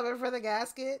valve cover for the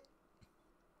gasket?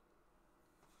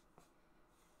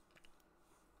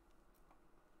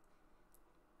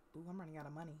 Ooh, I'm running out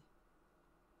of money.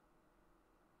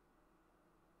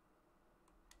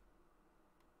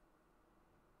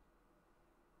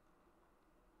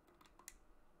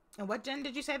 And what gen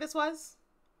did you say this was?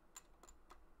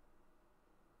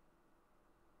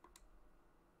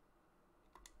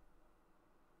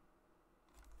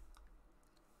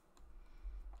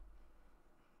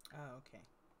 Oh, okay.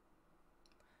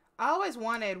 I always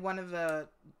wanted one of the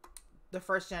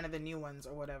first gen of the new ones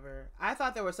or whatever. I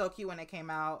thought they were so cute when they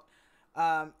came out.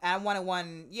 I wanted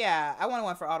one. Yeah, I wanted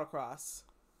one for autocross.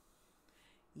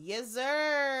 Yes,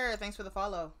 sir. Thanks for the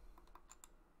follow.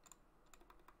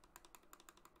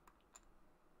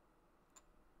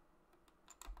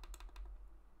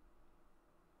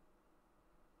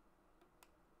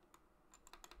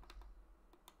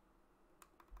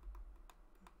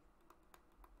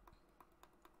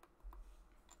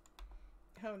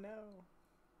 Oh no.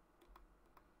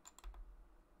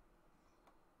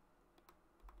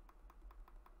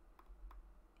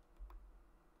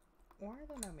 Why are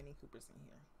there no Mini Coopers in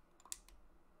here?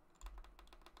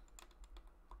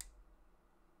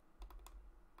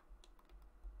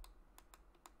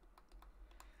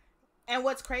 And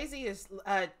what's crazy is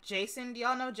Jason. Do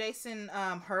y'all know Jason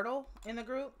Hurdle in the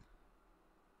group?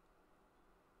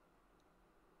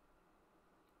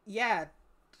 Yeah,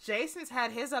 Jason's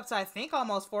had his up to I think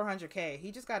almost 400K.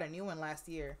 He just got a new one last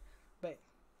year,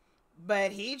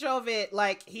 but he drove it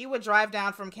like he would drive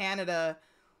down from Canada.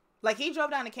 Like he drove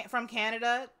down from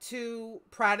Canada to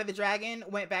Pride of the Dragon,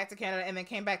 went back to Canada, and then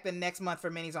came back the next month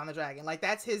for Minis on the Dragon. Like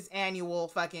that's his annual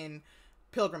fucking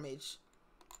pilgrimage.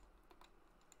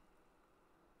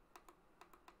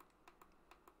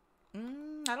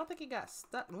 I don't think he got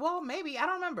stuck. Well, maybe. I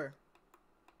don't remember.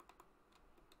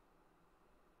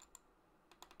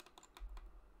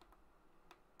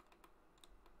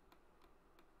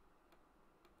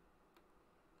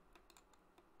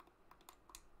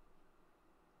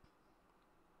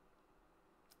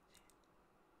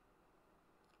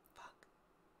 Fuck.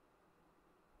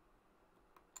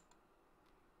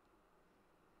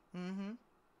 Mm-hmm.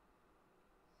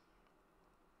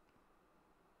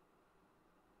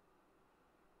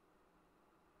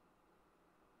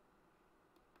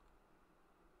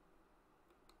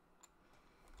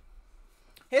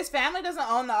 His family doesn't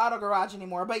own the auto garage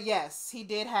anymore, but yes, he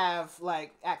did have,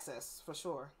 like, access, for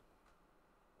sure.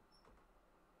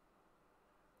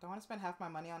 Do I want to spend half my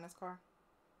money on this car?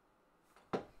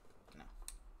 No.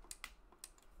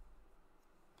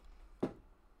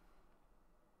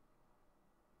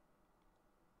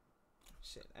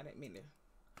 Shit, I didn't mean to.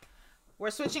 We're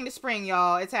switching to spring,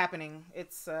 y'all. It's happening.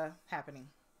 It's happening.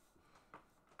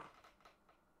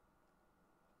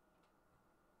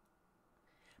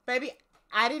 Baby,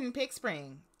 I didn't pick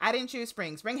spring. I didn't choose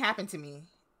spring. Spring happened to me.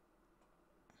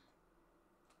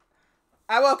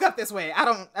 I woke up this way. I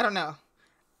don't know.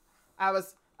 I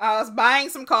was buying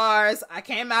some cars. I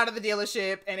came out of the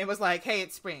dealership and it was like, hey,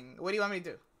 it's spring. What do you want me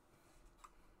to do?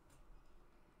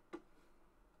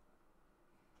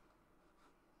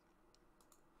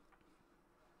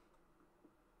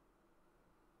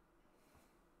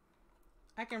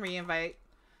 I can re-invite.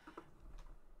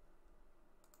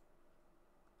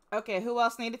 Okay, who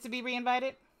else needed to be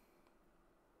re-invited?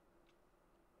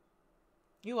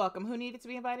 You're welcome. Who needed to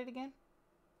be invited again?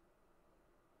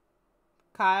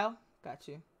 Kyle? Got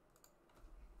you.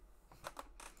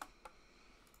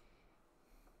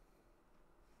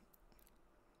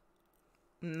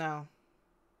 No.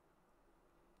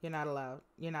 You're not allowed.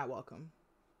 You're not welcome.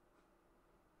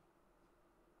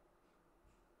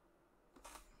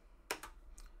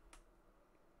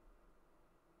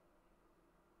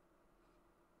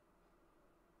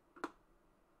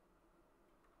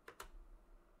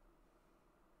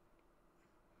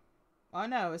 Oh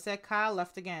no, it said Kyle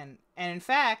left again. And in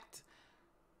fact,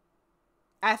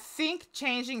 I think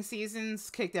changing seasons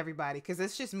kicked everybody because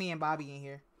it's just me and Bobby in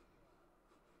here.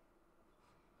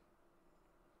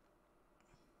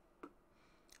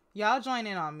 Y'all join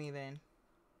in on me then.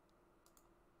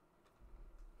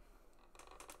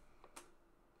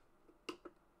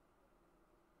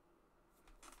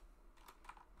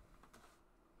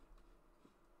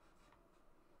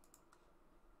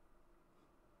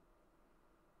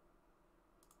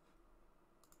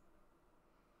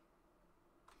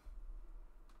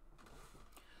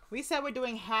 We said we're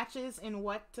doing hatches in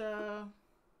what,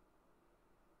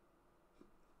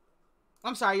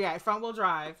 I'm sorry, yeah, front wheel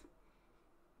drive.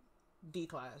 D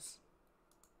class.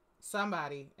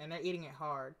 Somebody, and they're eating it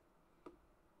hard.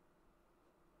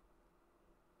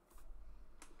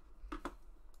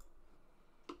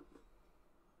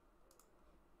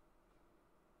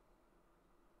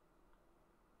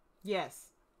 Yes.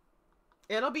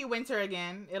 It'll be winter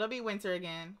again. It'll be winter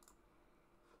again.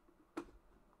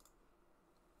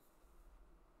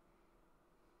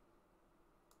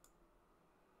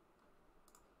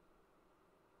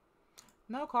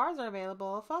 No cars are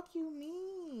available. Fuck you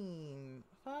mean.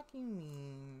 Fuck you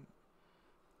mean.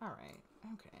 Alright.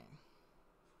 Okay.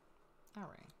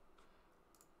 Alright.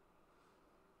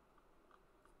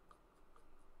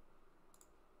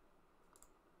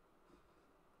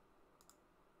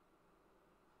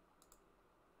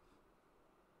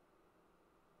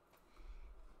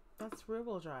 That's rear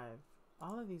wheel drive.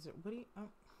 All of these are. What do you. Oh.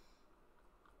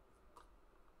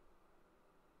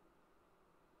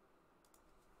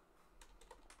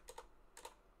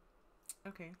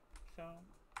 Okay, so.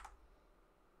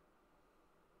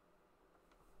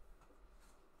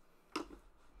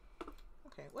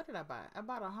 Okay, what did I buy? I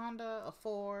bought a Honda, a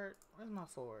Ford. Where's my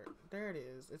Ford? There it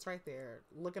is. It's right there.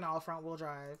 Looking all front wheel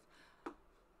drive.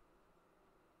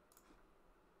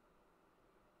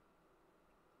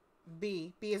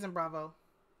 B. B is in Bravo.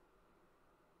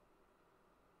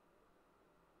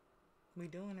 We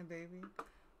doing it, baby.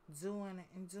 Doing it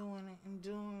and doing it and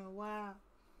doing it. Wow.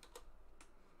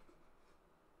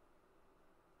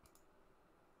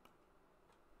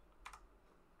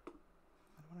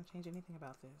 I don't want to change anything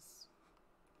about this.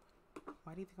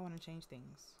 Why do you think I want to change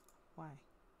things? Why?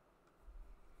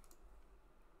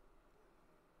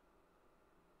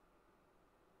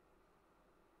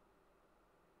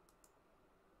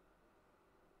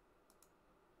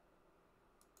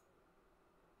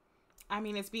 I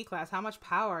mean, it's B class. How much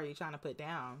power are you trying to put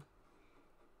down?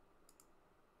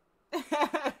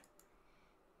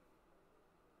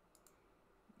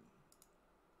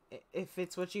 If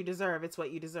it's what you deserve, it's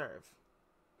what you deserve.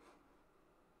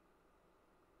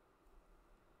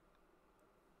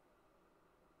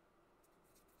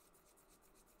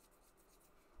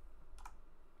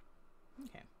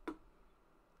 Okay.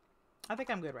 I think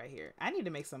I'm good right here. I need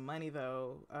to make some money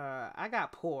though. I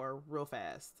got poor real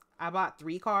fast. I bought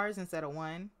 3 cars instead of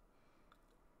 1.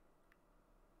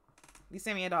 You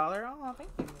sent me $1. Oh, thank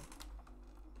you.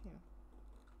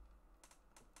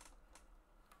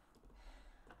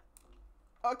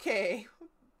 Okay.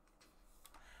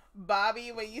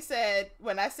 Bobby,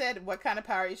 when I said what kind of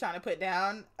power are you trying to put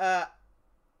down,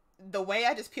 the way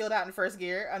I just peeled out in first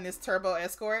gear on this turbo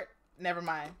Escort, never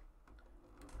mind.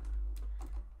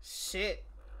 Shit.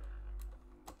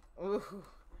 Ooh.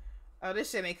 Oh,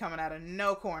 this shit ain't coming out of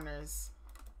no corners.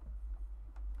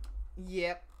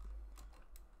 Yep.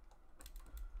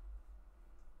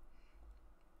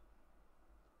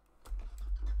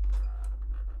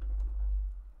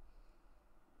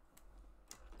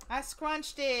 I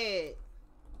scrunched it.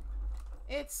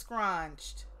 It's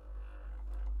scrunched.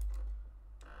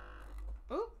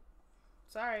 Oop.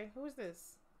 Sorry. Who is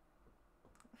this?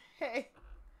 Hey.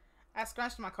 I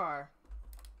scrunched my car.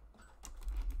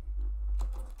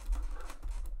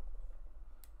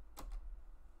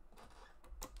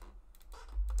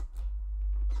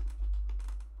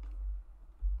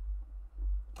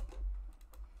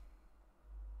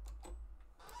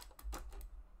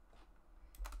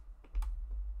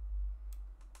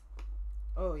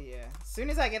 Oh yeah. As soon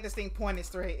as I get this thing pointed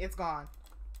straight, it's gone.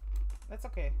 That's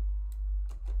okay.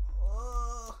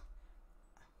 Ugh.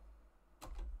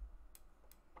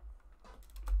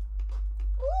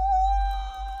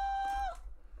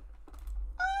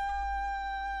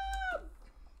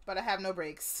 But I have no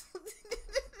brakes.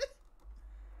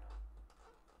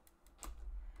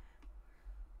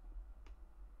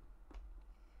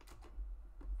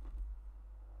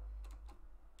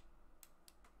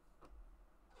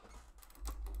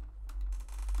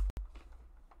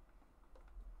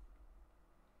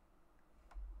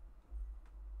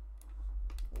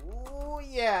 Ooh,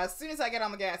 yeah. As soon as I get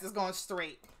on the gas, it's going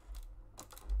straight.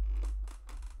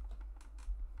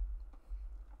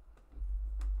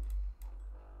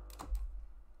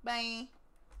 Bang.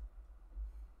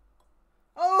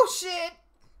 Oh, shit.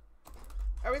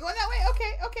 Are we going that way?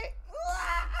 Okay, okay.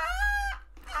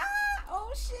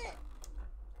 Oh, shit.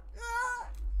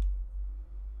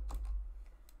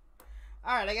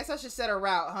 Alright, I guess I should set a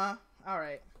route, huh?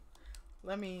 Alright.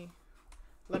 Let me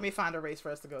find a race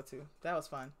for us to go to. That was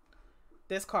fun.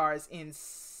 This car is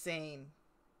insane.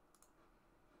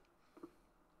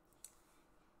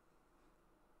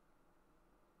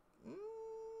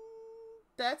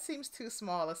 That seems too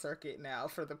small a circuit now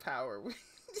for the power.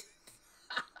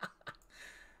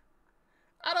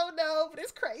 I don't know, but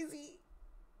it's crazy.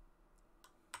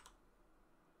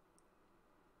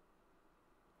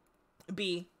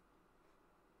 B.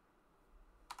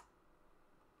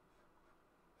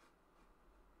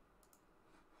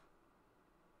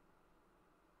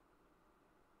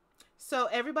 So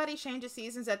everybody changes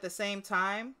seasons at the same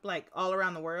time, like all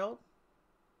around the world?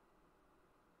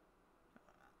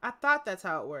 I thought that's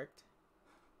how it worked.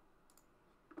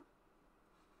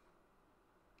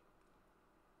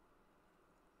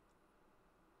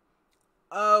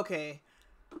 Okay.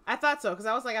 I thought so, because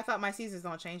I was like, I thought my seasons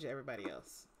don't change to everybody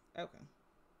else. Okay.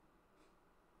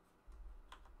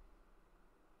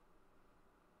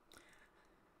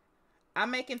 I'm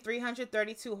making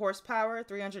 332 horsepower,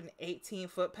 318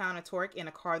 foot-pound of torque in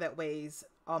a car that weighs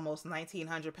almost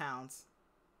 1,900 pounds.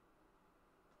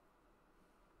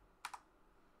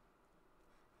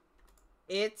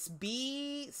 It's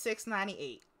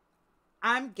B698.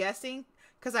 I'm guessing,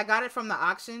 because I got it from the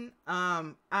auction,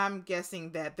 I'm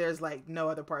guessing that there's like no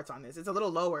other parts on this. It's a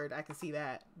little lowered, I can see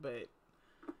that, but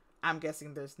I'm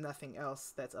guessing there's nothing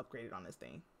else that's upgraded on this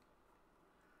thing.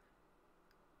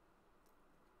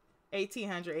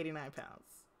 1,889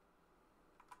 pounds.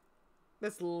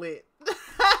 That's lit.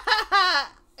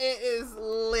 It is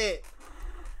lit.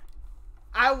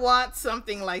 I want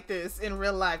something like this in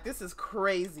real life. This is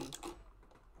crazy.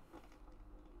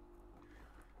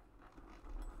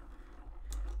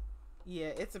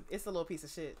 Yeah, it's a little piece of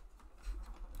shit.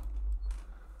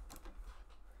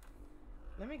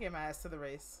 Let me get my ass to the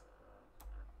race.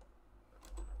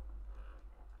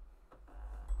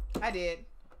 I did.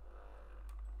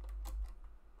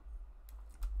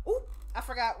 Ooh, I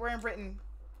forgot we're in Britain.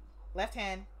 Left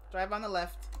hand. Drive on the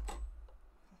left.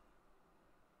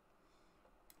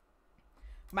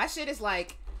 My shit is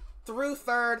like through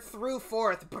third, through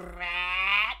fourth.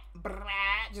 Brat, brat.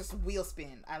 Just wheel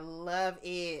spin. I love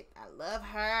it. I love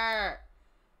her.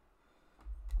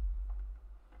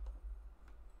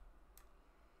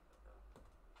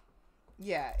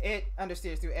 Yeah, it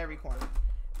understeers through every corner.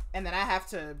 And then I have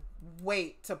to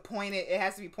wait to point it. It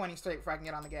has to be pointing straight before I can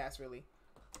get on the gas, really.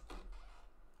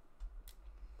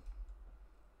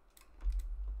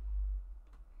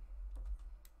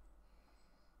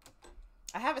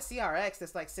 I have a CRX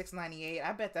that's like 698.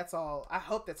 I bet that's all. I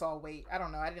hope that's all weight. I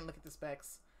don't know. I didn't look at the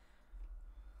specs.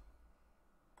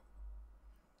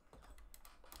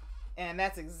 And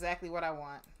that's exactly what I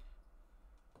want.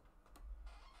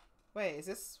 Wait, is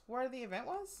this where the event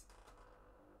was?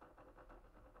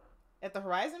 At the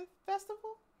Horizon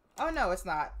Festival? Oh, no, it's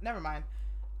not. Never mind.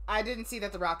 I didn't see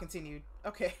that the route continued.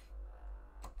 Okay.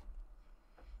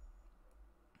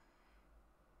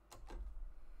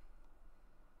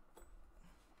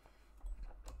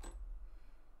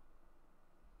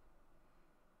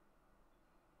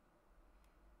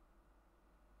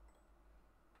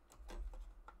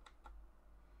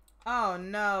 Oh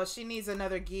no, she needs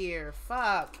another gear.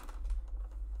 Fuck.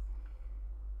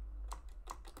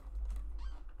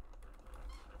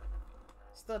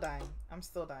 Still dying. I'm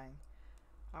still dying.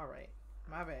 Alright.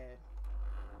 My bad.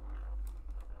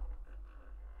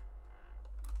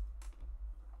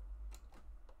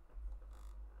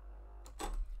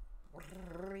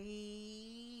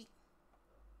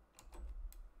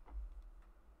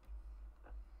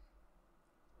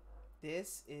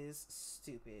 This is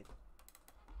stupid.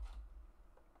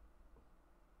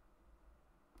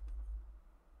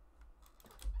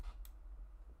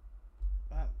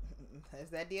 There's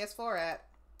that DS4 app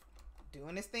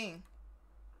doing its thing.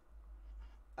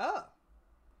 Oh.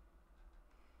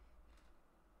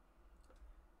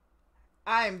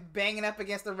 I'm banging up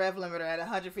against the rev limiter at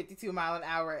 152 mile an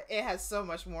hour. It has so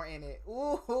much more in it.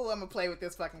 Ooh, I'm gonna play with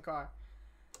this fucking car.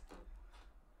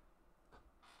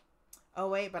 Oh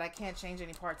wait, but I can't change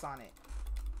any parts on it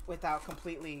without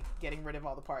completely getting rid of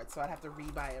all the parts, so I'd have to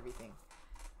rebuy everything.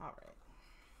 Alright.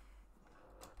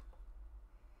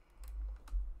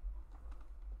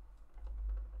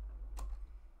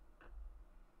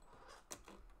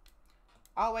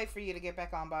 I'll wait for you to get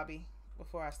back on, Bobby,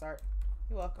 before I start.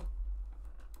 You're welcome.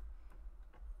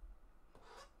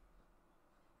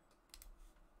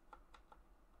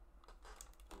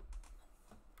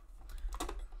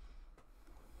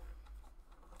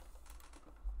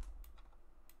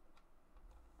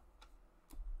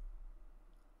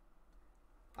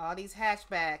 All these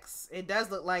hatchbacks. It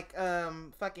does look like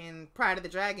fucking Pride of the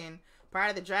Dragon. Pride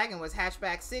of the Dragon was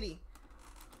Hatchback City.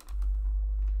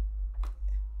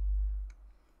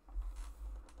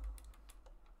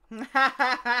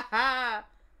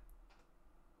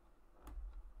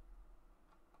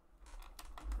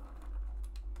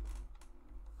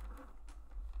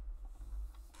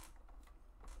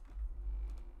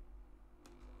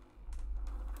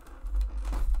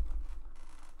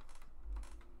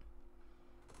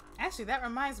 Actually, that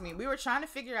reminds me. We were trying to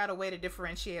figure out a way to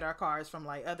differentiate our cars from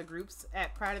like other groups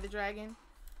at Pride of the Dragon.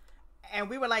 And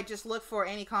we were like, just look for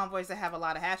any convoys that have a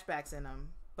lot of hatchbacks in them.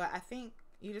 But I think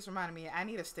you just reminded me, I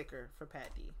need a sticker for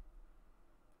PatD.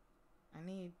 I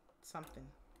need something.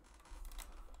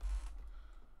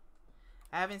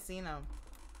 I haven't seen them.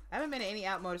 I haven't been to any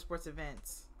Out Motorsports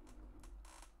events.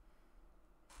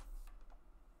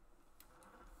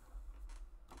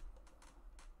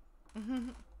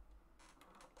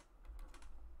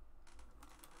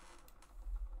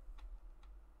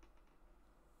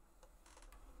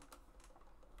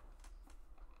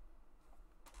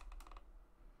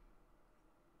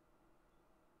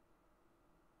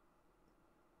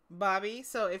 Bobby,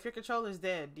 so if your controller's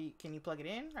dead, can you plug it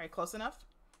in? Are you close enough?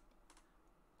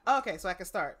 Oh, okay, so I can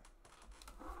start.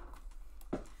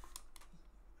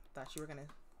 Thought you were gonna...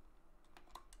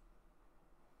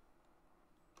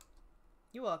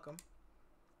 You're welcome.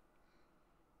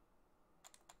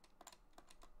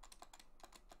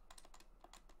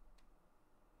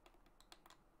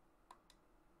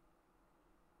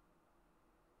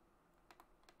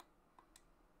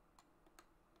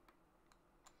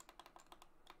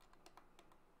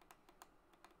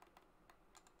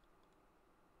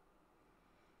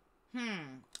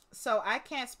 So I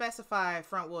can't specify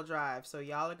front wheel drive, so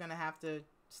y'all are gonna have to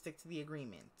stick to the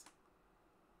agreement.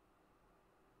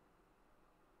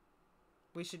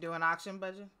 We should do an auction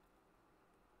budget.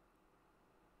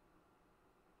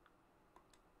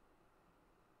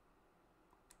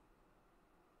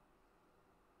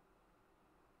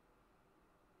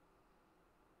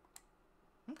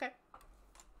 Okay.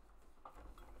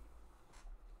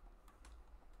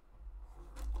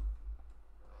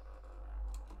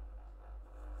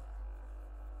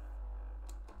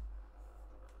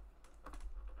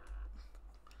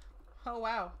 Oh,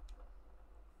 wow.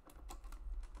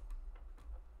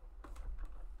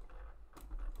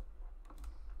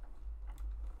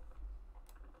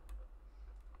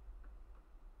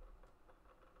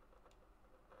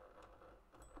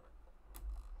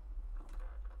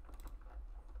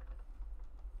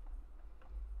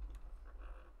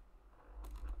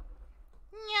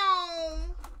 Meow.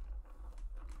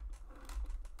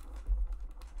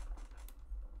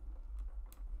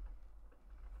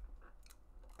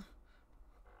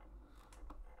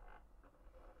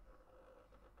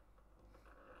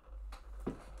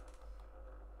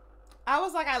 I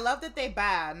was like, I love that they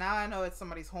bad. Now I know it's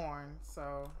somebody's horn,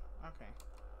 so okay.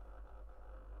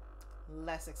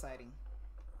 Less exciting.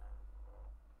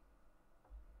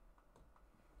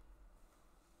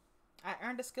 I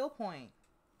earned a skill point.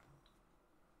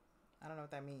 I don't know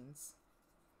what that means.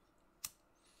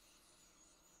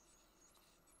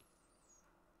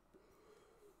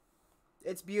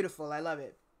 It's beautiful. I love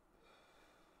it.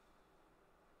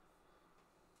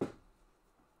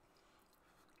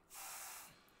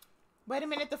 Wait a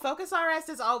minute, the Focus RS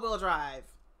is all-wheel drive.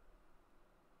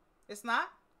 It's not?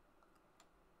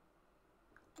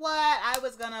 What? I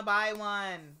was gonna buy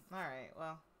one. Alright,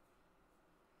 well.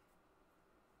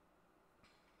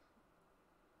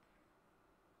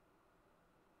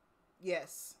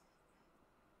 Yes.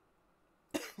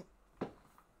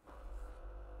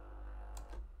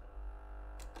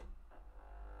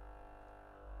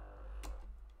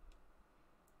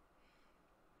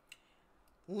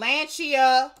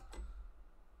 Lancia.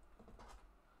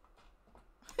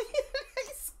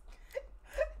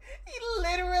 He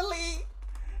literally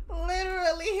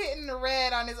hitting the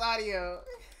red on his audio.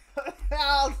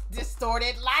 All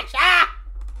distorted. Lancia.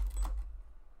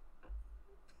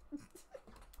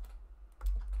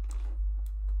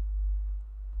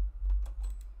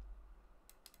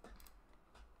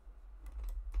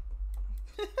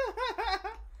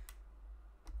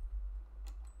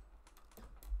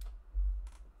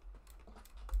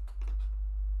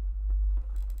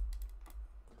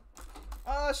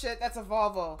 Oh shit, that's a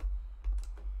Volvo.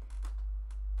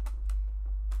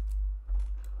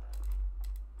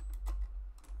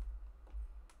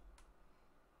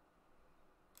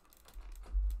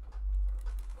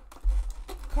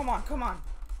 Come on, come on.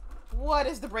 What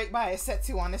is the brake bias set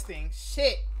to on this thing?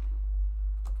 Shit.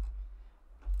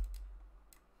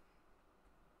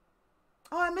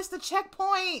 Oh, I missed the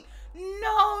checkpoint.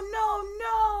 No, no,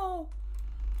 no.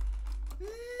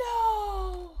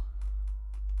 No.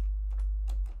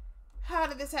 How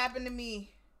did this happen to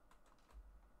me?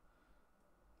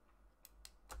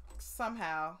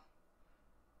 Somehow.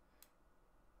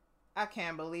 I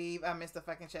can't believe I missed the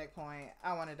fucking checkpoint.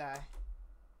 I want to die.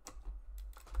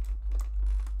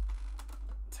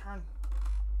 Turn.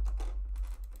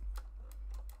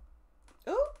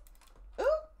 Ooh. Ooh.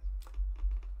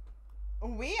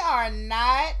 We are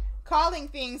not calling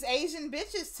things Asian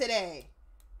bitches today.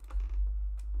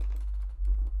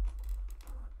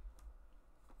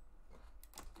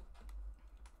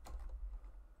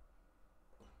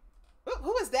 Ooh,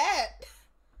 who was that?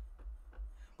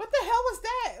 What the hell was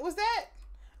that? Was that?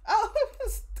 Oh, it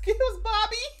was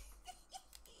Bobby.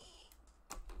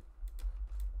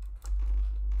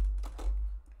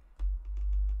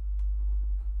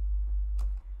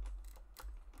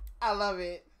 I love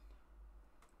it.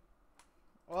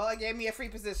 Well, it gave me a free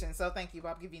position, so thank you,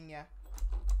 Bob Gavinia.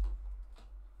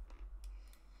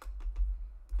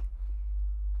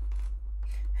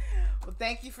 Well,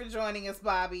 thank you for joining us,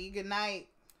 Bobby. Good night.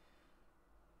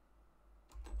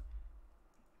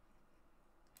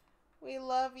 We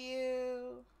love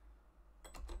you.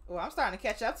 Oh, I'm starting to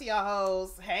catch up to y'all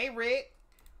hoes. Hey, Rick.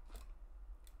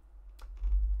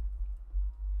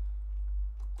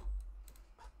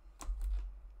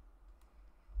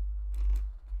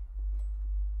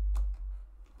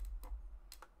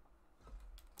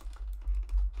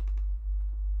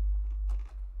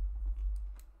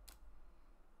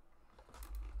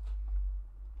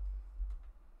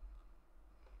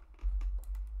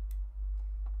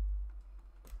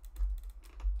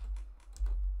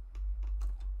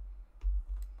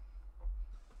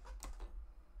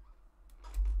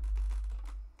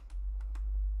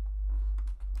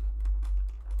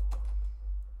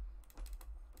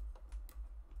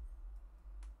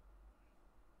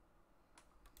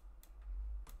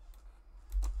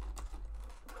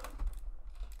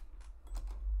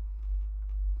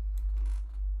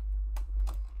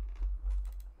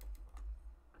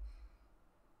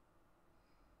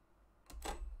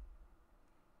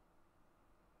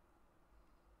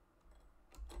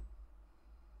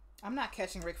 I'm not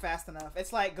catching Rick fast enough.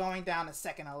 It's like going down a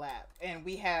second a lap, and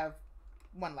we have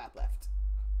 1 lap left.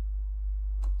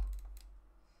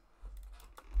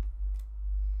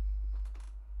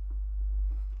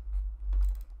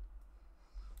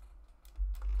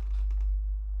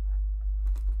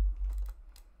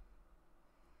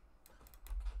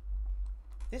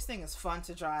 This thing is fun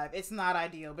to drive. It's not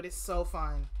ideal, but it's so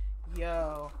fun.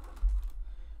 Yo.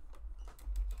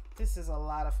 This is a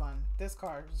lot of fun. This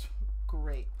car is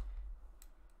great.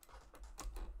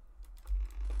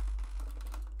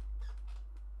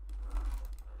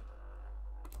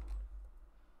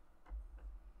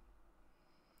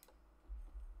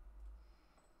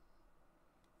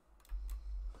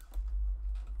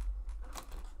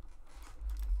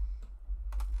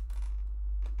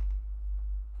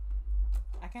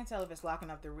 I can't tell if it's locking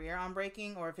up the rear on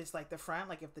braking or if it's like the front,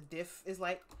 like if the diff is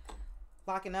like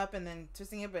locking up and then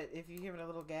twisting it, but if you give it a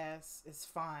little gas, it's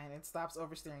fine. It stops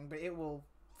oversteering, but it will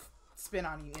spin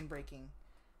on you in braking,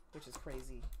 which is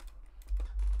crazy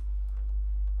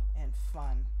and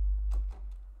fun.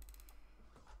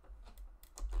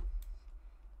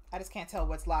 I just can't tell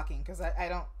what's locking because I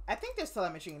don't. I think there's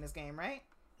telemetry in this game, right?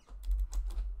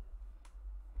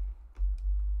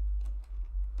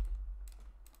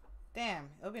 Damn,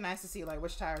 it would be nice to see like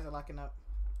which tires are locking up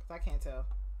because I can't tell.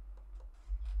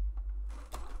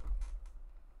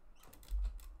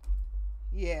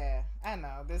 Yeah, I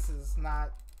know this is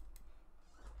not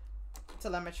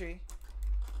telemetry.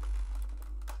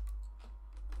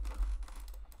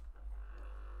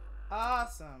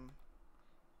 Awesome.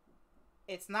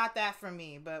 It's not that for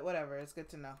me, but whatever. It's good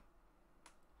to know.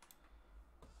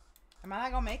 Am I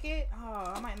not gonna make it? Oh,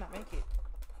 I might not make it.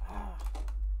 Oh.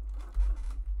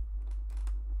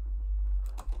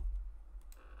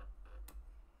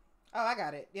 Oh, I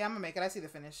got it. Yeah, I'm gonna make it. I see the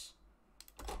finish.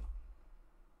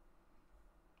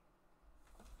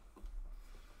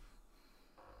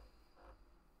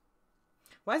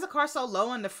 Why is the car so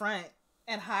low in the front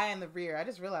and high in the rear? I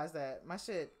just realized that. My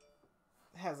shit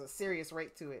has a serious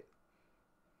rate to it.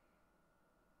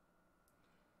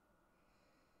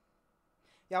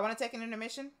 Y'all want to take an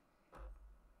intermission?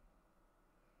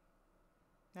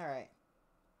 All right.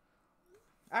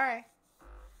 All right.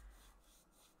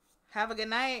 Have a good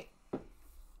night.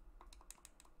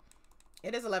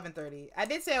 It is 11:30. I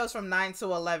did say it was from 9 to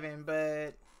 11,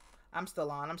 but I'm still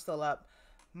on. I'm still up.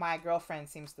 My girlfriend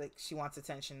seems like she wants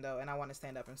attention, though, and I want to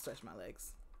stand up and stretch my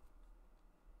legs.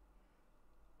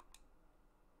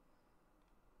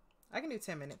 I can do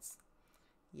 10 minutes.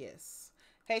 Yes.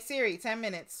 Hey, Siri, 10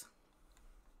 minutes.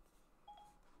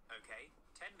 Okay,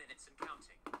 10 minutes and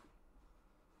counting.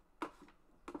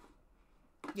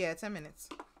 Yeah, 10 minutes.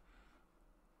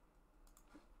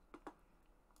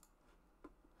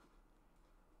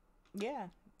 Yeah,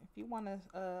 if you want to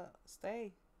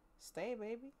stay,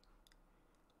 baby.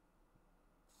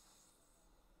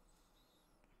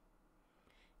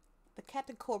 The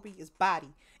category is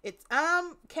body. It's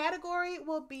category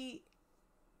will be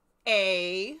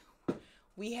A.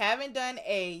 We haven't done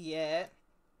A yet.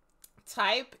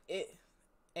 Type it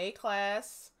A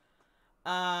class.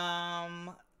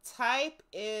 Type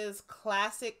is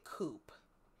classic coupe.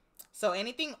 So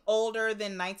anything older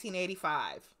than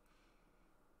 1985.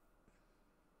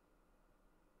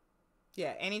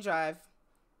 Yeah, any drive.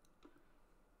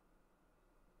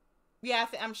 Yeah,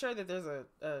 I'm sure that there's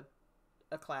a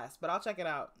class, but I'll check it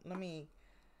out. Let me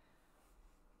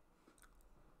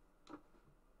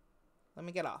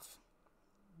get off.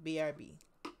 BRB.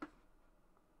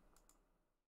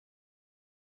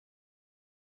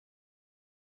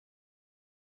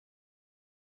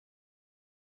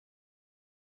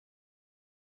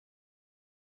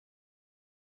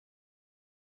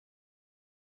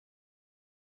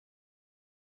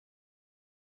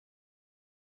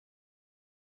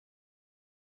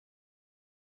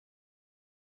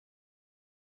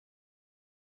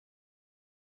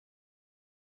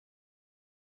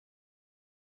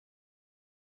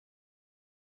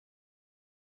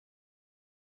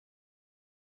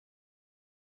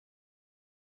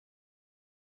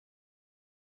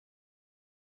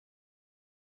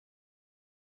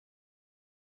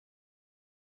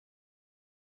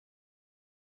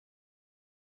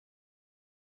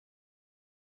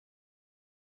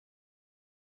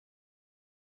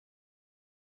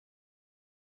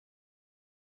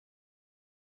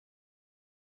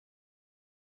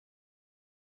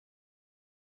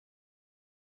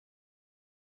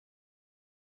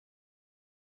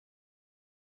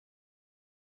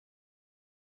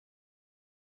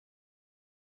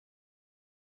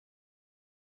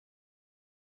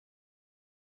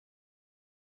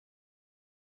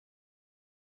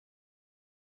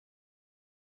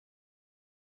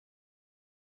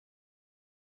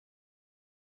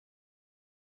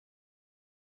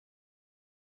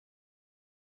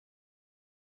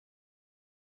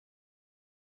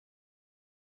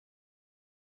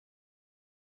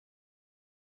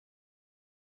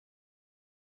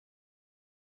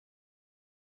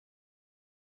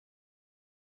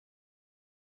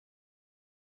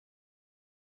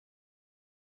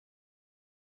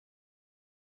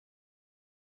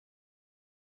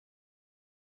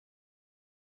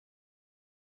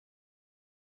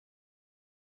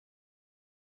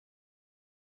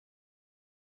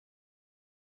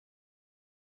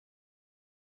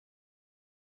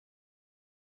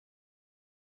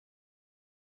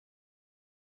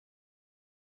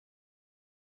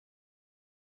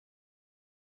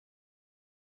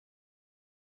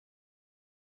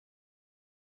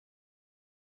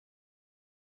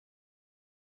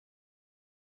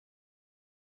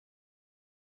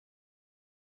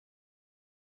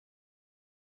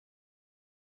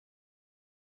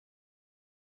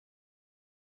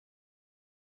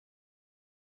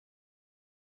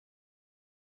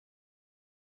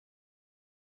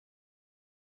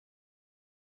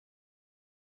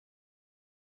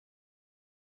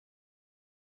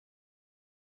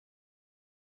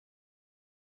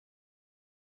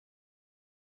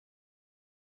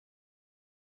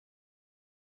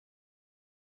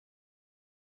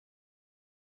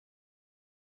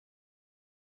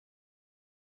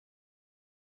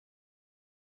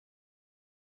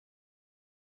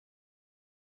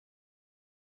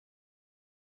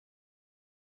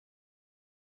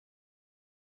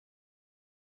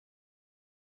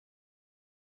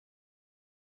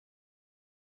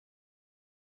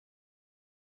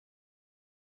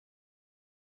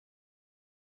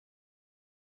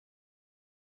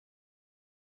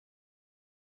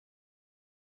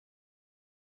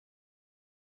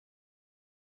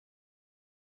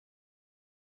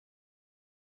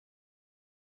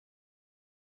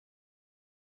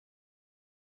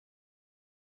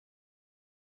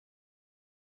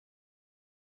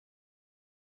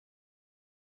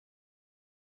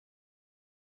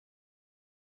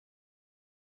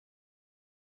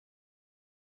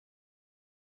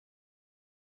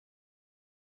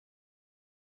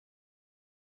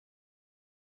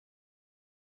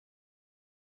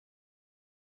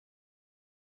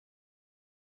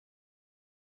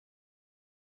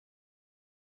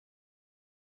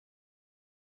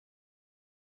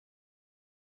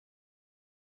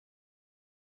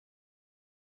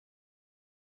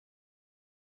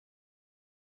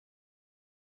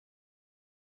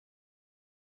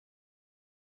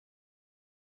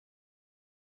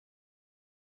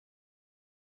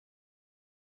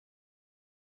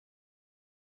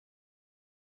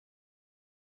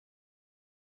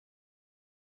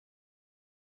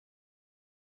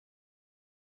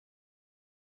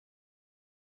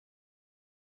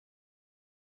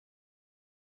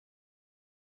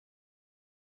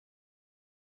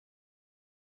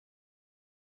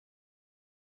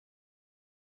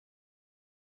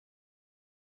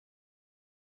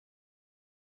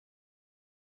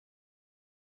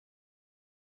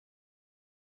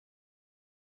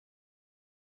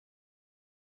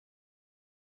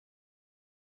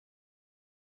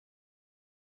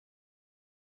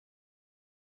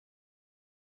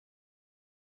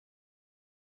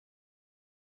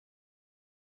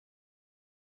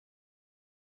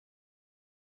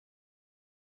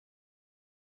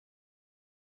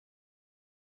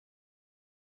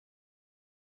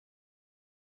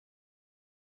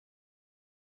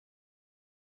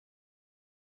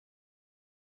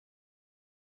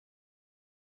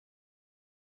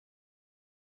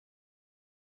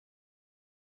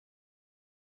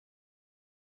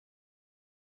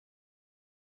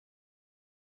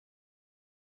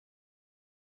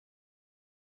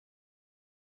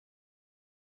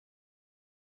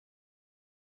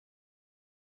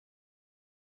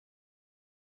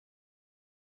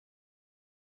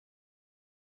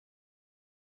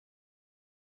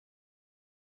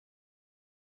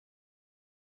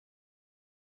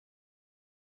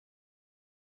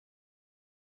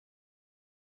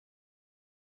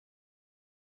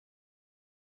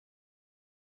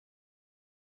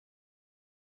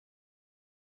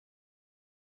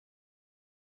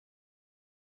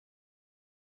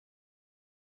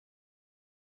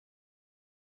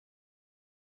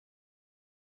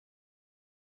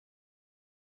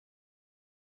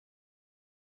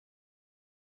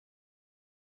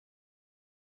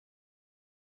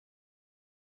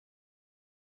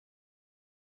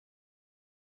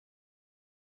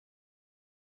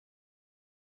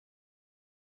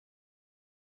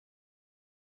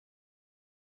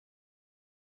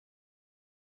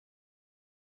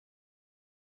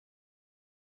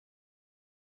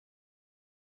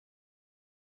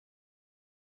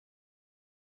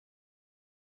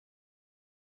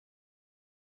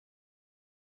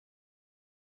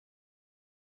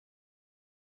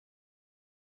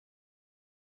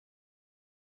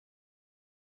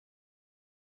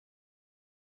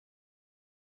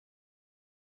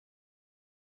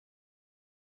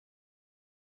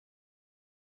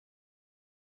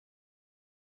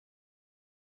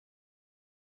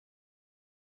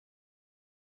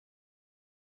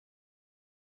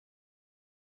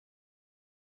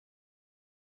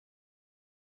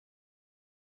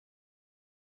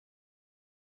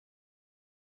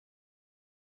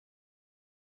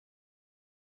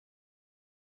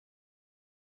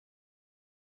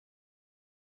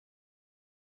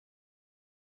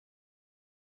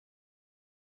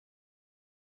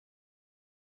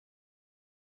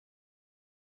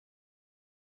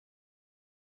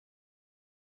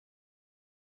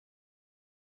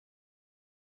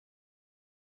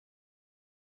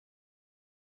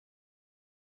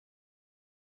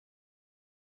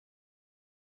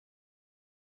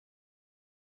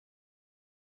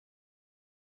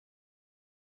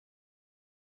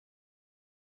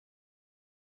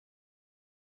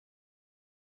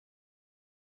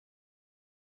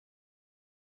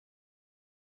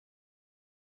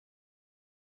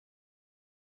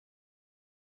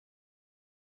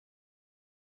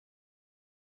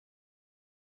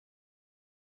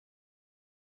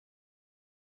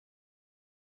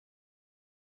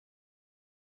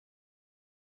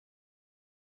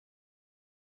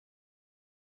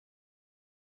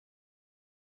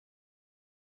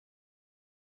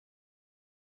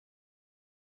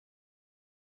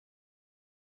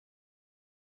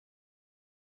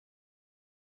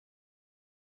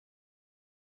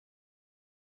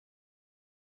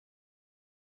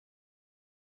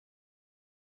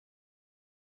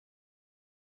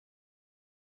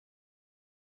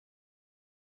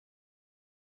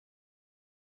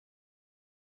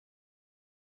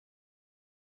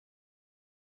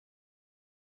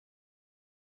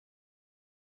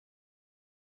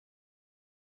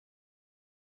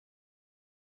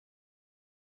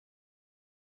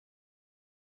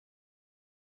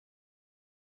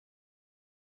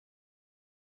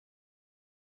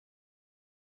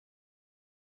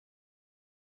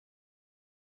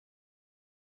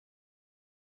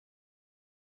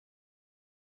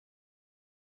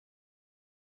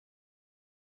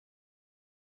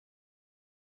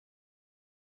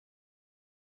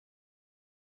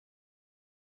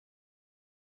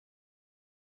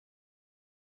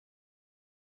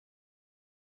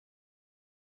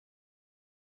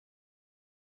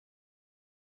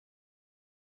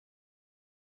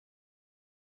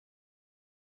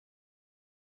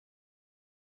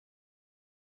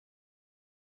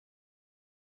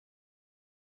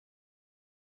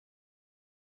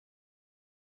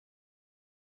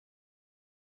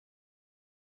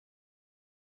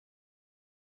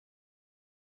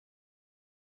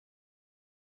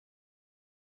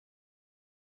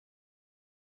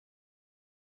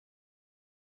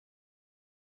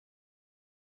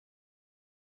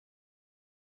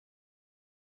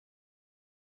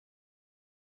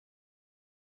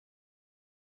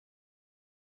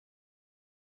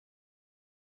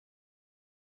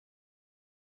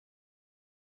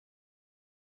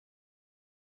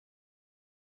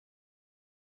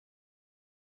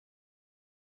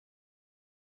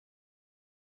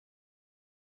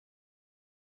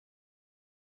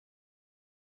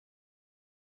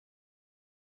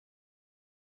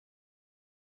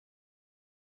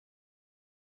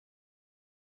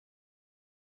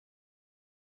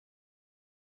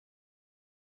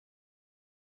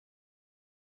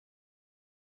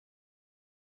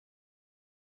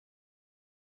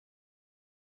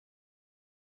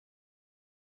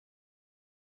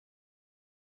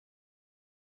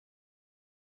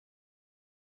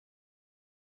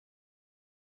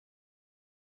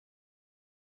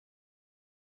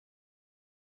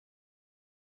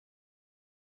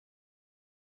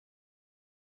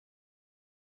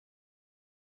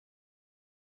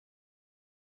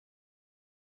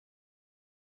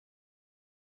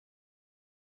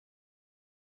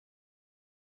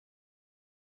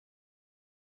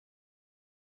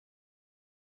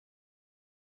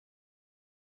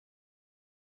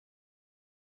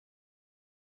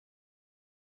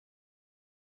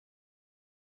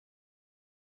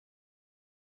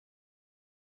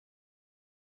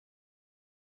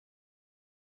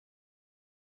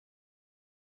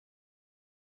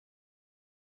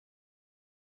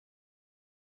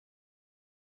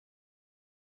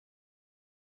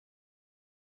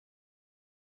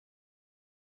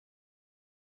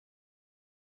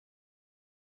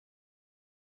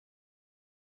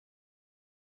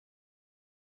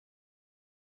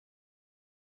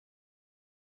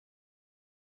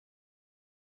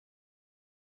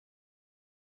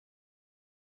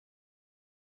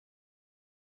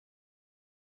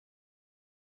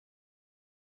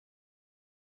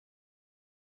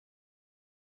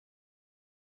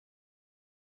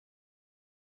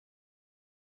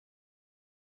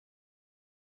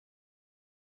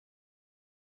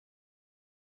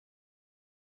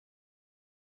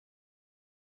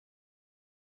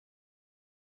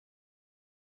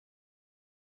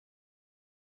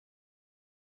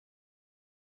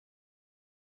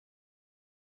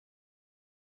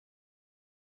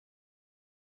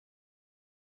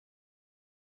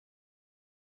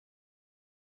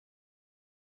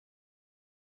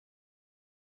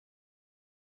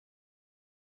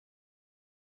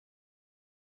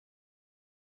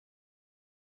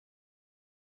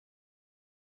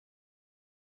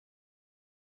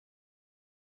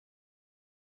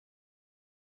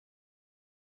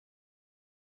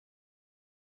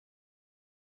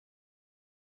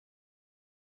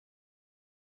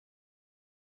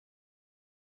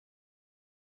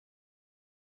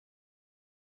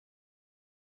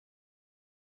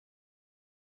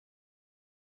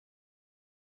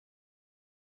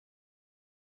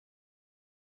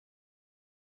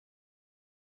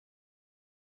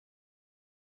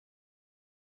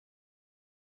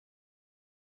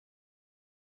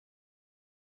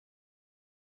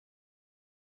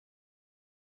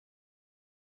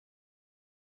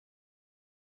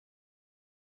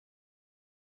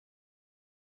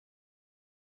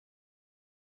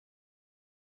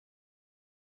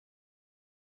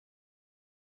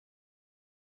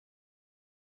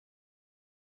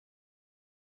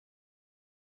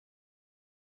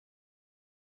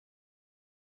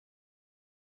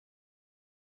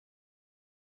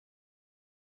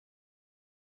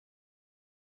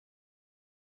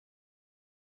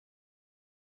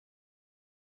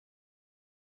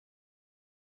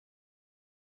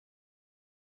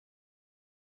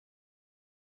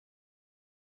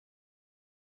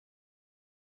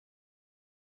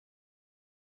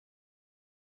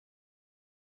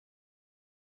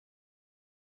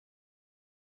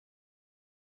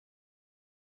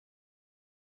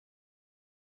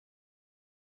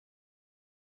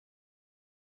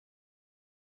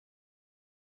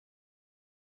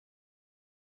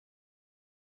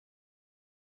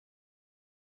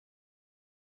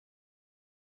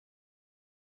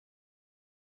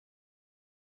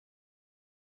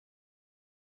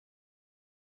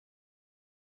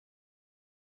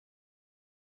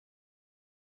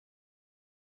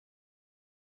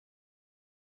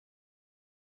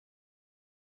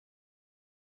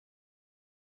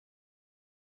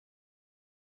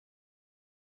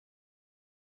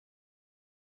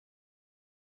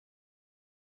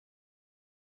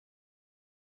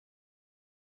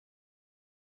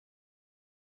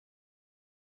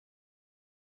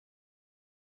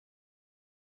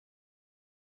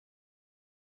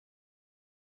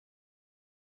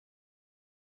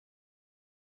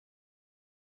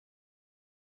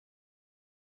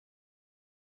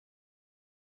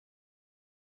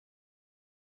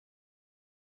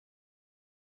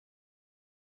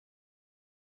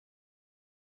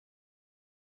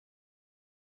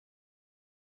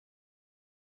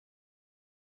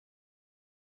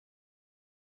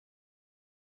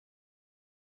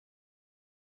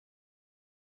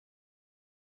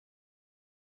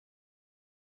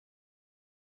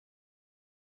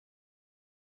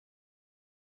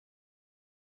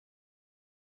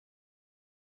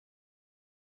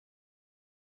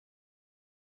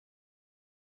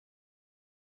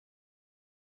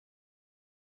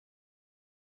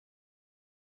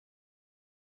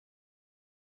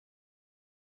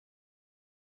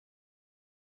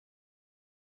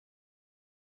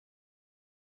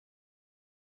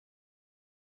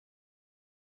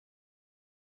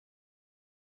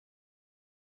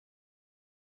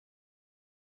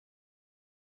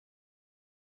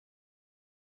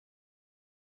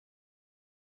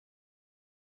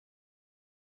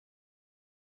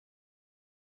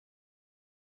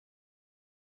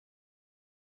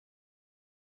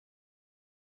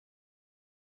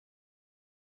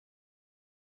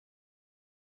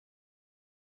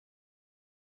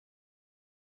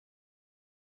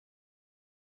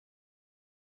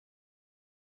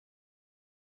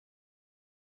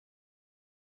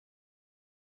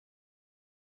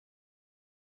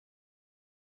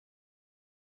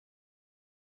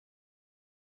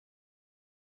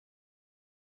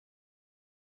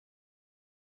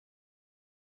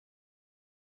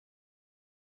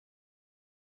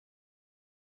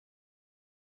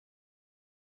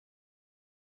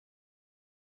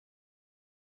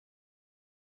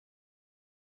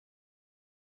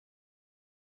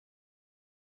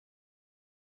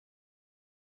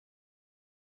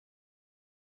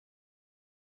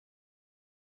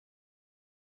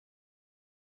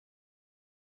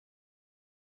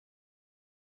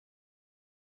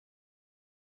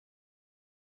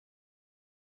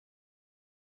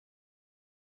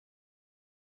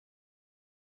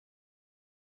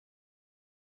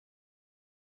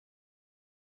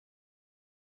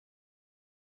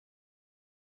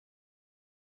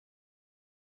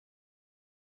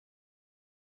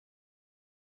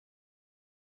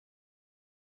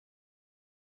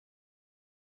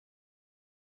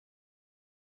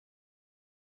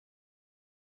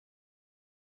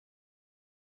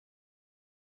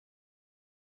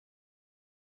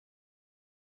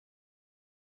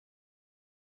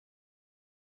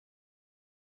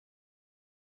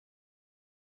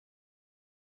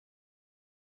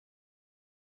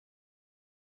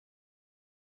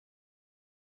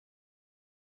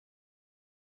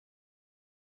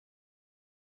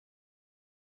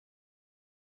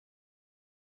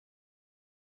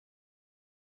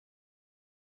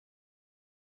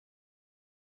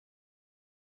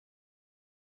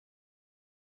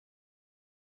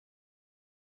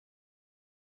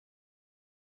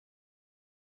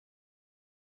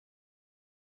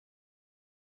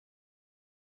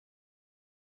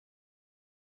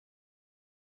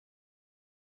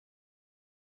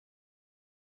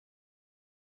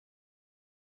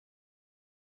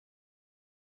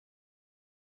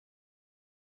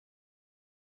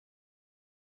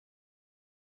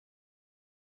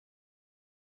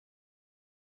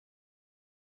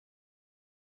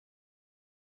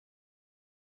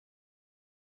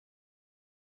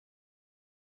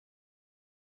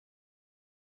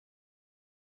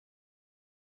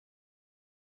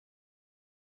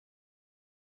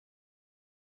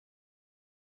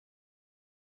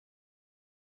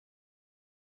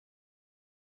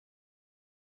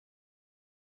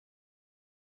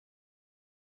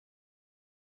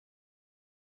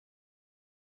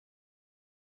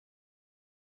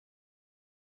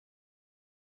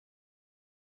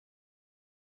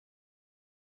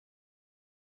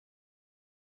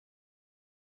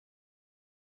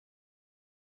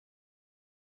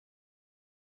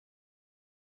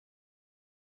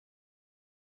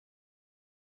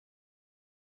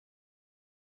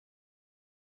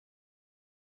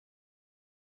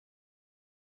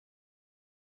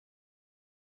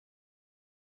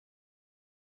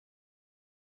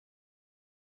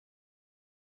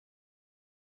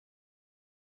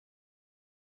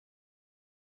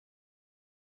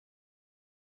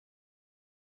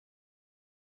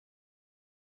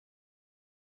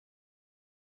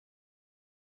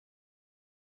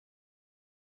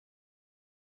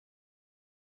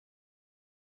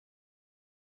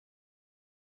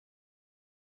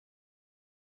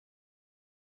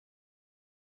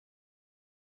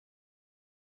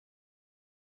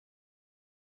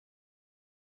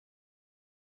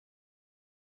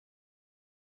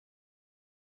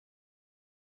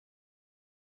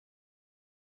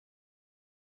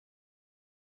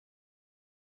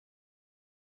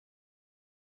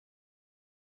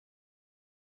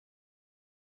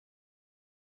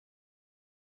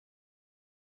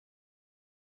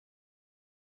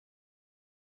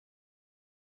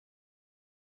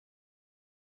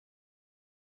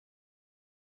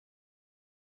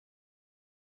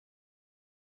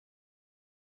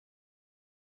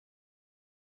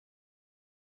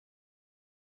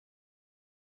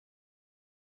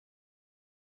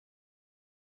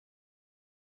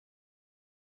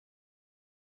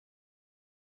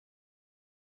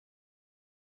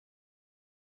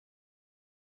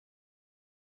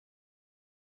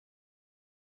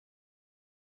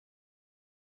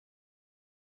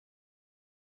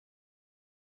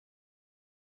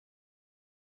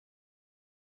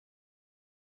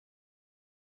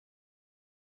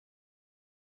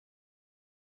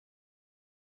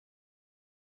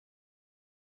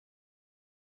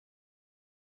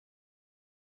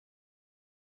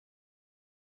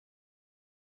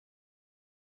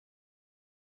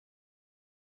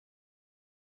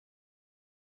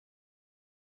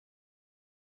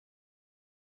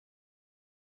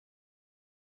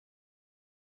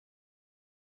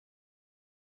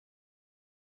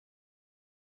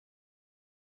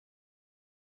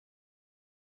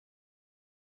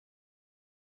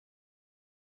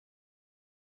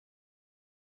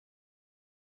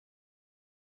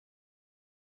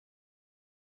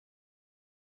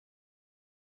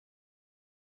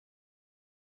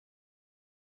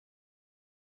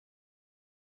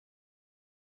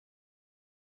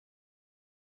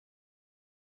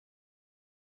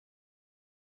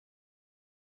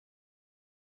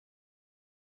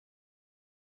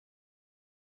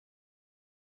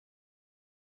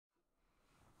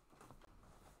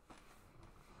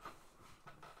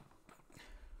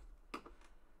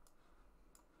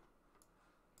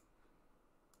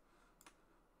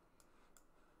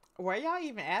 Where y'all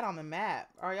even at on the map?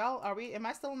 Am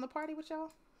I still in the party with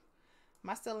y'all? Am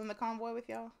I still in the convoy with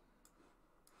y'all?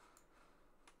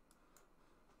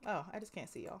 Oh, I just can't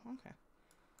see y'all. Okay.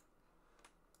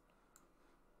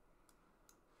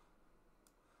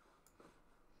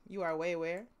 You are way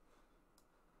where?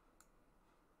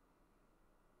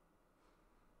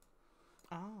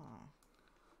 Ah.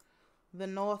 The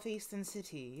northeastern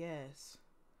city, yes.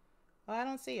 Oh, I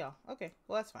don't see y'all. Okay,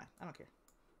 well, that's fine. I don't care.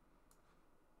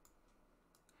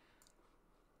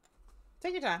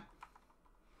 Take your time.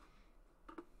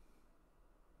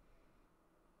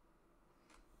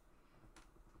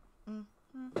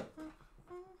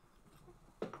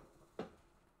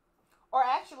 Or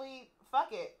actually,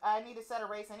 fuck it. I need to set a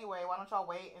race anyway. Why don't y'all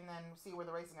wait and then see where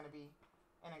the race is going to be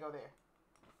and then go there.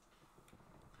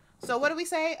 So what do we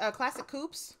say? Classic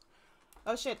coupes?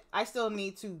 Oh shit, I still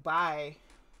need to buy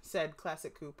said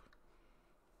classic coupe.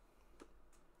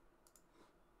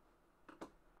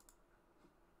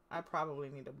 I probably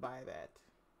need to buy that.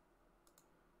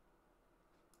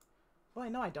 Oh,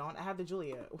 no, I don't. I have the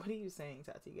Julia. What are you saying,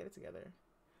 Tati? Get it together.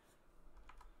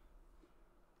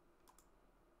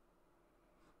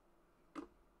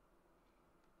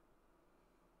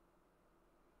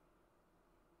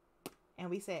 And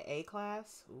we say A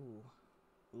class? Ooh.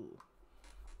 Ooh.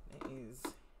 That is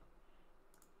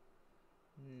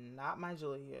not my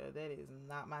Julia. That is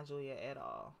not my Julia at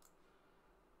all.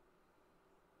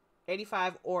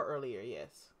 85 or earlier,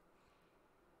 yes.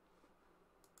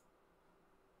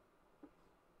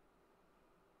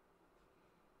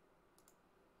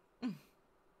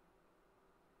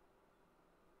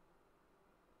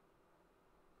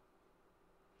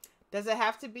 Does it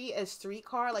have to be a street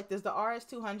car? Like, does the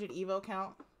RS200 Evo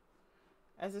count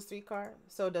as a street car?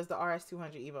 So does the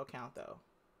RS200 Evo count, though?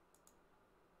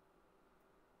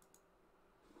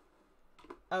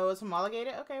 Oh, it's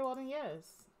homologated? Okay, well then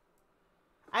yes.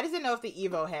 I just didn't know if the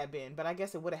Evo had been, but I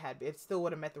guess it would have had been. It still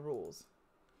would have met the rules.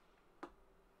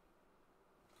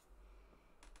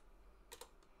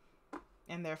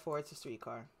 And therefore, it's a street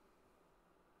car.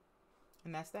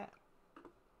 And that's that.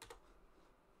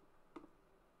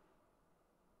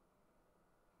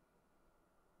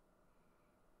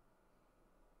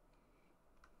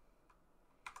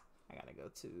 I gotta go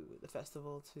to the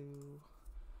festival to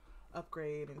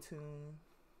upgrade and tune.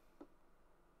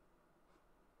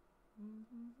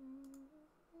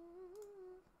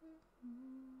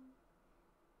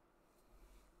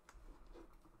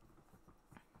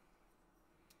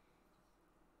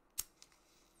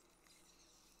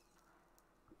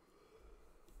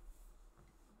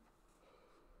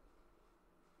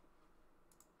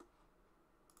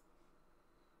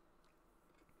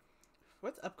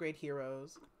 What's upgrade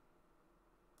heroes?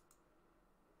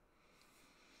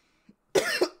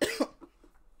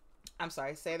 I'm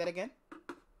sorry, say that again.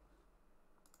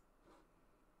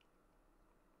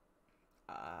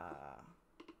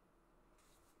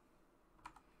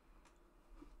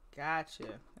 Gotcha.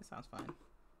 That sounds fun.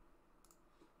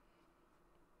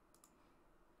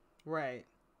 Right.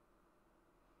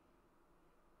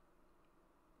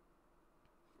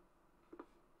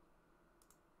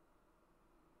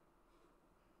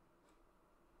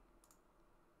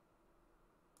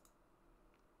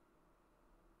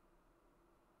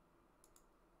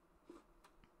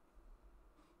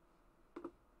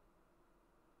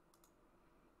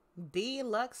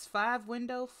 Deluxe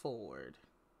 5-window Ford.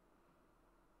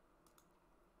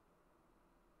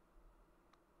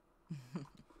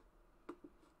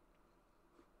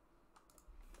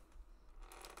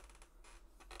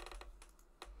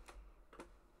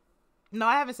 No,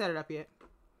 I haven't set it up yet.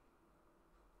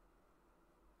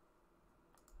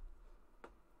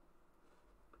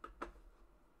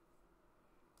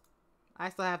 I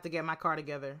still have to get my car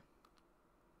together.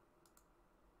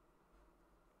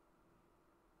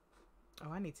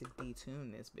 Oh, I need to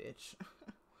detune this bitch.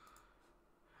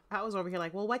 I was over here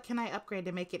like, well, what can I upgrade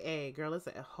to make it A? Girl, it's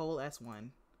a whole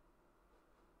S1.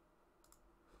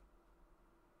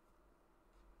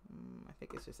 I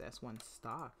think it's just S1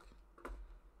 stock.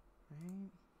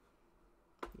 Right?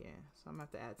 Yeah, so I'm going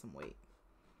to have to add some weight.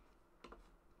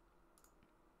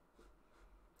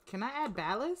 Can I add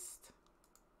ballast?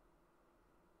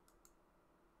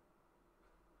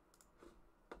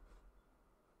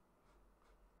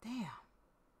 Damn.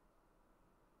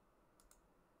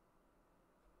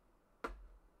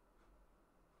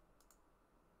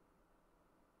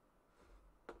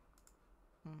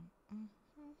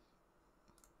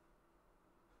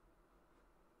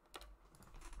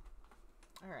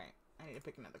 All right, I need to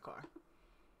pick another car.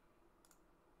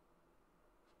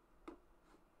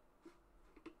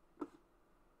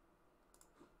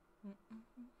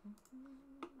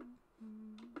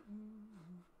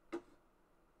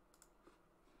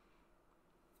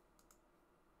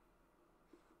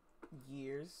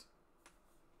 years.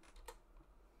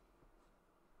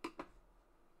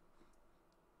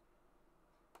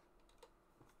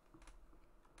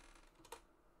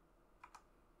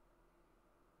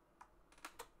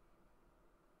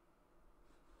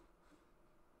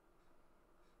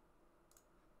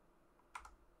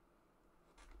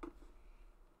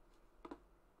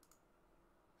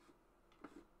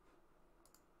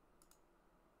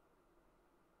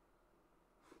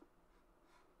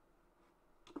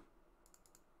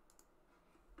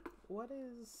 What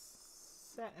is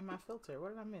set in my filter? What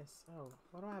did I miss? Oh,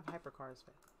 why do I have hypercars?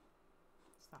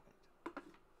 Stop it.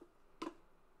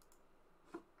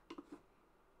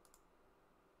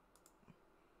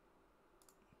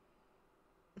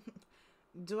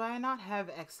 Do I not have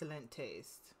excellent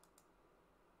taste?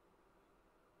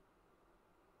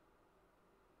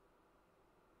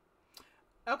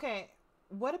 Okay,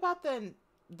 what about the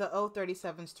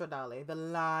 037 Stradale, the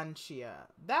Lancia?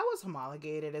 That was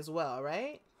homologated as well,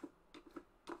 right?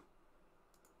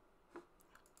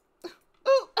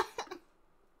 Ooh!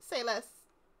 Say less.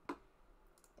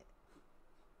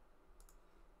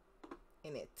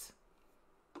 In it.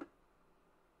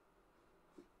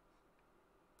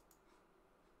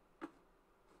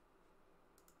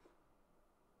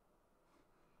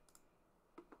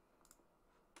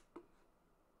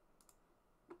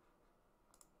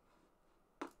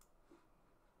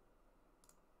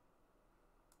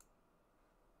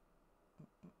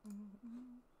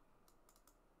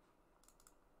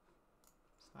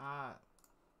 Stop.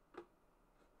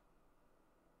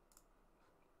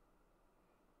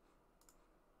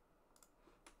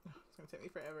 It's gonna take me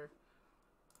forever.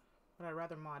 But I'd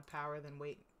rather mod power than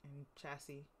weight and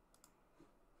chassis.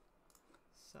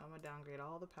 So I'm gonna downgrade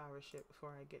all the power shit before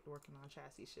I get working on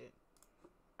chassis shit.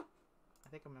 I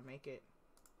think I'm gonna make it.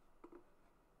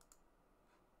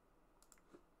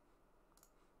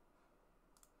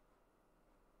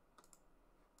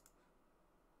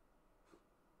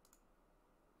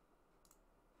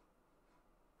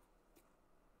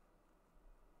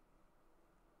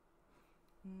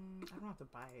 I don't have to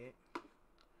buy it.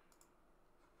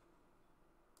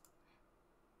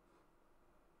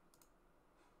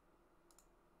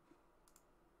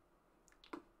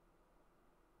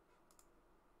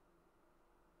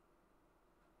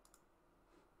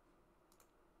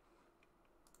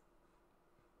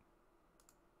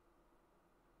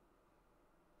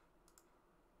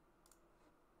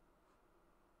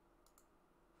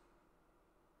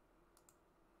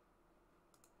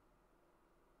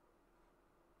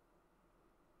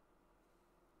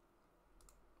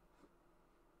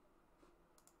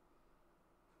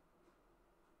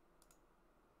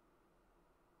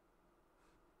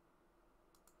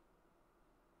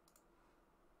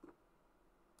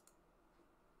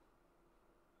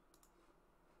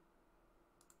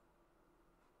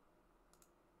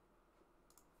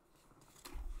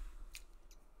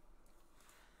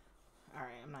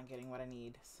 Alright, I'm not getting what I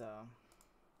need, so... I'm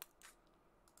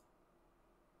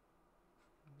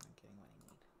not getting what I need.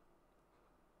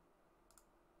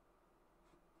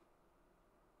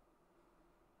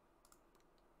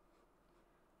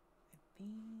 I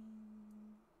think...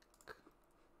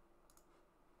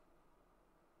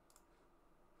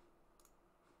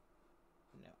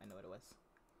 No, I know what it was.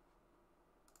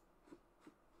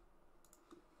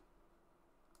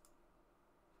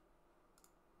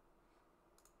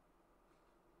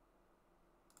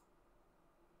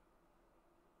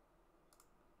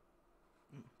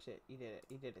 Shit, you did it.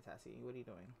 You did it, Tassie. What are you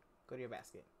doing? Go to your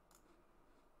basket.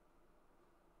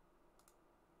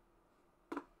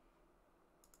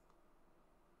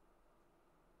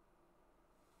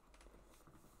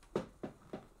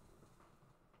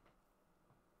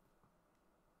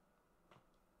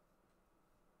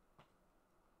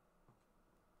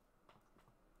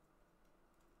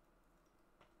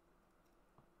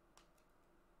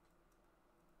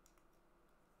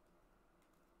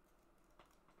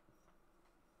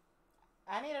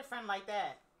 I need a friend like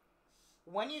that.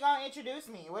 When you gonna introduce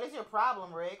me? What is your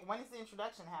problem, Rick? When is the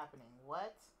introduction happening?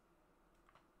 What?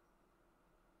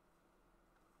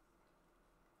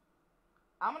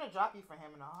 I'm gonna drop you for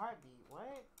him in a heartbeat.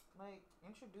 What? Like,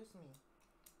 introduce me.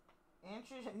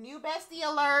 New bestie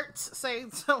alert. Say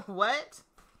what?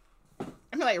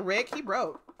 I'm like, Rick, he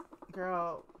broke.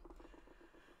 Girl.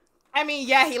 I mean,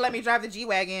 yeah, he let me drive the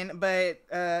G-Wagon, but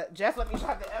Jeff let me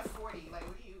drive the F40. Like,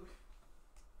 what do you...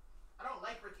 I don't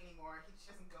like Rick anymore. He just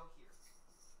doesn't go here.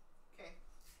 Okay.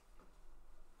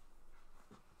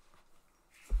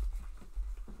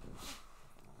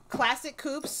 Classic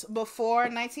coupes before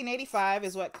 1985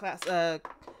 is what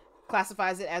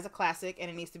classifies it as a classic, and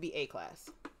it needs to be A-class.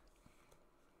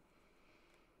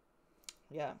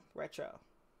 Yeah, retro.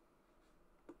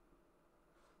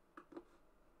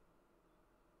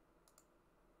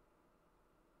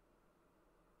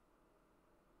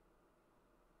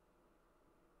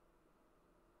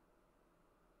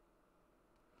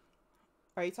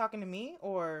 Are you talking to me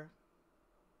or?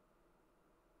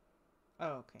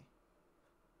 Oh, okay.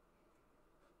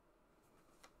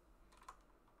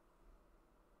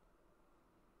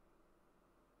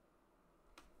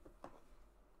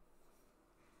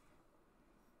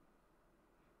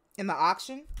 In the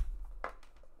auction?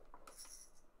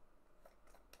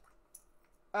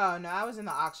 Oh, no, I was in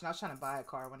the auction. I was trying to buy a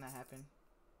car when that happened.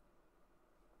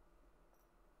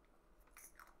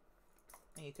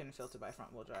 And you couldn't filter by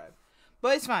front wheel drive.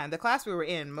 But it's fine. The class we were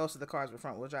in, most of the cars were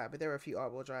front wheel drive, but there were a few all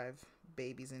wheel drive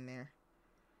babies in there.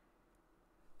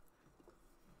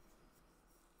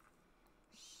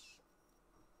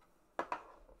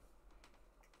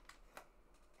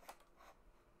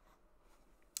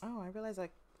 Oh, I realize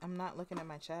I'm not looking at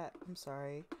my chat. I'm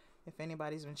sorry. If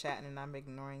anybody's been chatting and I'm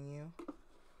ignoring you.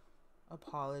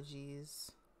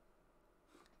 Apologies.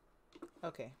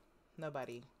 Okay.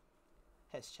 Nobody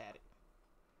has chatted.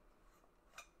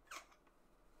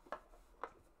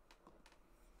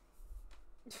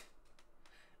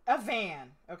 A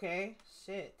van. Okay.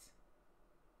 Shit.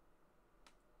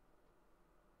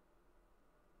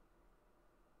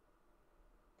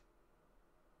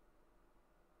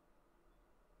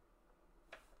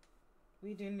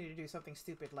 We do need to do something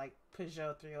stupid like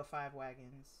Peugeot 305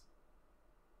 wagons.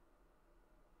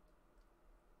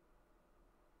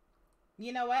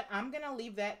 You know what? I'm going to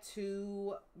leave that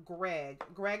to Greg.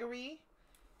 Gregory,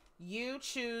 you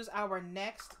choose our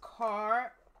next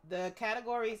car. The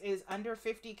categories is under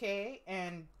 50K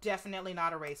and definitely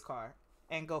not a race car.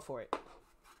 And go for it.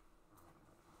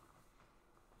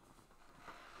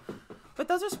 But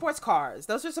those are sports cars.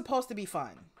 Those are supposed to be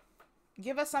fun.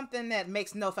 Give us something that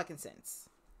makes no fucking sense.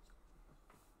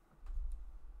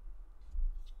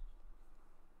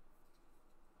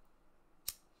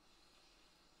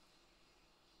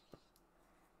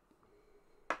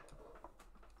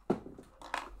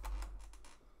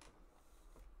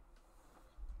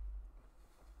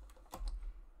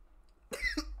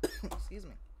 Excuse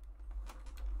me.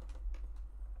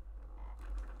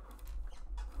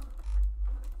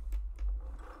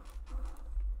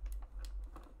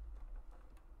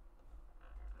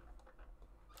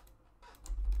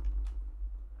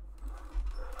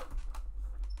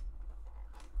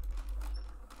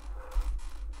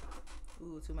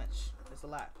 Ooh, too much. That's a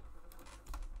lot.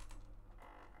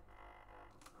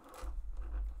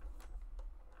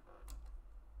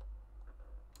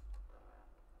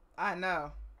 I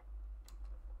know.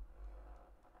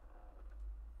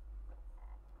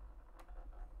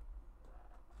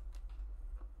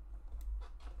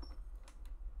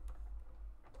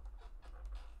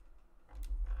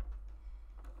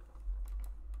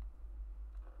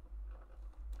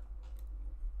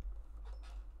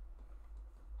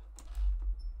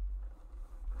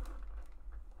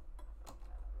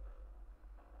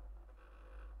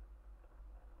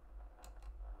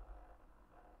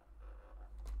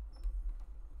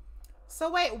 So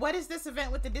wait, what is this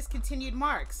event with the discontinued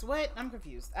marks? What? I'm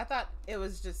confused. I thought it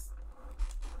was just...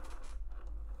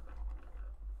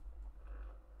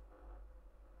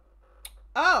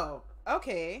 Oh,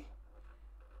 okay.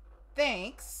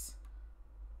 Thanks.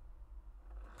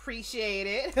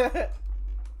 Appreciate it.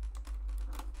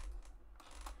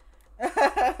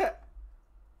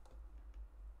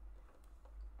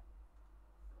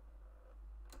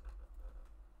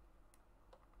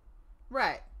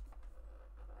 Right.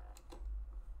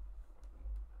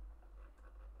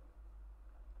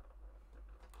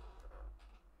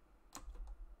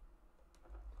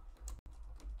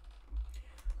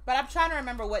 But I'm trying to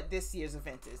remember what this year's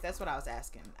event is. That's what I was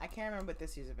asking. I can't remember what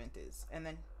this year's event is. And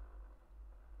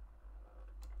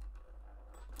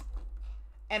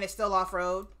it's still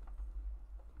off-road?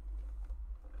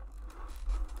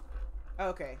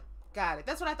 Okay. Got it.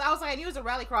 That's what I thought. I was like, I knew it was a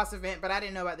rallycross event, but I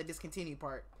didn't know about the discontinued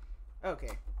part.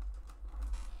 Okay.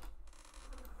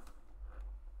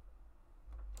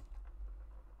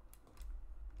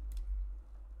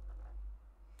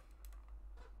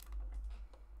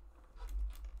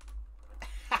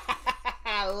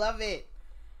 I love it.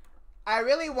 I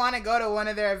really want to go to one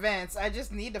of their events. I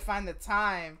just need to find the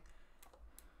time.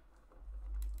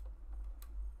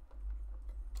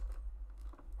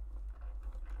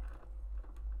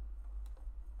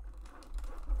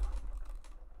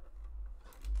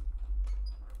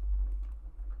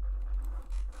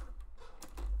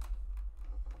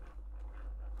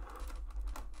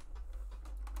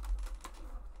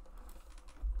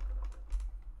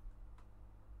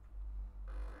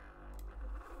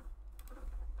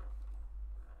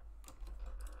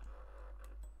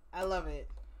 love it.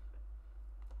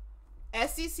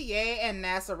 SCCA and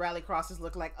NASA rally crosses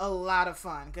look like a lot of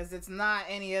fun because it's not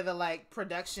any of the like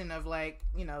production of like,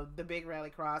 you know, the big rally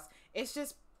cross. It's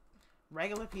just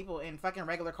regular people in fucking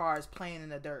regular cars playing in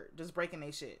the dirt, just breaking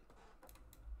their shit.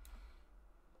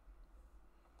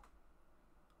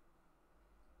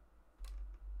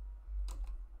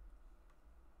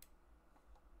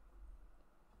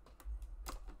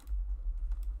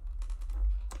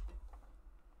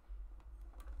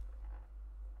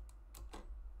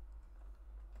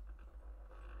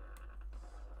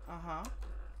 Uh-huh.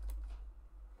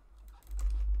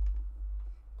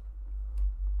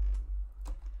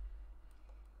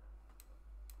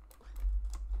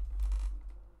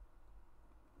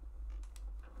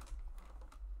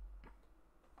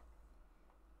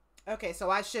 Okay, so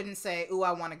I shouldn't say, ooh,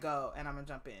 I want to go, and I'm going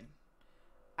to jump in.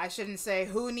 I shouldn't say,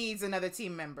 who needs another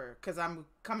team member, because I'm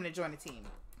coming to join a team.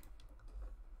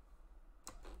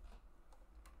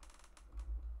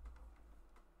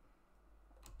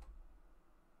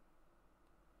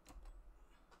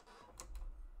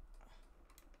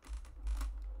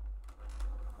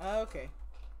 Okay.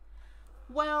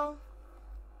 Well...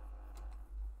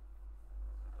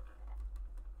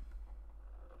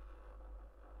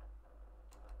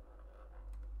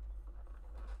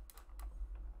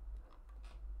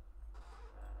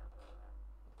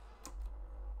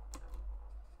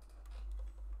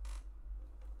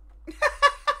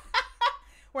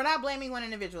 We're not blaming one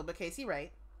individual, but Casey,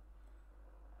 right?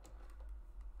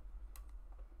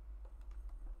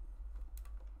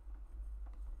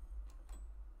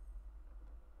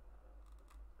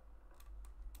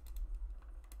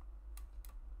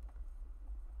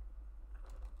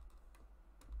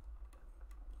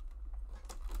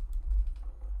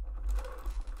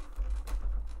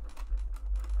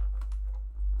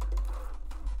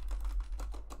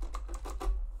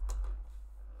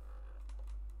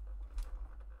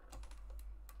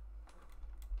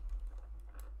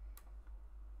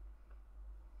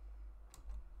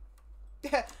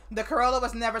 The Corolla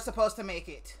was never supposed to make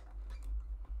it.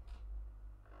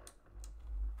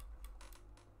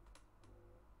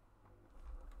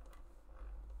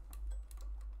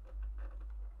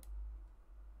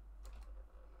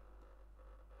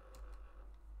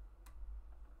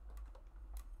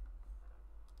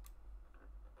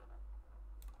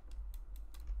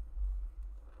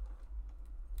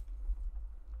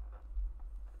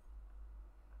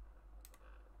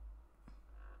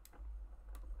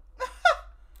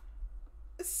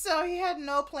 So he had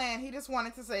no plan. He just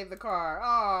wanted to save the car.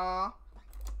 Aww.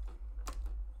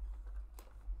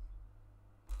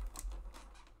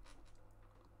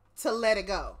 To let it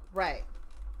go. Right.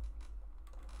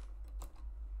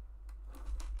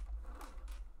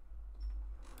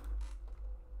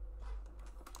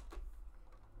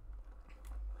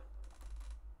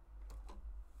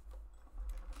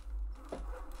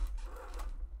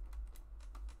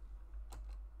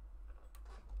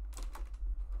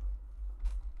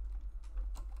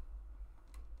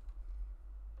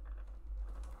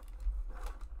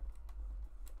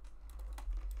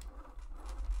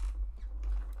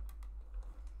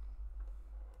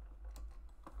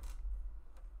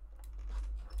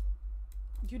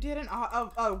 You did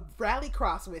a rally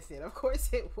cross with it. Of course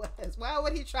it was. Why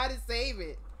would he try to save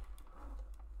it?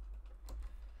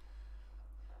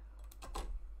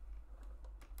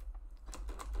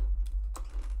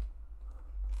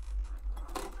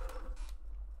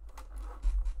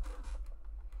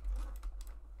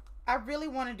 I really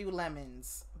want to do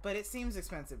lemons, but it seems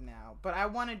expensive now. But I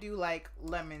want to do like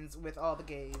lemons with all the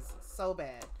gays so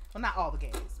bad. Well, not all the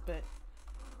gays, but...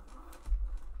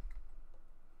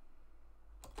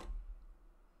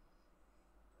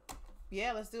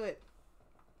 Yeah, let's do it.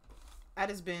 I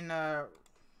just been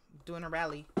doing a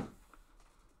rally.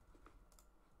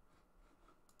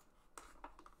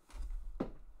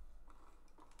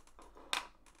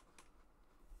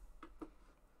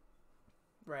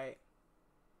 Right.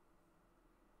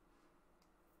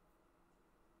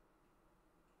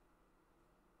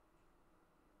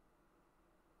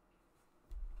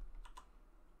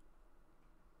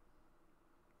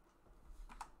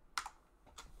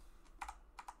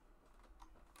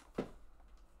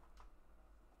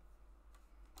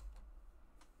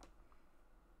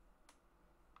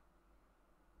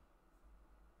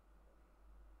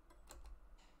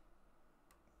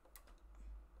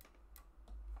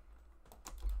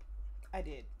 I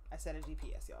did. I set a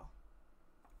GPS, y'all.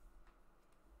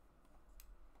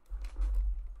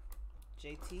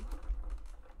 JT.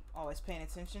 Always paying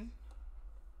attention.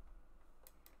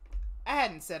 I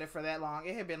hadn't set it for that long.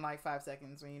 It had been like 5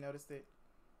 seconds when you noticed it.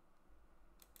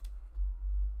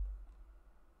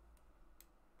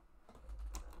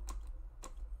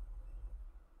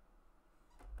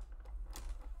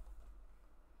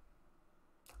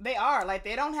 They are like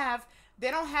they don't have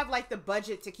like the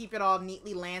budget to keep it all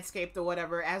neatly landscaped or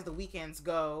whatever as the weekends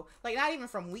go. Like not even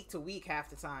from week to week half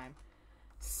the time.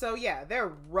 So yeah,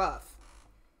 they're rough.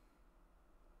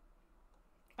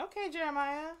 Okay,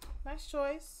 Jeremiah, nice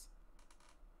choice.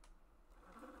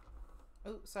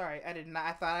 Oh, sorry, I did not.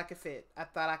 I thought I could fit. I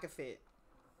thought I could fit.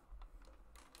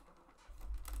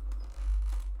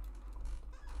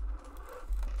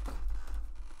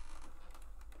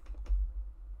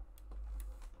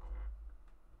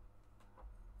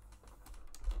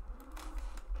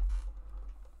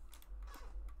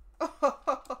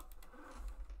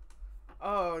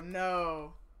 Oh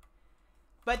no.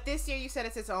 But this year you said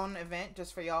it's its own event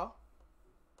just for y'all?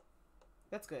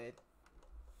 That's good.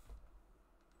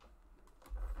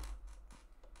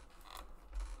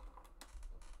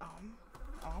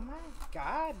 Oh my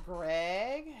god,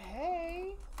 Greg.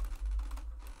 Hey.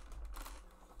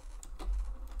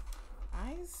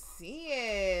 I see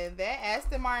it. That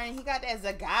Aston Martin, he got that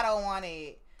Zagato on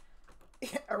it.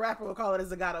 A rapper will call it a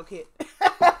Zagato kit.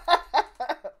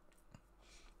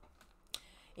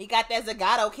 He got that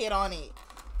Zagato kit on it.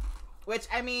 Which,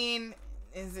 I mean,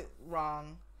 is it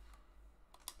wrong?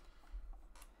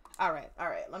 Alright.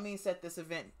 Let me set this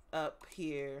event up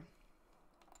here.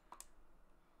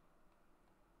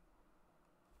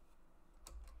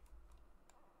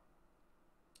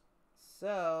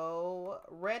 So,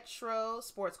 retro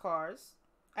sports cars.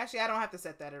 Actually, I don't have to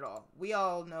set that at all. We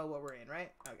all know what we're in,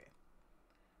 right? Okay.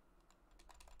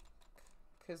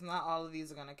 Because not all of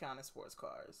these are going to count as sports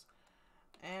cars.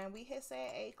 And we hit say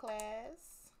A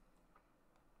class.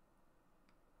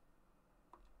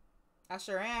 I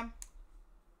sure am.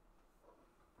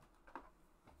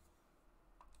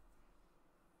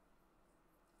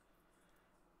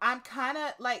 I'm kind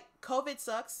of like, COVID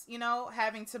sucks, you know,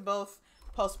 having to both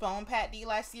postpone PatD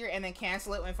last year and then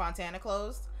cancel it when Fontana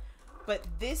closed. But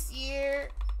this year,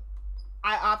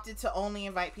 I opted to only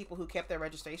invite people who kept their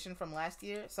registration from last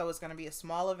year. So it's going to be a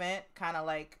small event, kind of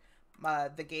like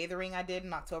the gathering I did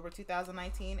in October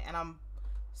 2019. And I'm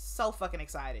so fucking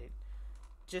excited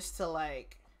just to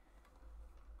like...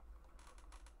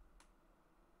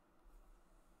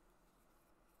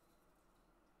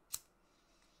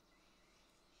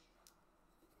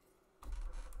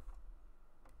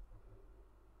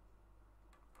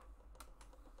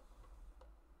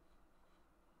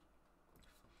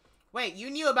 Wait, you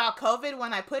knew about COVID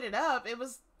when I put it up? It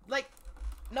was like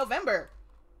November.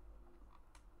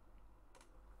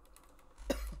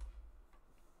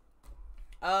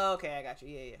 Oh, okay, I got you.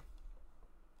 Yeah.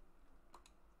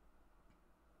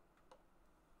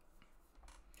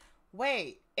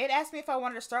 Wait, it asked me if I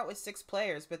wanted to start with 6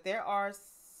 players, but there are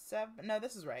 7. No,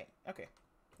 this is right. Okay,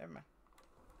 never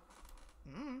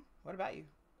mind. What about you?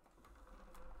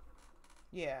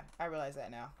 Yeah, I realize that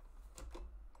now.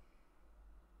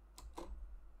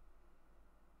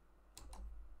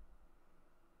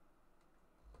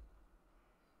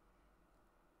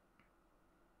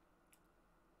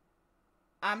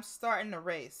 I'm starting the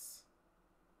race.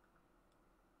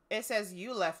 It says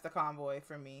you left the convoy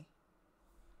for me.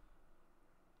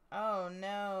 Oh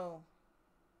no.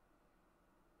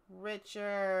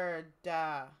 Richard.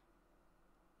 Why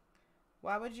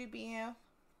would you be him?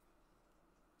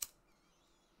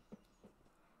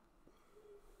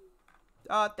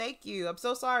 Oh, thank you. I'm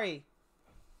so sorry.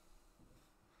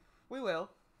 We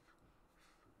will.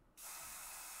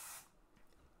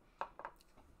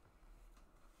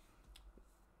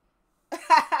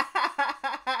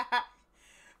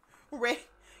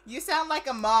 You sound like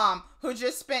a mom who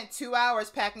just spent 2 hours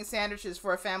packing sandwiches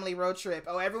for a family road trip.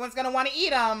 Oh, everyone's gonna want to eat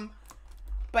them,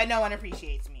 but no one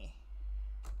appreciates me.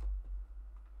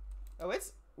 Oh,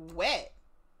 it's wet.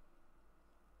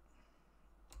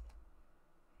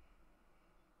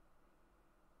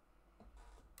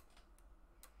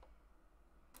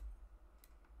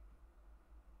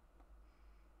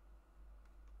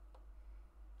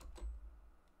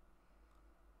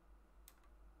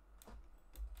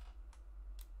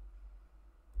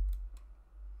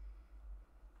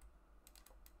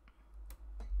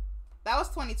 That was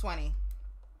 2020.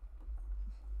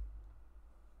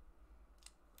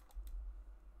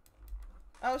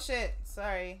 Oh shit,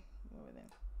 sorry.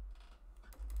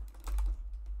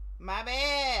 My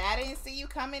bad. I didn't see you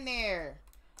coming there.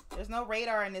 There's no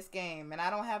radar in this game, and I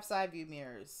don't have side view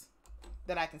mirrors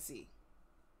that I can see.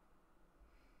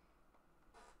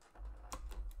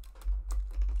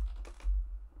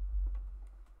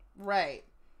 Right.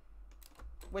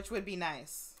 Which would be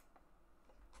nice.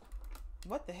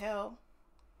 What the hell?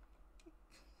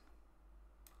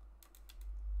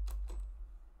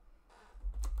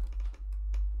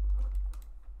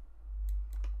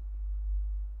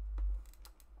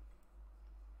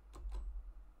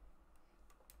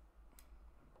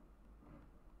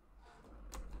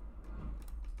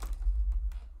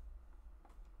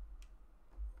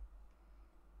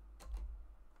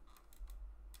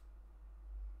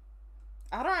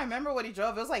 I don't remember what he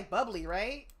drove. It was like bubbly,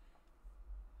 right?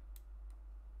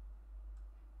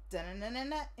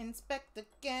 Da-na-na-na-na, Inspector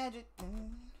Gadget.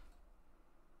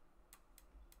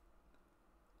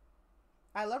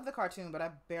 I love the cartoon, but I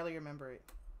barely remember it.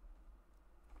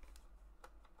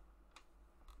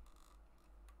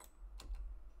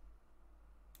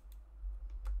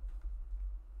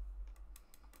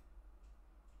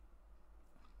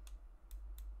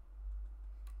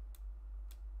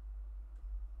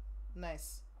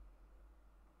 Nice.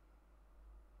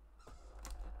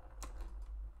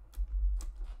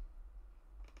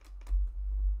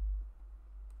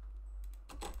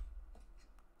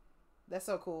 That's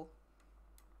so cool.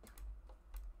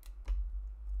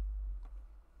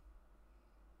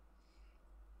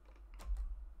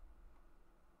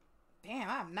 Damn,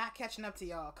 I'm not catching up to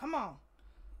y'all. Come on.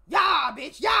 Yeah,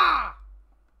 bitch. Yeah.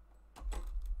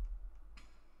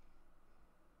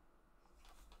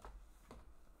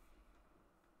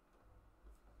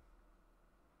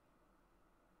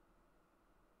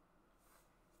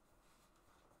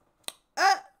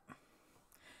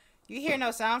 You hear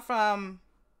no sound from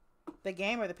the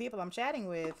game or the people I'm chatting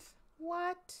with.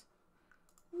 What?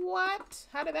 What?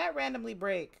 How did that randomly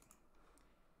break?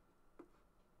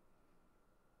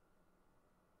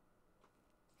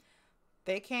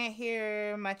 They can't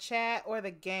hear my chat or the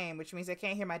game, which means they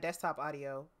can't hear my desktop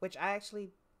audio, which I actually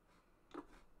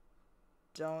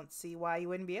don't see why you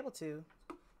wouldn't be able to.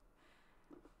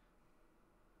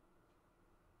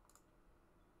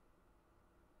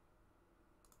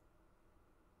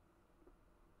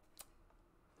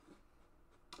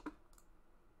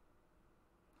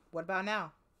 What about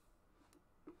now?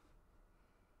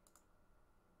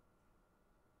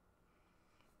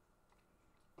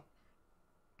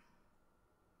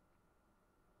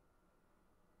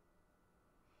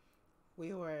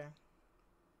 We were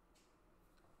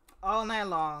all night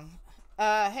long.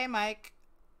 Hey Mike,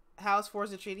 how's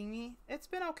Forza treating me? It's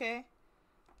been okay.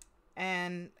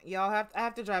 And I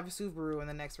have to drive a Subaru in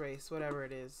the next race, whatever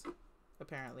it is.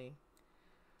 Apparently.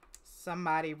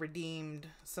 Somebody redeemed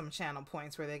some channel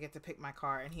points where they get to pick my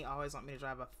car, and he always wants me to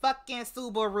drive a fucking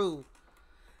Subaru.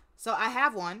 So I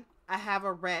have one. I have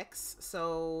a Rex.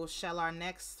 So shall our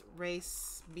next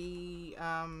race be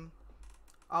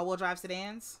all-wheel drive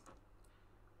sedans?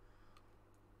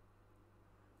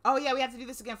 Oh yeah, we have to do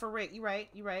this again for Rick. You right.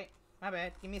 You right. My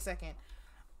bad. Give me a second.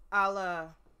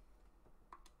 I'll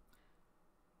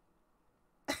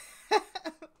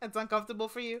It's uncomfortable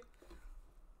for you?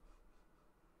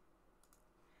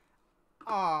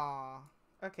 Aw.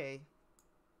 Okay.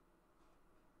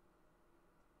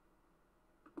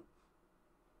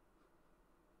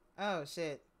 Oh,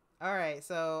 shit. Alright,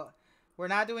 so we're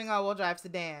not doing all-wheel drive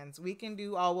sedans. We can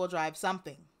do all-wheel drive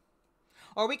something.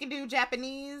 Or we can do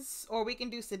Japanese, or we can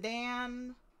do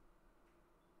sedan.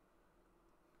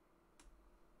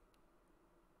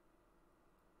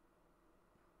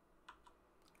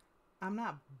 I'm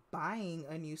not buying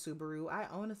a new Subaru. I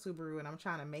own a Subaru and I'm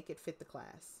trying to make it fit the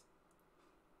class.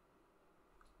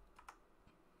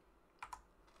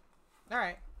 All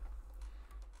right.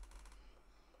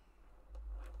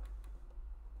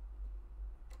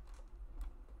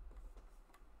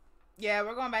 Yeah,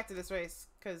 we're going back to this race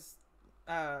because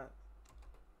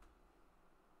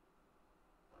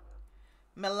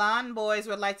Milan Boys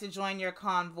would like to join your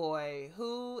convoy.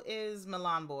 Who is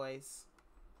Milan Boys?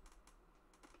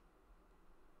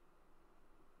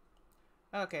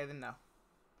 Okay, then no.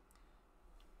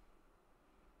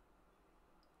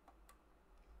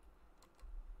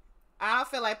 I don't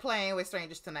feel like playing with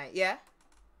strangers tonight. Yeah?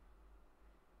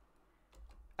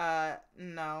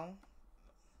 No.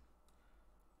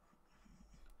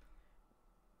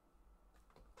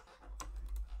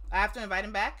 I have to invite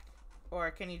him back?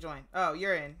 Or can you join? Oh,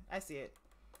 you're in. I see it.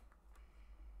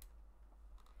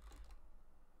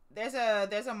 There's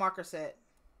a marker set.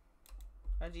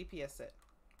 A GPS set.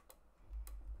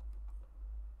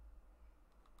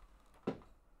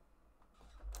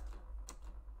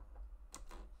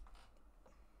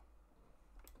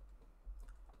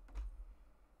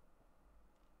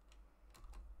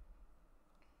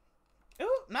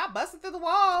 Ooh, not busting through the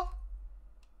wall.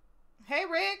 Hey,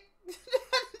 Rick.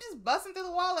 Just busting through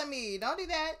the wall at me. Don't do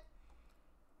that.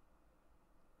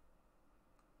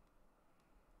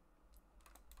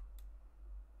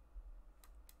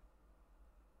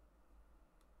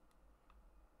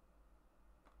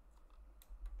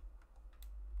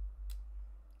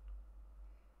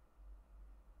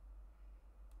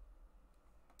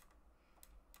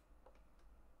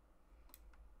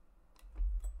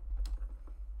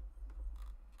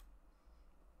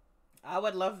 I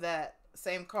would love that.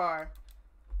 Same car.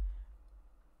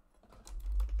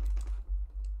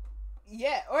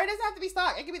 Yeah, or it doesn't have to be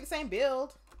stock. It could be the same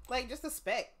build. Like, just a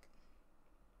spec.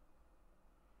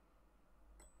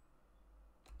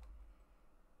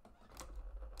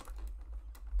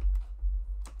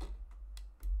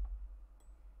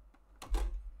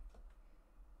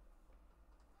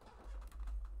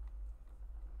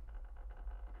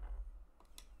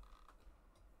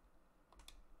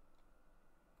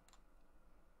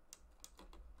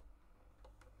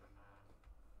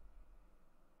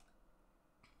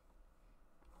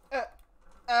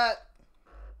 Uh,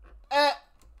 uh,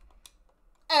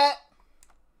 uh.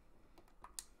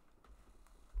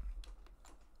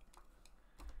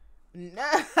 No.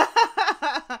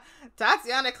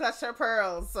 Tatiana clutched her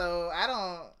pearls, so I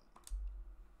don't.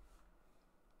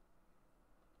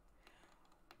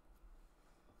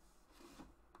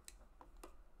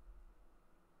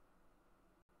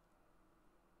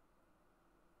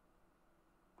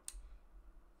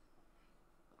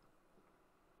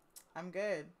 I'm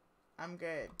good. I'm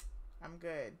good. I'm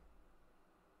good.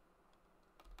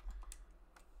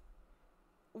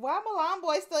 Why Milan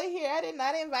Boy still here? I did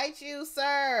not invite you,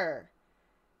 sir.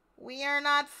 We are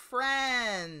not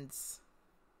friends.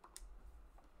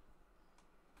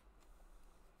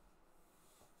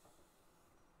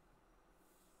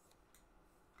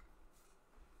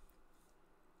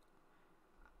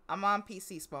 I'm on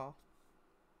PC, Spall.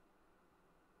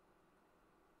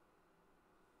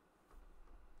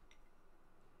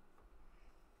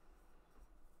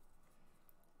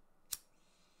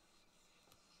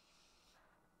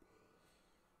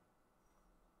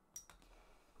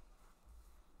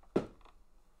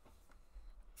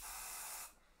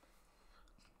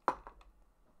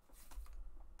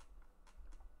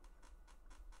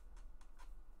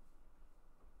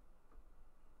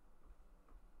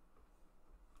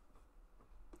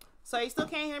 So you still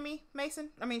can't hear me,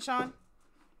 Mason? I mean, Sean?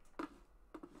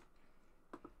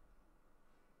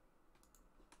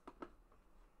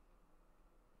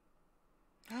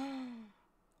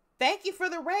 Thank you for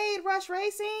the raid, Rush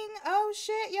Racing. Oh,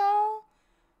 shit, y'all.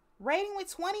 Raiding with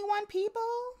 21 people?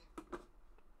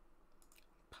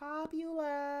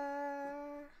 Popular.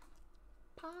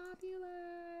 Popular.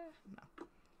 No.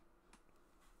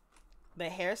 The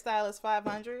hairstyle is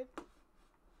 500.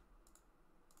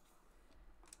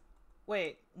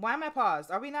 Wait, why am I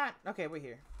paused? Are we not? Okay, we're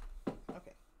here.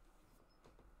 Okay.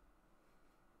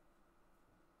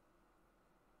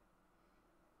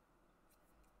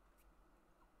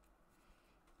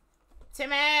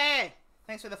 Timmy!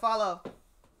 Thanks for the follow.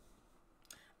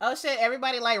 Oh shit,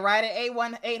 everybody like right at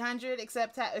A1800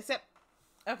 except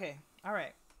okay, all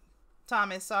right.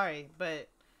 Thomas, sorry, but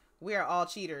we are all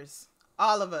cheaters.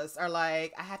 All of us are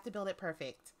like, I have to build it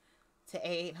perfect to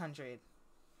A800.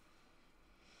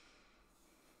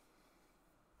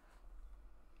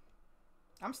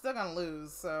 I'm still gonna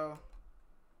lose, so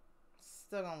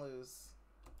still gonna lose.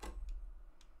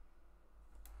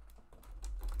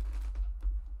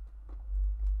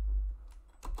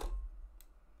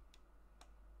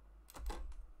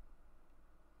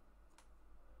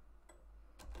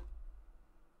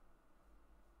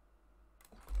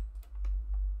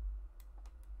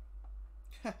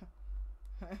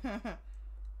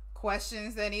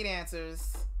 Questions that need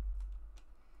answers.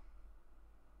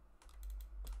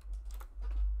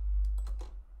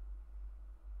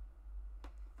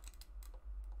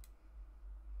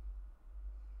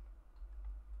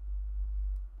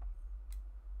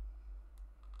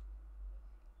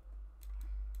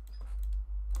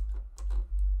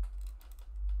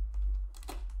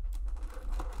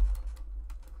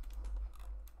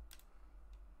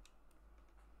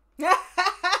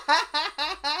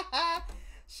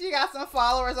 She got some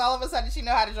followers. All of a sudden, she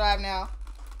know how to drive now.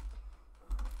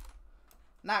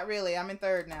 Not really. I'm in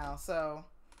third now, so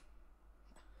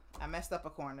I messed up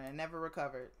a corner and never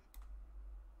recovered.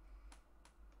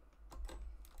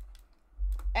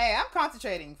 Hey, I'm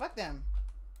concentrating. Fuck them.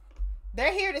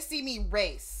 They're here to see me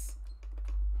race.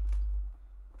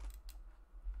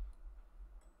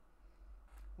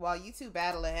 While you two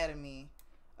battle ahead of me.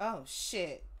 Oh,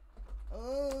 shit.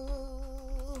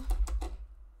 Ooh.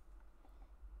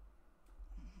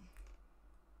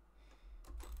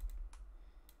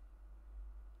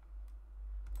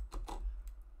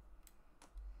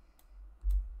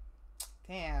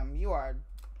 Damn, you are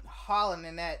hauling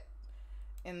in that,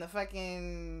 in the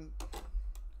fucking,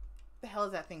 the hell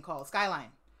is that thing called?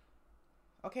 Skyline.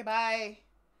 Okay, bye.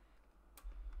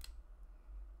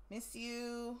 Miss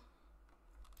you.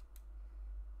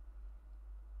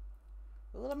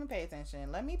 Ooh, let me pay attention.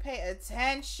 Let me pay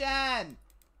attention.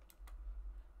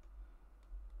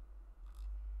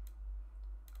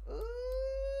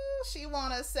 Ooh. She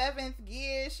want a 7th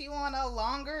gear. She want a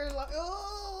longer.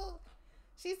 Ooh.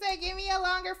 She said, "Give me a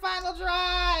longer final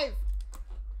drive."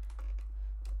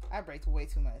 I braked way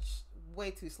too much,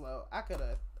 way too slow. I could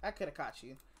have caught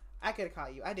you. I could have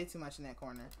caught you. I did too much in that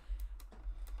corner.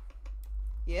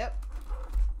 Yep.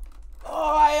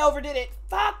 Oh, I overdid it.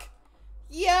 Fuck.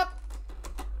 Yep.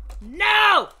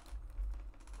 No.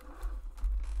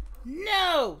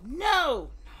 No.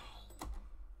 No.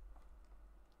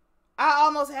 I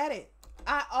almost had it.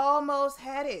 I almost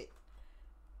had it.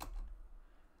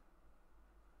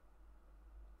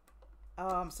 Oh,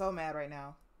 I'm so mad right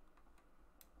now.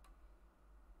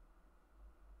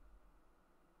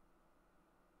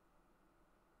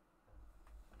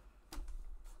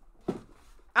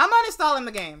 I'm uninstalling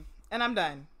the game. And I'm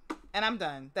done. And I'm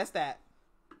done. That's that.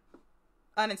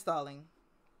 Uninstalling.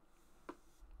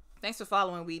 Thanks for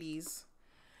following, Wheaties.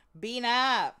 Bean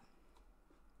up.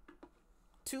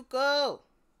 Tuco.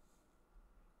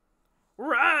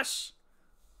 Rush.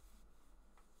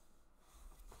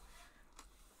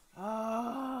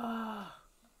 Oh.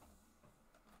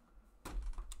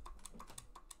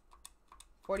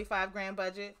 45 grand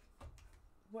budget.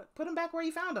 What? Put them back where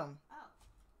you found them. Oh.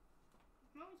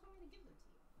 No one told me to give them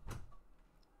to you.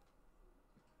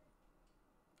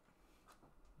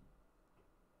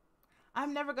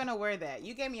 I'm never gonna wear that.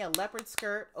 You gave me a leopard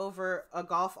skirt over a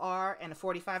Golf R and a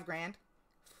 45 grand.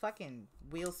 Fucking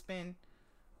wheel spin.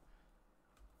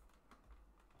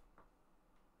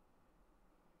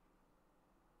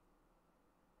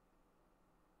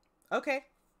 Okay.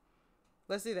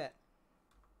 Let's do that.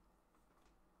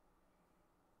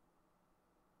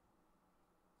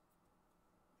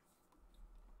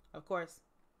 Of course.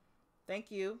 Thank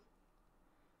you.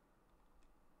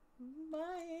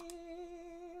 Bye.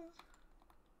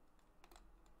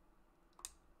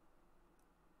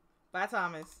 Bye,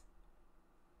 Thomas.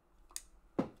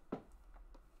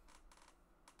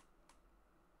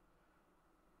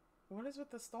 What is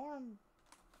with the storm?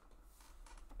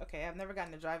 Okay, I've never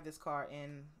gotten to drive this car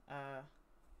in,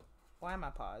 why am I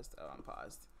paused? Oh, I'm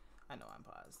paused. I know I'm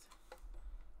paused.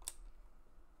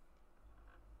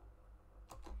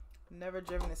 Never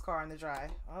driven this car in the dry.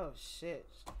 Oh, shit.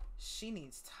 She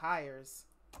needs tires.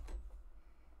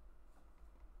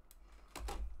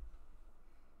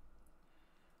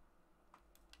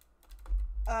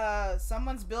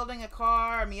 Someone's building a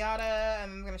car, a Miata,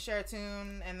 and I'm gonna share a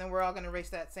tune, and then we're all gonna race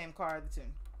that same car, the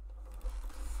tune.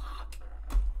 Fuck.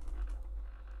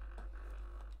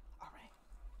 Alright.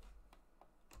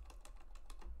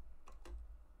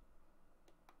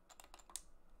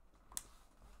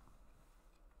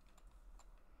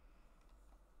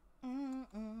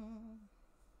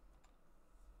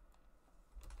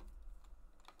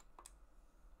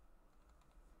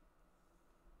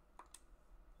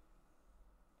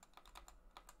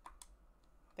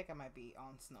 I think I might be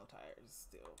on snow tires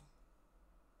still.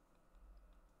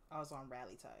 I was on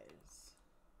rally tires.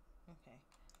 Okay.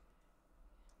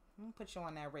 I'm gonna put you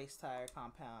on that race tire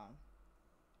compound.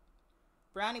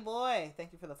 Brownie boy,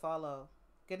 thank you for the follow.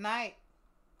 Good night.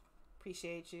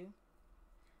 Appreciate you.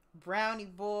 Brownie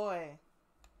boy.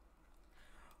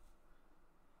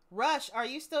 Rush, are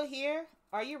you still here?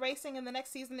 Are you racing in the next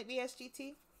season at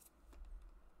VSGT?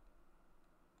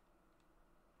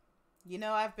 You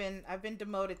know, I've been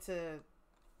demoted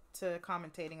to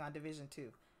commentating on Division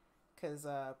 2 because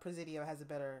Presidio has a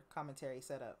better commentary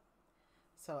setup.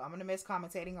 So I'm gonna miss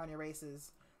commentating on your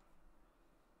races.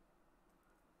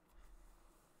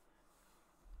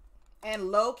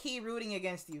 And low-key rooting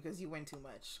against you because you win too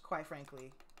much, quite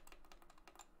frankly.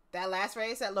 That last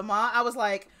race at Le Mans, I was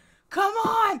like, come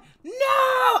on! No!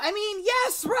 I mean,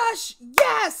 yes, Rush!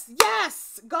 Yes!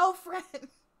 Yes! Go, friend!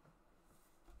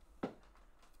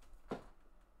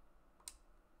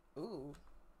 Ooh.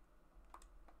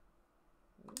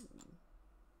 Ooh.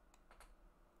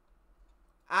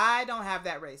 I don't have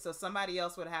that race, so somebody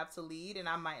else would have to lead, and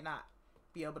I might not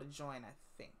be able to join, I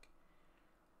think.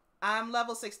 I'm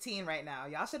level 16 right now.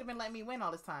 Y'all should have been letting me win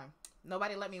all this time.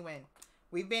 Nobody let me win.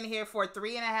 We've been here for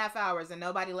 3.5 hours, and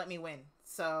nobody let me win.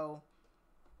 So,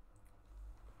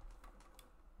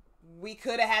 we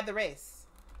could have had the race,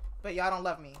 but y'all don't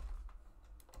love me.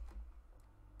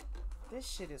 This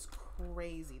shit is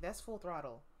crazy. That's full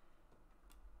throttle.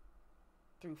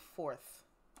 Through 4th.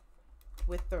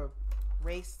 With the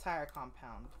race tire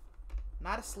compound.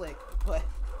 Not a slick, but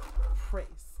race.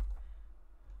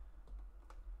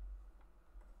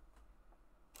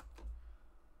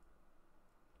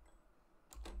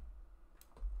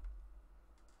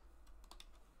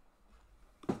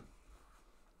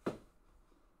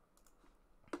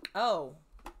 Oh.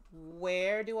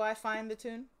 Where do I find the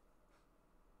tune?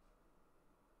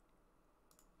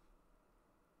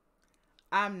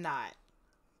 I'm not.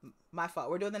 My fault.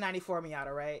 We're doing the 94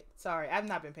 Miata, right? Sorry, I've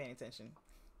not been paying attention.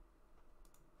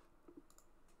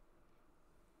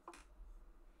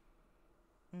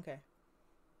 Okay.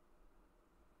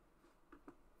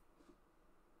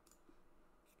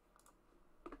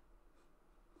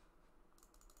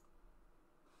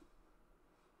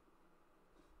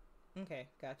 Okay,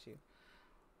 got you.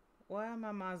 Why am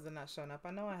my Mazda not showing up?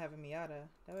 I know I have a Miata.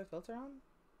 Do I have a filter on?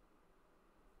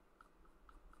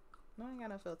 No, I ain't got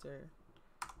no filter.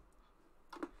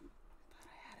 Thought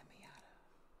I had a Miata.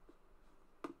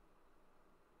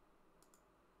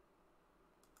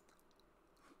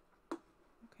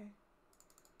 Okay.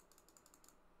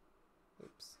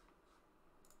 Oops.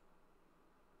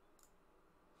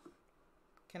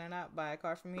 Can I not buy a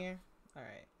car from here?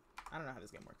 Alright. I don't know how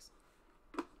this game works.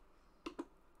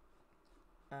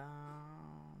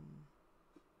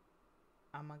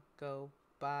 I'm gonna go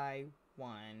buy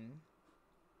one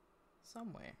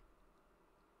somewhere.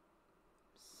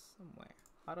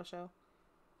 Auto show?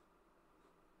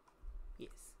 Yes.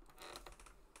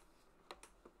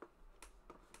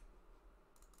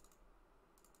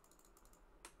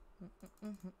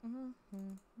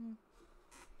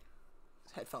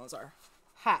 These headphones are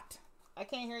hot. I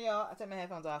can't hear y'all. I took my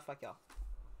headphones off. Fuck y'all.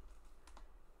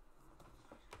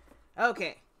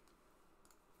 Okay.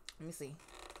 Let me see.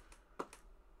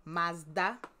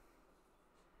 Mazda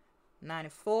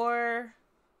 94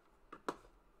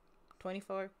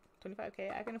 24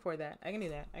 25K. I can afford that. I can do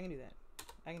that. I can do that.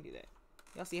 I can do that.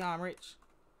 Y'all see how I'm rich?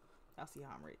 Y'all see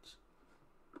how I'm rich.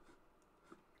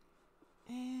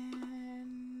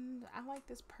 And I like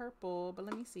this purple, but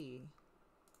let me see.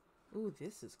 Ooh,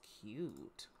 this is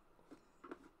cute.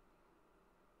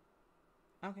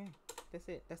 Okay, that's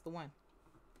it. That's the one.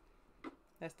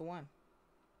 That's the one.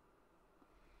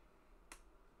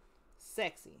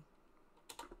 Sexy.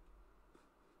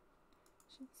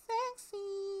 She's sexy.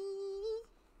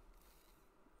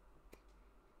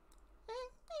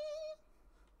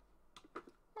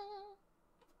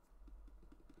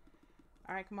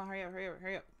 All right, come on, hurry up, hurry up,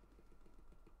 hurry up.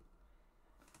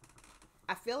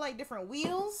 I feel like different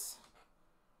wheels,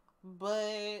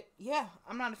 but yeah,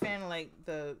 I'm not a fan of like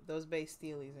those base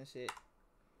steelies and shit.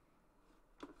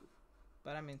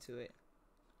 But I'm into it.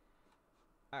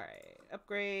 Alright,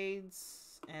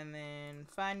 upgrades, and then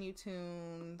find new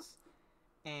tunes,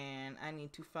 and I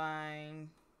need to find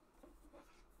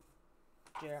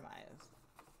Jeremiah's.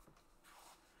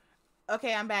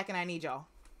 Okay, I'm back and I need y'all.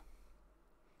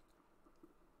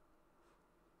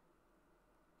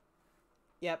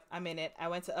 Yep, I'm in it. I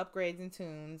went to upgrades and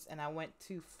tunes, and I went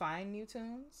to find new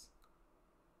tunes.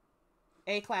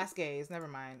 A-class gaze, never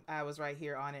mind. I was right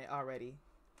here on it already.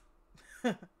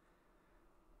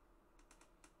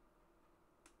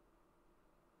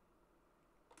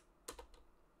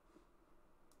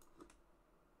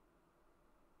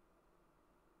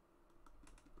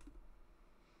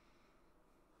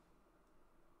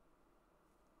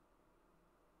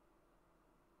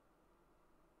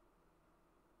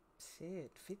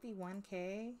 Shit,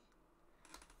 51K?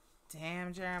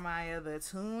 Damn, Jeremiah, the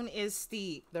tune is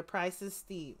steep. The price is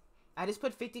steep. I just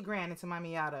put 50 grand into my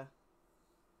Miata.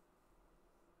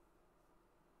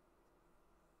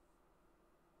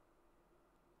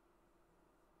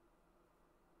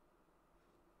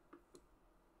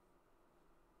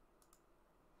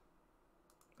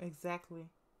 Exactly.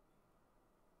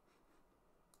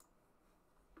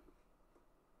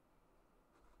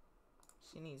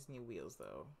 She needs new wheels,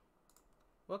 though.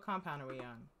 What compound are we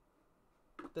on?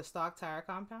 The stock tire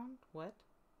compound? What?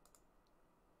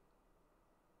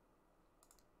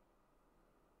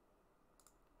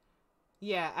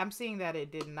 Yeah, I'm seeing that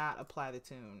it did not apply the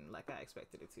tune like I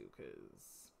expected it to,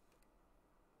 because...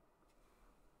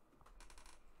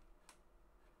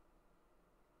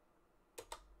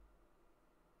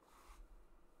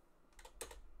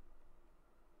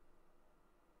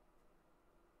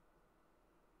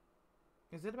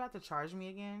 Is it about to charge me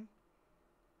again?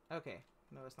 Okay.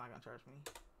 No, it's not going to charge me.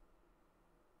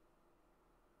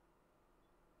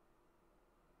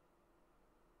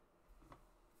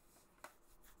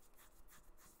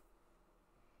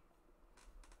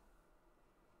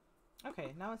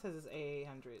 Okay, now it says it's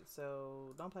A800,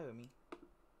 so don't play with me.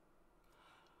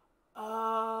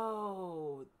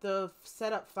 Oh, the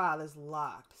setup file is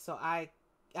locked, so I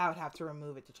would have to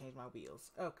remove it to change my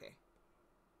wheels. Okay.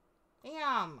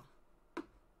 Damn.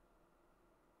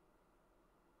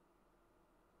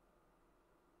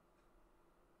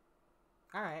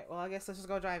 Alright, well, I guess let's just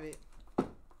go drive it.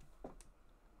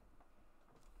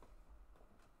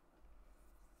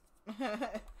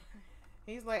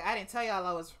 He's like, I didn't tell y'all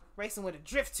I was racing with a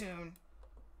drift tune.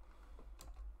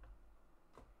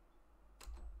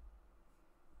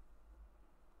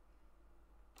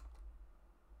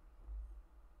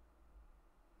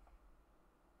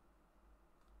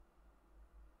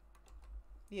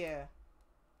 Yeah.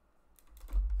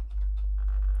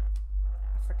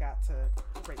 I forgot to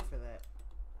brake for that.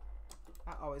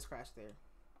 I always crash there.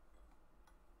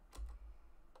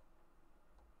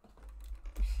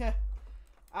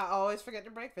 I always forget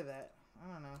to brake for that.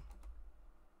 I don't know.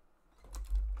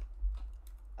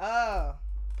 Oh.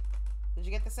 Did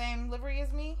you get the same livery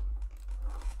as me?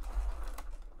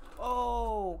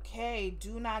 Okay.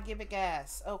 Do not give it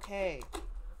gas. Okay.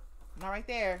 Not right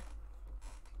there.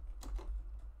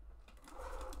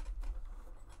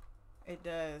 It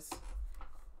does.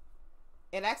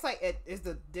 It acts like it is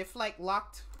the diff like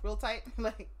locked real tight.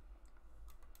 Like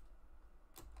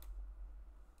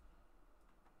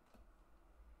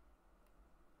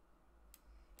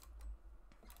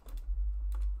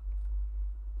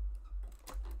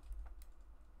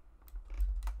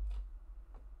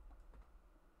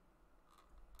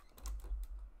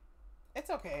it's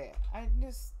okay. I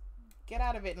just get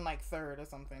out of it in like third or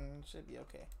something. It should be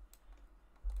okay.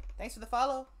 Thanks for the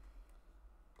follow.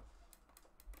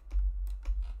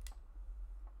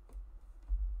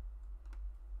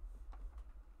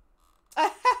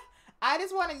 I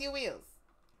just wanted new wheels.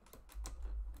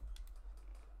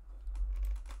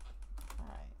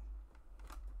 Alright.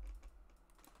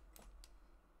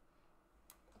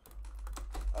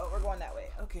 Oh, we're going that way.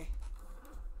 Okay.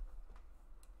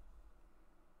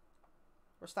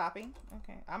 We're stopping?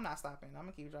 Okay. I'm not stopping. I'm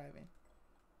gonna keep driving.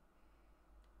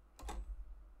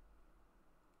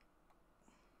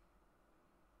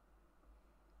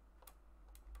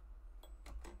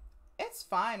 It's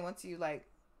fine once you, like,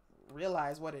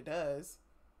 realize what it does.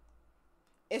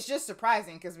 It's just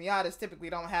surprising because Miatas typically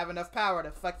don't have enough power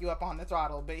to fuck you up on the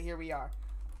throttle, but here we are.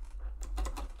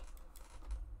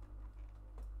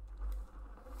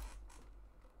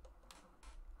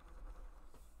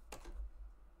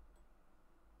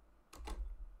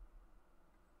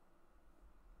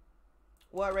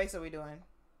 What race are we doing?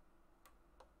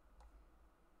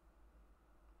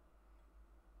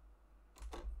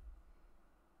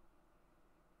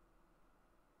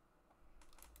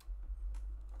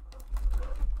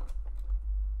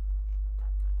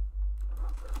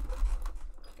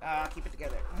 Keep it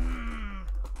together.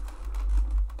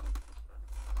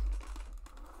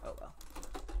 Oh well.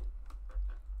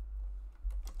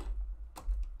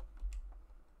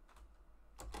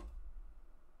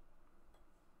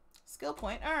 Skill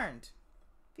point earned.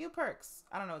 Few perks.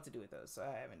 I don't know what to do with those, so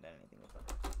I haven't done anything with them.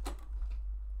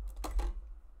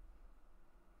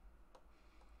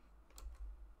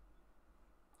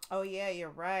 Oh yeah, you're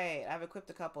right. I've equipped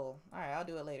a couple. Alright, I'll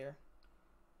do it later.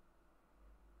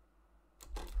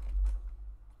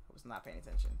 I was not paying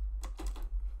attention.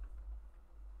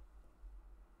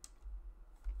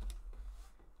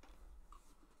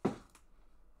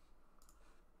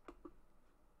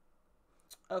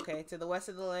 Okay, to the west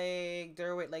of the lake,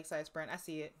 Derwit Lakeside Sprint. I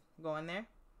see it. Going there.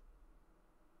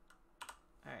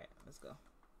 Alright, let's go.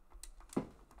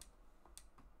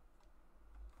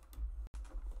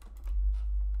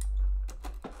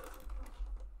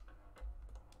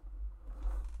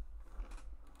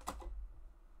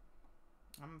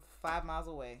 I'm 5 miles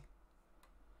away.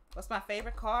 What's my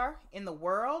favorite car? In the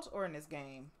world or in this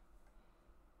game?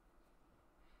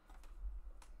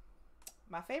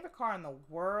 My favorite car in the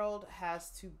world has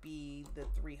to be the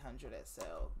 300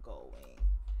 SL Gullwing.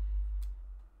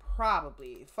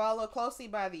 Probably. Followed closely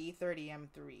by the E30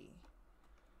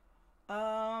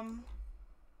 M3.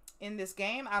 In this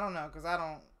game, I don't know, because I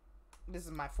don't... This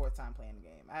is my 4th time playing the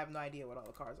game. I have no idea what all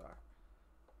the cars are.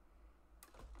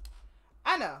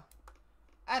 I know.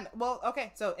 Well,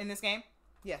 okay, so in this game,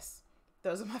 yes.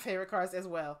 Those are my favorite cars as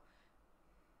well.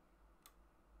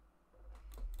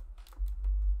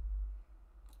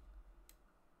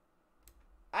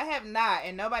 I have not,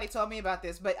 and nobody told me about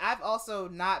this, but I've also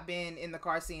not been in the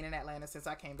car scene in Atlanta since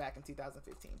I came back in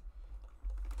 2015.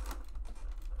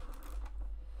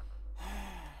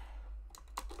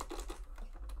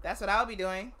 That's what I'll be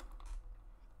doing.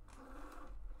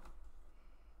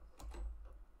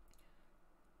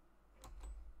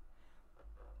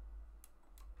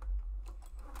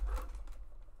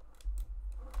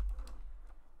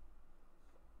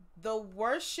 The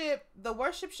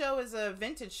worship show is a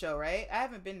vintage show, right? I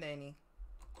haven't been to any.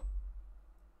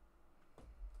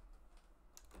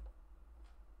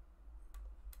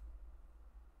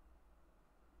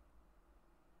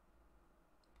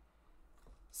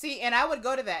 See, and I would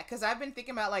go to that because I've been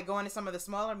thinking about like going to some of the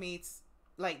smaller meets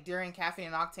like during Caffeine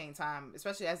and Octane time,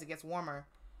 especially as it gets warmer.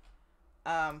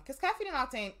 Because Caffeine and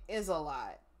Octane is a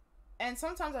lot. And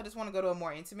sometimes I just want to go to a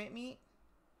more intimate meet.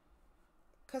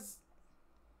 Because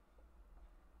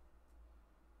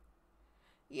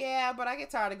Yeah, but I get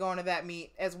tired of going to that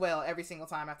meet as well every single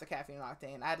time after Caffeine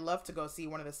Octane. I'd love to go see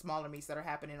one of the smaller meets that are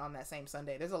happening on that same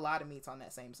Sunday. There's a lot of meets on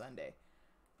that same Sunday.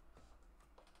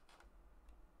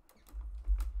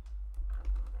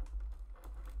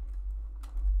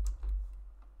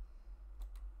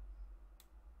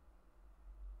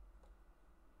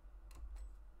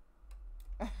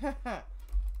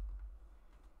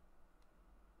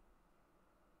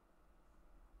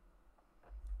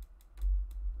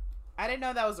 I didn't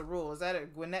know that was a rule. Is that a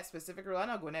Gwinnett specific rule? I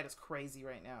know Gwinnett is crazy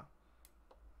right now.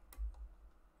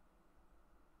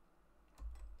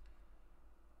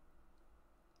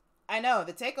 I know,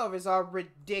 the takeovers are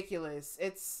ridiculous.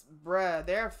 It's, bruh,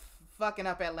 they're fucking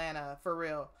up Atlanta, for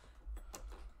real.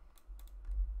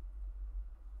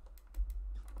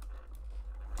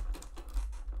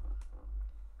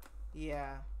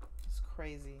 Yeah, it's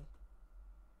crazy.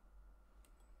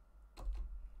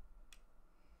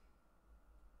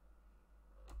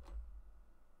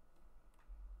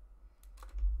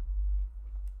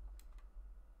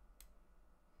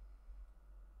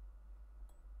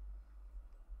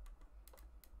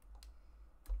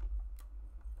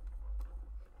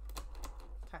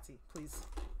 Tati, please.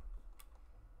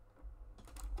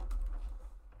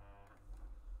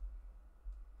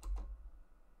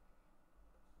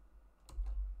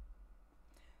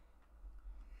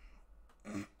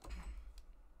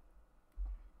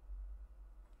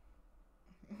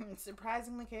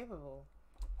 Surprisingly capable.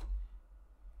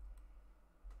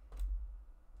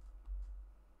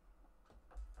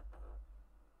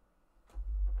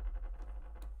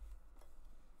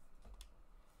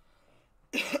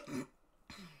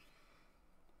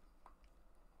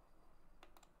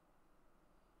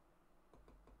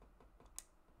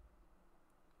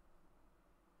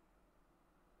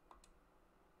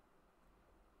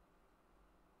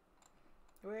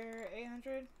 We're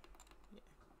 800? Yeah.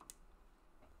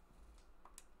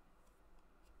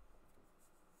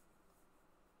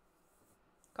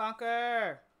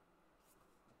 Conquer!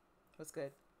 What's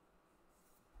good?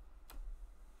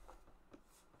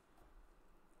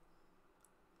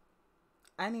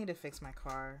 I need to fix my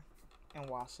car and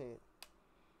wash it.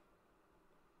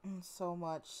 So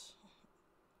much.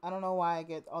 I don't know why I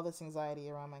get all this anxiety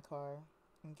around my car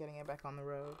and getting it back on the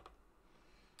road.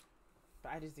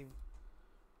 But I just do.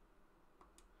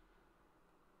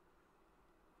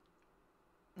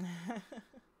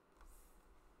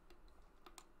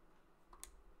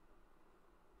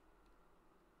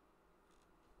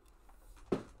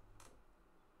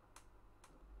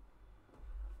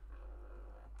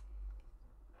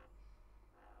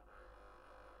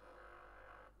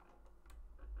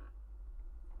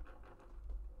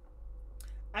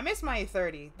 I miss my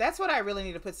E30. That's what I really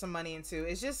need to put some money into.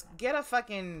 Is just get a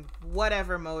fucking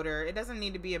whatever motor. It doesn't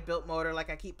need to be a built motor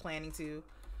like I keep planning to.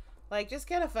 Like, just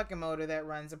get a fucking motor that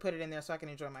runs and put it in there so I can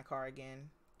enjoy my car again.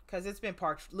 Because it's been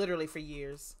parked literally for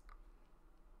years.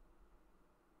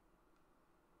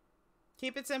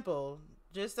 Keep it simple.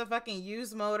 Just a fucking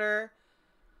used motor.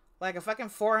 Like a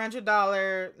fucking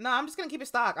 $400. No, I'm just going to keep it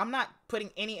stock. I'm not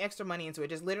putting any extra money into it.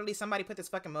 Just literally somebody put this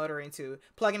fucking motor into.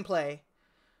 Plug and play.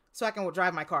 So I can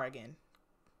drive my car again.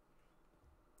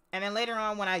 And then later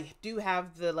on when I do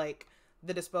have the, like,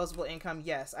 the disposable income,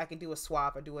 yes, I can do a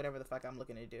swap or do whatever the fuck I'm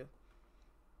looking to do.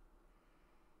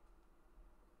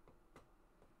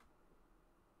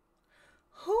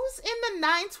 Who's in the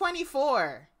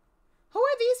 924? Who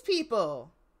are these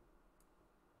people?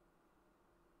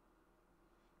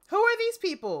 Who are these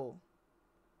people?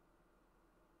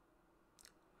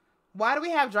 Why do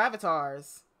we have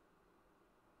drivatars?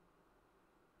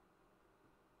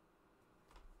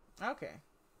 Okay.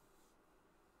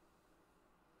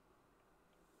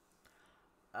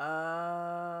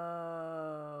 Oh,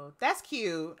 that's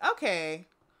cute. Okay.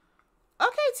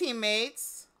 Okay,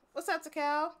 teammates. What's up,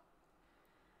 Takal?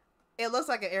 It looks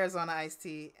like an Arizona iced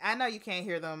tea. I know you can't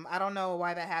hear them. I don't know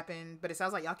why that happened, but it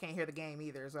sounds like y'all can't hear the game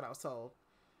either, is what I was told.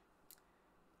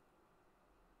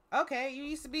 Okay, you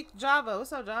used to be Java.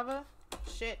 What's up, Java?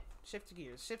 Shit. Shift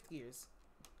gears. Shift gears.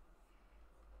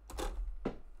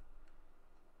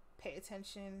 Pay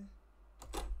attention.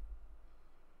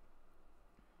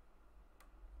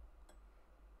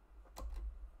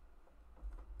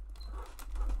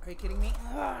 Are you kidding me?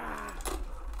 Ah.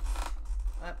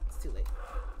 Oh, it's too late.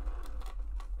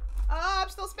 Oh, I'm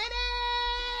still spinning!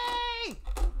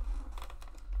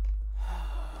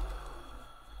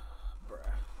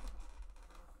 Bruh.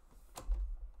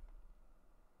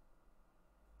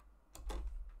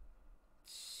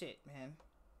 Shit, man.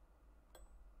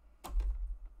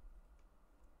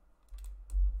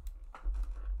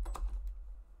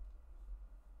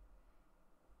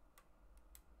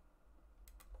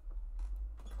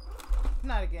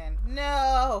 Not again.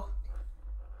 No!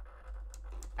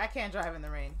 I can't drive in the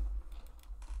rain.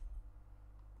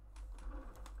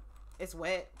 It's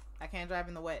wet. I can't drive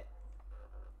in the wet.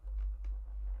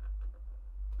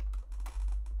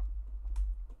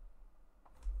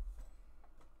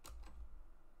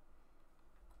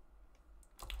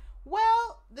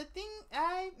 Well, the thing,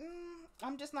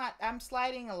 I'm just not, I'm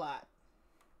sliding a lot.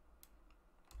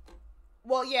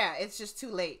 Well, yeah, it's just too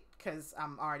late because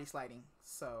I'm already sliding,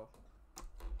 so.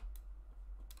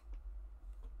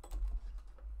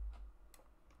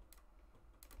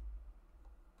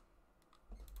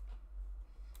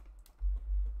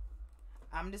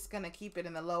 I'm just gonna keep it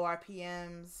in the low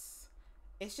RPMs.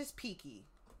 It's just peaky.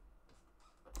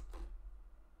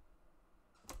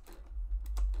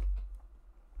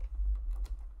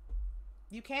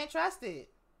 You can't trust it.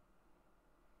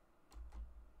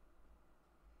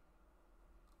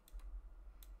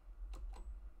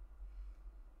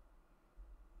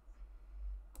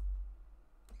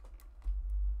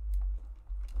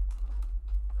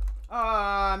 Oh,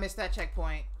 I missed that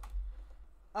checkpoint.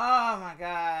 Oh my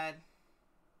god.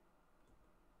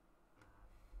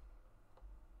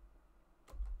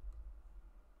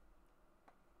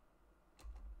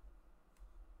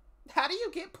 How do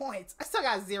you get points? I still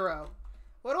got 0.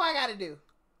 What do I gotta do?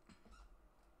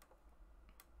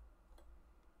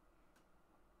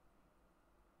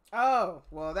 Oh,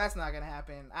 well, that's not gonna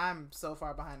happen. I'm so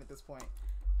far behind at this point.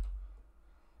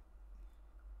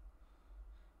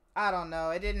 I don't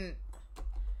know. It didn't...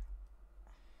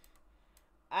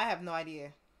 I have no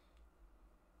idea.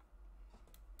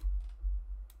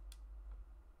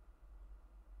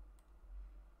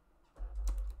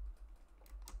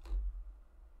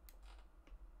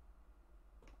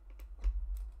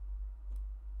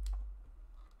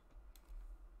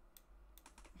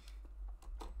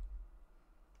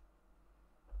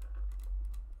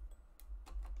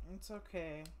 It's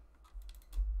okay.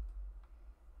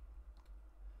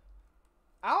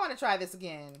 I want to try this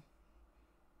again.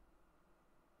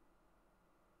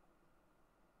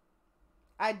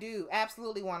 I do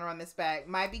absolutely want to run this back.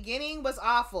 My beginning was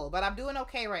awful, but I'm doing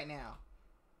okay right now.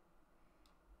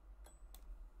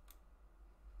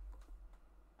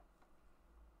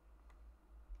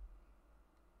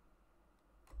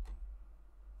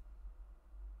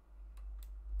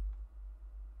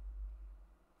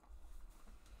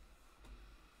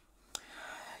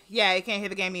 Yeah, you can't hear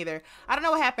the game either. I don't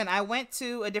know what happened. I went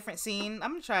to a different scene. I'm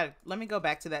going to try. Let me go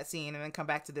back to that scene and then come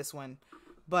back to this one.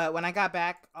 But when I got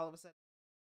back, all of a sudden.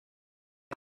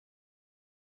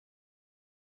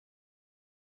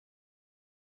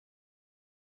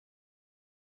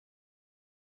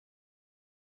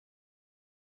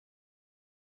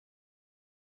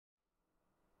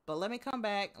 But let me come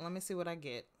back. Let me see what I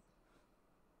get.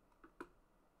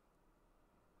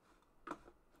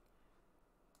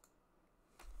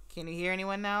 Can you hear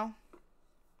anyone now?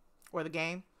 Or the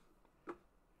game?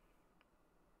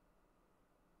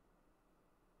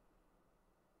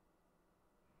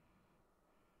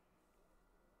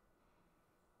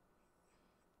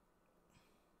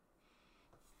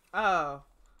 Oh.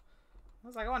 I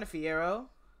was like, I want a Fiero.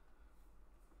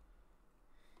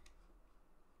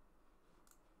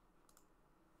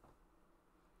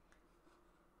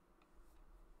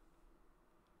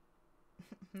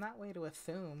 Not way to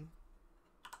assume.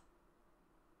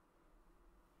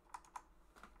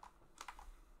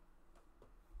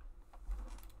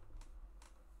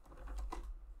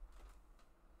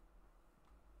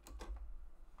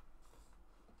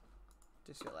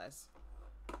 Just realized.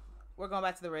 We're going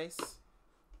back to the race.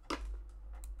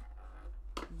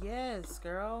 Yes,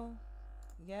 girl.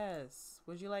 Yes.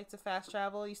 Would you like to fast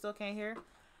travel? You still can't hear?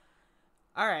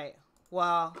 All right.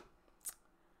 Well.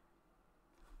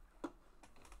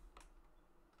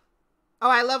 Oh,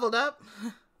 I leveled up?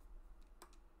 Oh,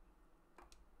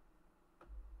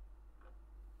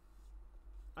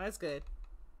 that's good.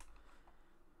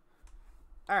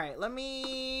 All right.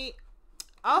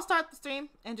 I'll start the stream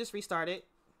and just restart it.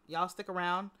 Y'all stick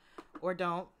around or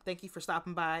don't. Thank you for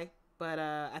stopping by. But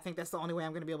I think that's the only way I'm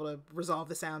going to be able to resolve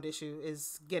the sound issue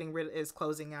is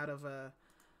closing out of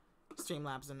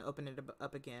Streamlabs and opening it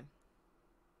up again.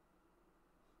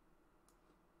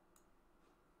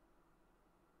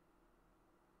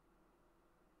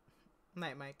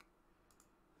 Night, Mike.